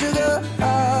 watermelon sugar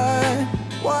high,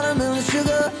 watermelon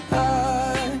sugar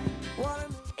high.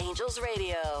 Angels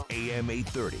Radio. AM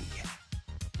 830.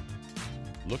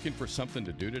 Looking for something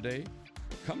to do today?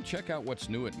 Come check out what's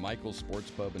new at Michael's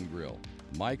Sports Pub and Grill.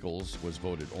 Michael's was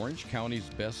voted Orange County's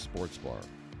best sports bar.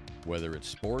 Whether it's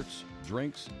sports,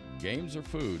 drinks, games, or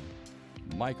food,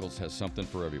 Michael's has something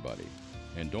for everybody.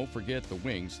 And don't forget the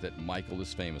wings that Michael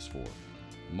is famous for.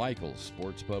 Michael's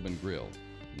Sports Pub and Grill,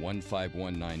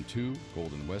 15192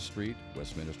 Golden West Street,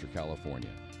 Westminster, California,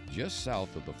 just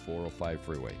south of the 405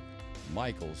 freeway.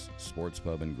 Michael's Sports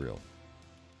Pub and Grill.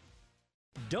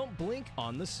 Don't blink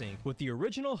on the sink with the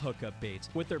original hookup baits.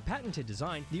 With their patented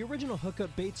design, the original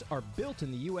hookup baits are built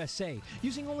in the USA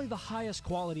using only the highest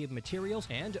quality of materials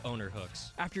and owner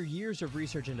hooks. After years of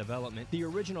research and development, the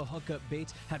original hookup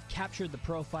baits have captured the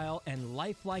profile and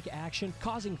lifelike action,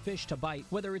 causing fish to bite,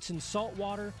 whether it's in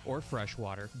saltwater or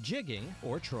freshwater, jigging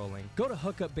or trolling. Go to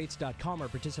hookupbaits.com or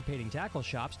participating tackle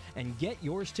shops and get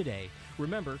yours today.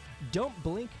 Remember, don't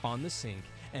blink on the sink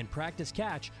and practice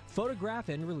catch, photograph,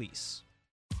 and release.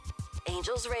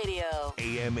 Angels Radio.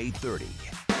 AM 830.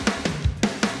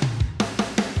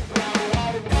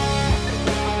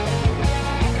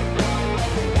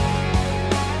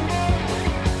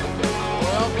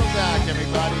 Welcome back,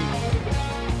 everybody.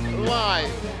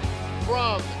 Live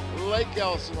from Lake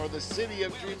Elsinore, the city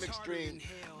of Dream Extreme,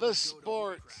 the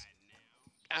sports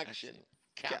action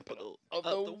capital of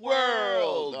the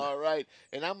world. All right.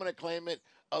 And I'm going to claim it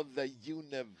of the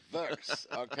universe,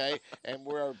 okay? And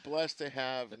we're blessed to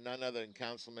have none other than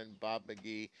Councilman Bob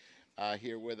McGee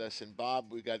here with us. And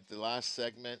Bob, we got the last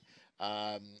segment,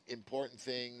 important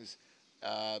things.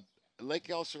 Lake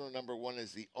Elsinore, number one,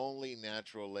 is the only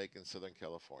natural lake in Southern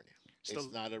California.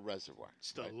 It's not a reservoir.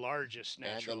 It's the largest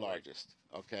natural and the largest,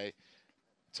 okay?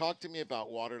 Talk to me about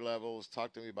water levels.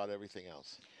 Talk to me about everything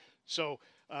else. So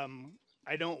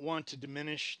I don't want to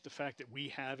diminish the fact that we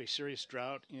have a serious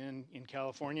drought in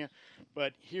California,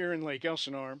 but here in Lake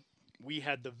Elsinore, we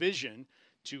had the vision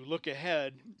to look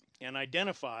ahead and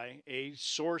identify a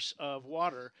source of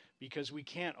water because we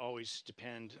can't always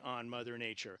depend on Mother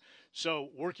Nature. So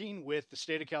working with the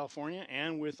state of California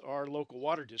and with our local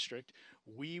water district,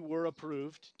 we were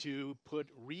approved to put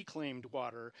reclaimed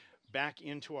water back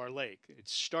into our lake. It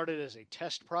started as a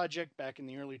test project back in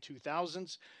the early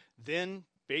 2000s. Then,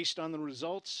 based on the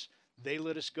results, they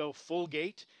let us go full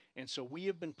gate. And so we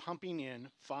have been pumping in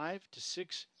 5 to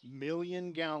 6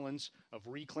 million gallons of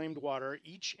reclaimed water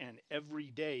each and every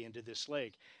day into this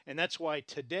lake. And that's why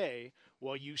today,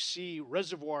 while you see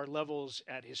reservoir levels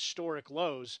at historic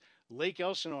lows, Lake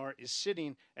Elsinore is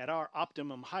sitting at our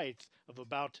optimum height of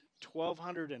about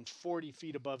 1,240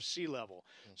 feet above sea level.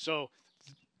 So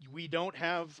we don't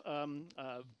have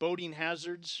boating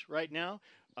hazards right now.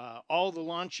 All the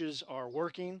launches are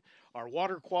working. Our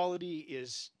water quality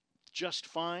is just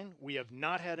fine. We have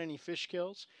not had any fish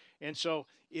kills. And so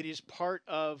it is part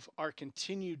of our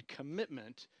continued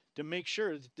commitment to make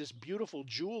sure that this beautiful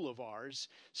jewel of ours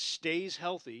stays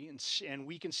healthy and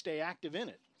we can stay active in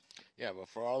it. Yeah, but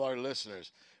for all our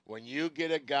listeners, when you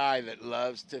get a guy that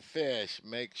loves to fish,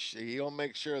 he'll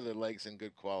make sure the lake's in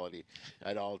good quality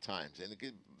at all times. And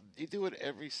you do it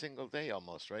every single day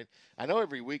almost, right? I know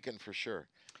every weekend for sure.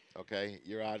 Okay,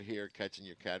 you're out here catching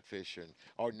your catfish,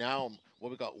 or now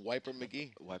what we got, Wiper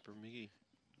McGee. Wiper McGee.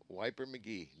 Wiper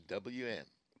McGee. WM.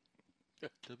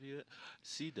 CW.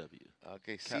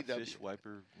 Okay, Catfish CW.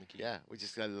 Wiper McGee. Yeah, we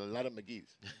just got a lot of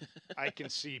McGees. I can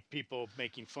see people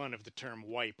making fun of the term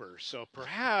wiper, so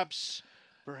perhaps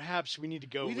we need to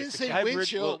go. We with didn't the say hybrid.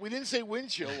 windshield. We didn't say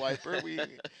windshield wiper.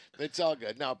 It's all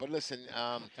good. No, but listen,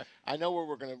 I know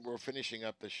we're finishing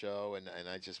up the show, and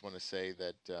I just want to say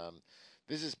that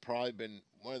this has probably been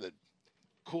one of the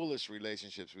coolest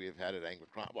relationships we have had at Angler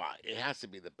Chronicles. Well, it has to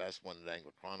be the best one at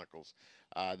Angler Chronicles.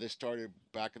 This started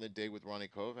back in the day with Ronnie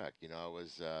Kovac. You know,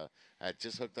 I had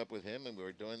just hooked up with him, and we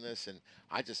were doing this, and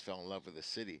I just fell in love with the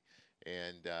city.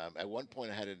 And at one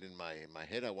point, I had it in my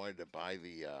head. I wanted to buy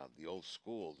the old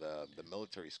school, the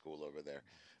military school over there.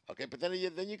 Okay, but then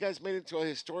you guys made it into a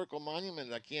historical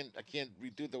monument. I can't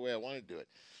redo the way I want to do it.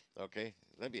 Okay,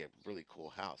 that'd be a really cool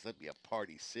house. That'd be a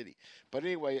party city. But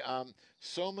anyway,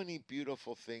 so many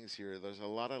beautiful things here. There's a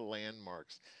lot of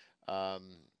landmarks.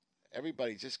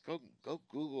 Everybody, just go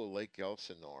Google Lake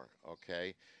Elsinore.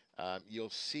 Okay, you'll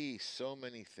see so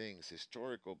many things,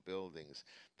 historical buildings.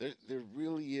 There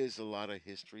really is a lot of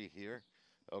history here.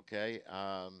 Okay,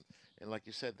 and like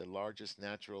you said, the largest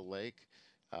natural lake.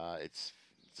 It's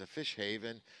a fish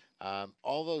haven.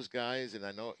 All those guys, and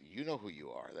I know you know who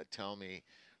you are, that tell me.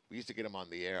 We used to get them on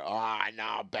the air. Oh,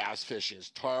 now bass fishing is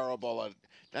terrible.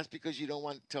 That's because you don't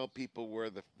want to tell people where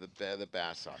the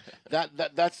bass are.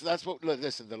 That's what.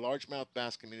 Listen, the largemouth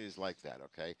bass community is like that.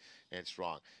 Okay, and it's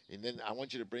wrong. And then I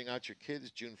want you to bring out your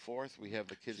kids. June 4th, we have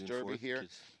the kids June derby 4th, here.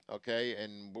 kids. Okay,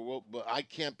 and I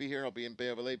can't be here. I'll be in Bay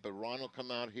of LA, but Ron will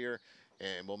come out here,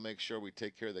 and we'll make sure we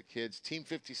take care of the kids. Team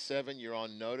 57, you're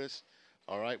on notice.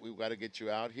 All right, we've got to get you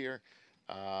out here,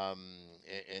 and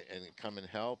come and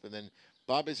help, and then.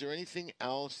 Bob, is there anything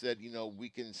else that we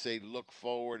can say look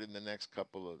forward in the next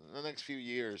few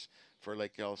years for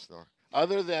Lake Elsinore,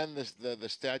 other than the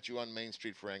statue on Main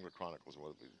Street for Angler Chronicles?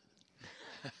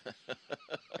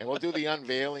 And we'll do the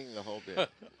unveiling, the whole bit.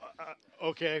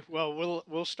 Okay, well,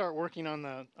 we'll start working on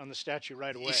the statue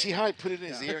right away. You see how I put it in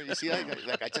his ear? You see,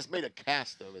 like I just made a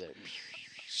cast over there.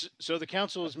 So the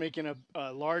council is making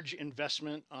a large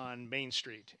investment on Main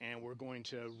Street, and we're going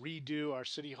to redo our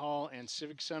City Hall and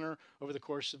Civic Center over the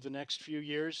course of the next few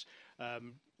years,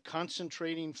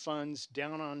 concentrating funds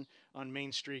down on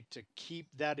Main Street to keep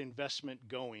that investment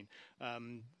going.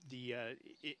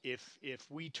 If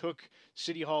we took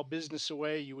City Hall business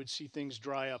away, you would see things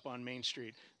dry up on Main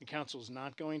Street. The council is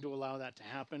not going to allow that to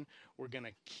happen. We're going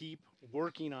to keep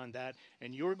working on that,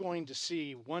 and you're going to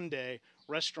see one day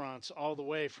restaurants all the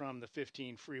way from the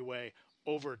 15 freeway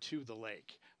over to the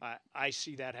lake. I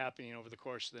see that happening over the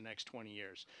course of the next 20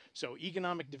 years. So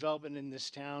economic development in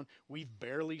this town, we've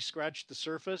barely scratched the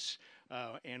surface,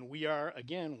 and we are,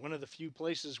 again, one of the few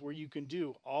places where you can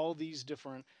do all these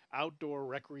different outdoor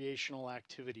recreational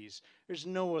activities. There's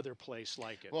no other place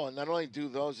like it. Well, not only do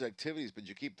those activities, but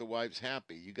you keep the wives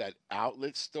happy. You got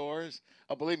outlet stores.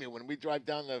 Oh, believe me, when we drive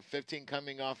down the 15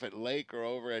 coming off at Lake or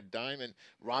over at Diamond,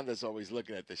 Rhonda's always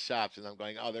looking at the shops, and I'm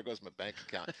going, oh, there goes my bank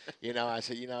account. I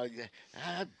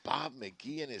said, Bob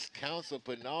McGee and his council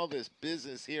putting all this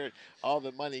business here, all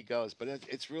the money goes. But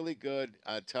it's really good,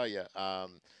 I tell you.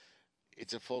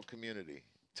 It's a full community.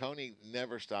 Tony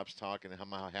never stops talking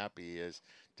how happy he is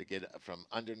to get from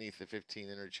underneath the 15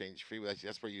 interchange freeway.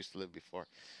 That's where he used to live before.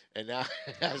 And now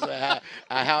has a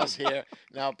house here.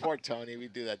 Now, poor Tony. We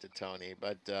do that to Tony.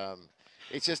 But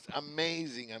it's just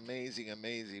amazing, amazing,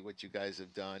 amazing what you guys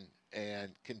have done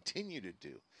and continue to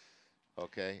do.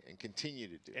 Okay? And continue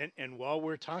to do. And while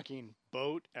we're talking,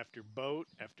 boat after boat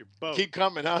after boat. Keep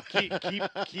coming, huh?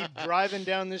 keep driving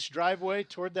down this driveway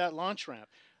toward that launch ramp.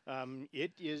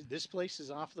 This place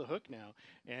is off the hook now,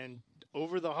 and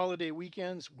over the holiday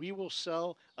weekends we will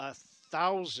sell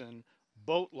 1,000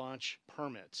 boat launch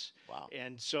permits. Wow.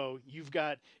 And so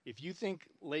if you think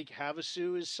Lake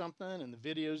Havasu is something and the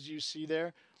videos you see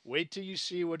there, wait till you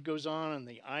see what goes on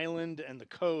the island and the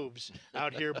coves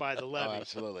out here by the levee. Oh,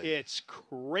 absolutely. It's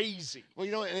crazy.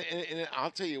 Well, and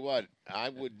I'll tell you what, I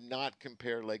would not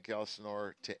compare Lake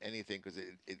Elsinore to anything because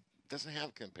it doesn't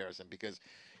have comparison because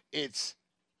it's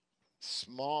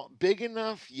small, big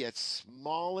enough, yet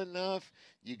small enough.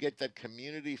 You get that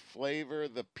community flavor.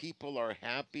 The people are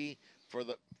happy for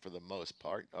the most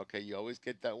part. Okay, you always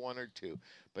get that one or two,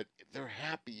 but they're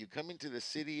happy. You come into the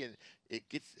city and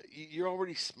you're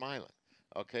already smiling.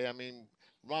 Okay, I mean,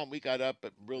 Ron, we got up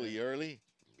really early.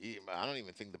 I don't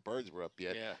even think the birds were up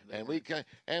yet. Yeah,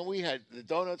 and we had the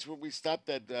donuts where we stopped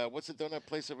at what's the donut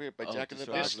place over here by Jack in the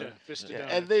Box? Vista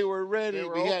Donuts. And they were ready. They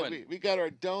were We got our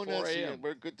donuts. 4 And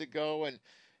we're good to go, and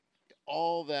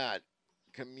all that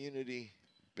community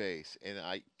base. And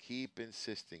I keep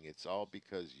insisting it's all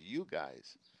because you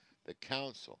guys, the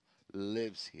council,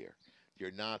 lives here. You're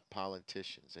not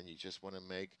politicians, and you just want to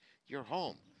make your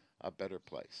home a better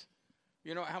place.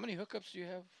 How many hookups do you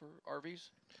have for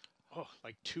RVs? Oh,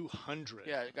 like 200.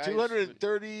 Yeah, guys.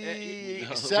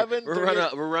 237.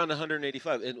 We're around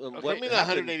 185. And what mean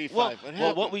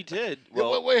 185? What we did.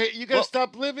 Wait, you gotta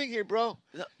stop living here, bro.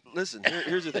 Listen,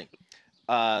 here's the thing.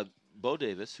 Bo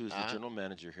Davis, who's the general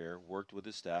manager here, worked with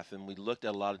his staff, and we looked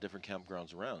at a lot of different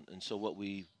campgrounds around. And so what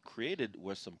we created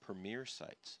was some premier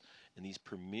sites, and these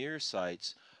premier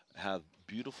sites have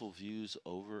beautiful views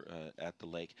over at the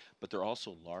lake, but they're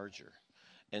also larger.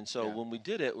 And so when we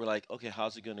did it, we're like, okay,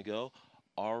 how's it going to go?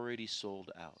 Already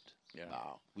sold out. Yeah.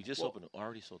 Wow. We just opened it.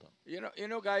 Already sold out. You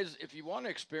know, guys, if you want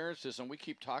to experience this, and we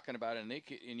keep talking about it, and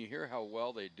you hear how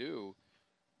well they do,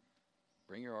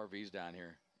 bring your RVs down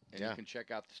here, and you can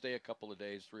stay a couple of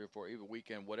days, 3 or 4, even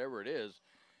weekend, whatever it is,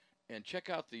 and check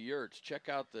out the yurts. Check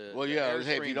out the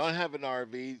hey, if you don't have an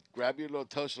RV, grab your little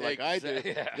toaster like I do.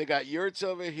 Yeah. They got yurts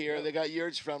over here. Yeah. They got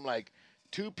yurts from like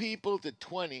 2 people to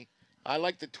 20. I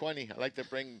like the 20. I like to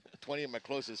bring 20 of my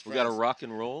closest friends. We got a rock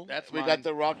and roll. We got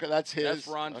the rock. That's his. That's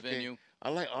Ron's venue. I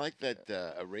like that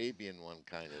Arabian one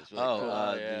kind of.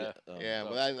 Really cool. Yeah.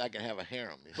 Well, I can have a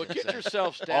harem. But get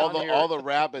yourselves down here. All the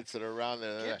rabbits that are around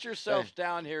there. Get yourselves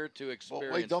down here to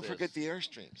experience. Wait, don't forget the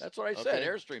Airstreams. That's what I said.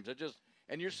 Airstreams.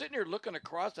 And you're sitting here looking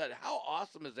across that. How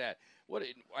awesome is that?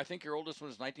 I think your oldest one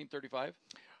is 1935.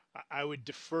 I would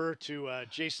defer to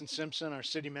Jason Simpson, our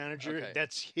city manager. Okay.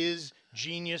 That's his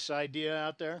genius idea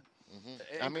out there.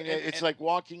 Mm-hmm. I mean, it's like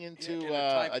walking into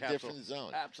a different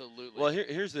zone. Absolutely. Well,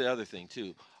 here's the other thing,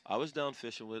 too. I was down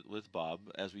fishing with Bob,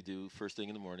 as we do first thing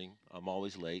in the morning. I'm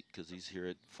always late because he's here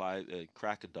at 5 at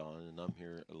crack of dawn, and I'm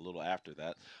here a little after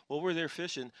that. Well, we're there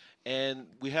fishing, and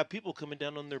we have people coming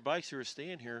down on their bikes who are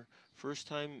staying here, first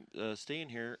time staying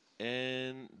here,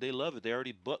 and they love it. They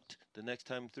already booked the next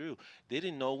time through. They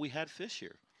didn't know we had fish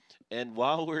here. And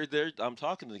while we're there, I'm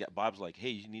talking to the guy. Bob's like, "Hey,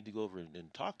 you need to go over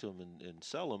and talk to him and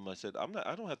sell them." I said,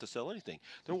 I don't have to sell anything.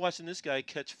 They're watching this guy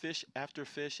catch fish after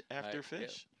fish after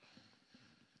fish.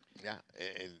 Yeah.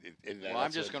 Well,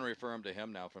 I'm just going to refer him to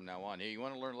him now from now on. Hey, you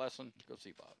want to learn a lesson? Go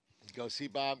see Bob. Go see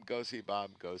Bob. Go see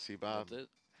Bob. Go see Bob. That's it.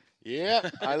 Yeah,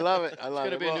 I love it. I love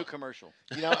it. It's going to be a new commercial.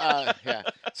 You know, yeah.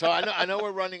 So I know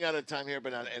we're running out of time here,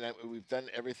 but we've done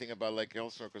everything about Lake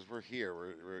Elsinore because we're here.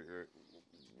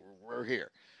 We're here.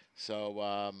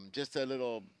 So just a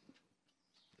little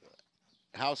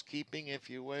housekeeping,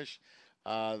 if you wish.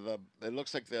 It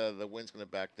looks like the wind's going to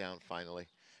back down finally,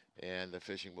 and the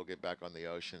fishing will get back on the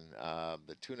ocean.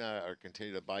 The tuna are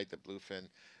continue to bite, the bluefin,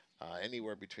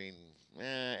 anywhere between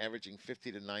averaging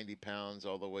 50 to 90 pounds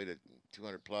all the way to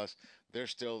 200 plus. They're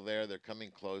still there. They're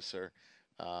coming closer.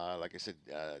 Like I said,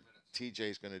 TJ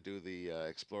is going to do the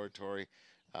exploratory.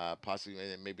 Possibly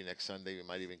maybe next Sunday we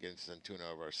might even get into some tuna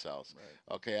of ourselves.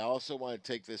 Right. Okay, I also want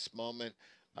to take this moment.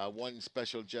 One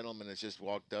special gentleman has just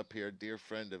walked up here, dear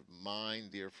friend of mine,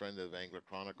 dear friend of Angler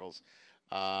Chronicles,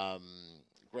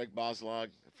 Greg Boslog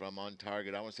from On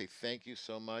Target. I want to say thank you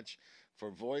so much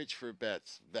for Voyage for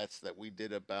Vets that we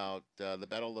did about the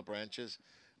Battle of the Branches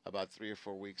about 3 or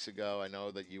 4 weeks ago. I know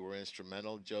that you were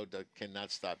instrumental. Joe cannot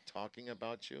stop talking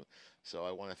about you. So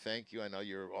I want to thank you. I know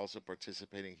you're also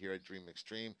participating here at Dream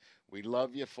Extreme. We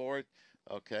love you for it,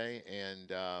 okay? And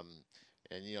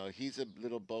you know, he's a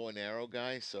little bow and arrow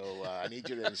guy, so I need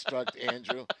you to instruct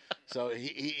Andrew. So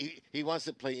he wants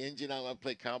to play Indian. I want to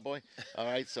play cowboy. All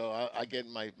right, so I get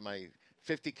my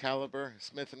 50 caliber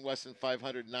Smith & Wesson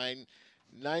 500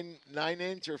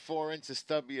 9-inch or 4-inch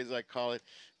stubby, as I call it.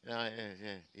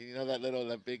 You know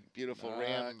that big, beautiful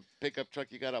Ram pickup truck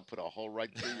you got? I'll put a hole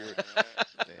right through your...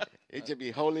 It should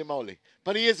be holy moly.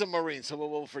 But he is a Marine, so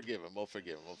we'll forgive him. We'll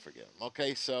forgive him.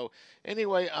 Okay, so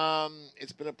anyway,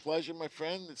 it's been a pleasure, my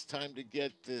friend. It's time to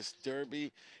get this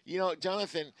derby. You know,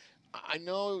 Jonathan, I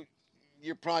know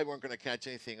you probably weren't going to catch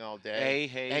anything all day.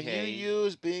 And you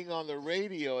used being on the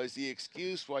radio as the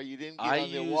excuse why you didn't get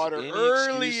on the water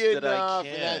early enough.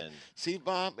 See,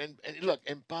 Bob, and look,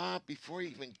 and Bob, before he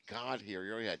even got here, he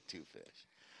already had 2 fish.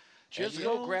 Just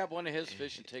go grab one of his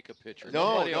fish and take a picture.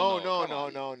 No.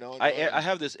 I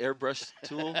have this airbrush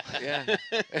tool. Yeah.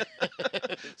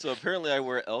 So apparently I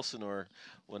wear Elsinore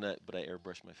but I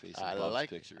airbrush my face in Bob's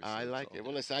pictures. I like it.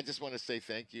 Well, listen, I just want to say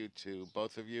thank you to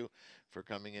both of you for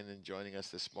coming in and joining us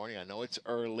this morning. I know it's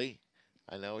early.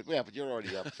 I know, but you're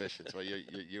already up fishing, so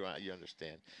you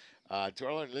understand. To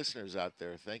all our listeners out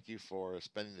there, thank you for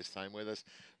spending this time with us.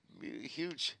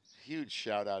 Huge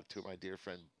shout out to my dear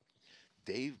friend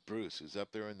Dave Bruce, who's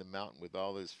up there in the mountain with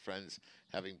all his friends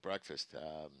having breakfast.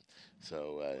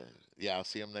 I'll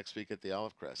see him next week at the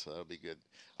Olive Crest, so that'll be good.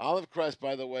 Olive Crest,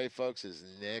 by the way, folks, is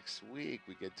next week.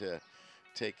 We get to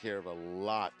take care of a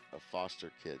lot of foster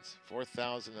kids.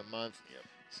 $4,000 a month. Yep.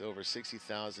 So over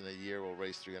 $60,000 a year. We'll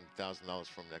raise $300,000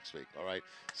 from next week. All right.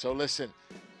 So listen,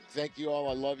 thank you all.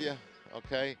 I love you.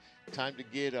 Okay. Time to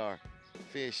get our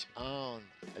fish on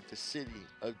at the City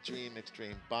of Dream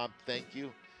Extreme. Bob, thank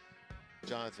you.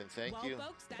 Jonathan, thank you.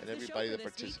 And everybody that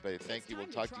participated, thank you. We'll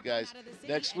talk to you guys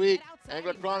next week.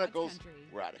 Angler Chronicles,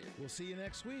 we're out of here. We'll see you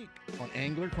next week on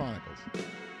Angler Chronicles.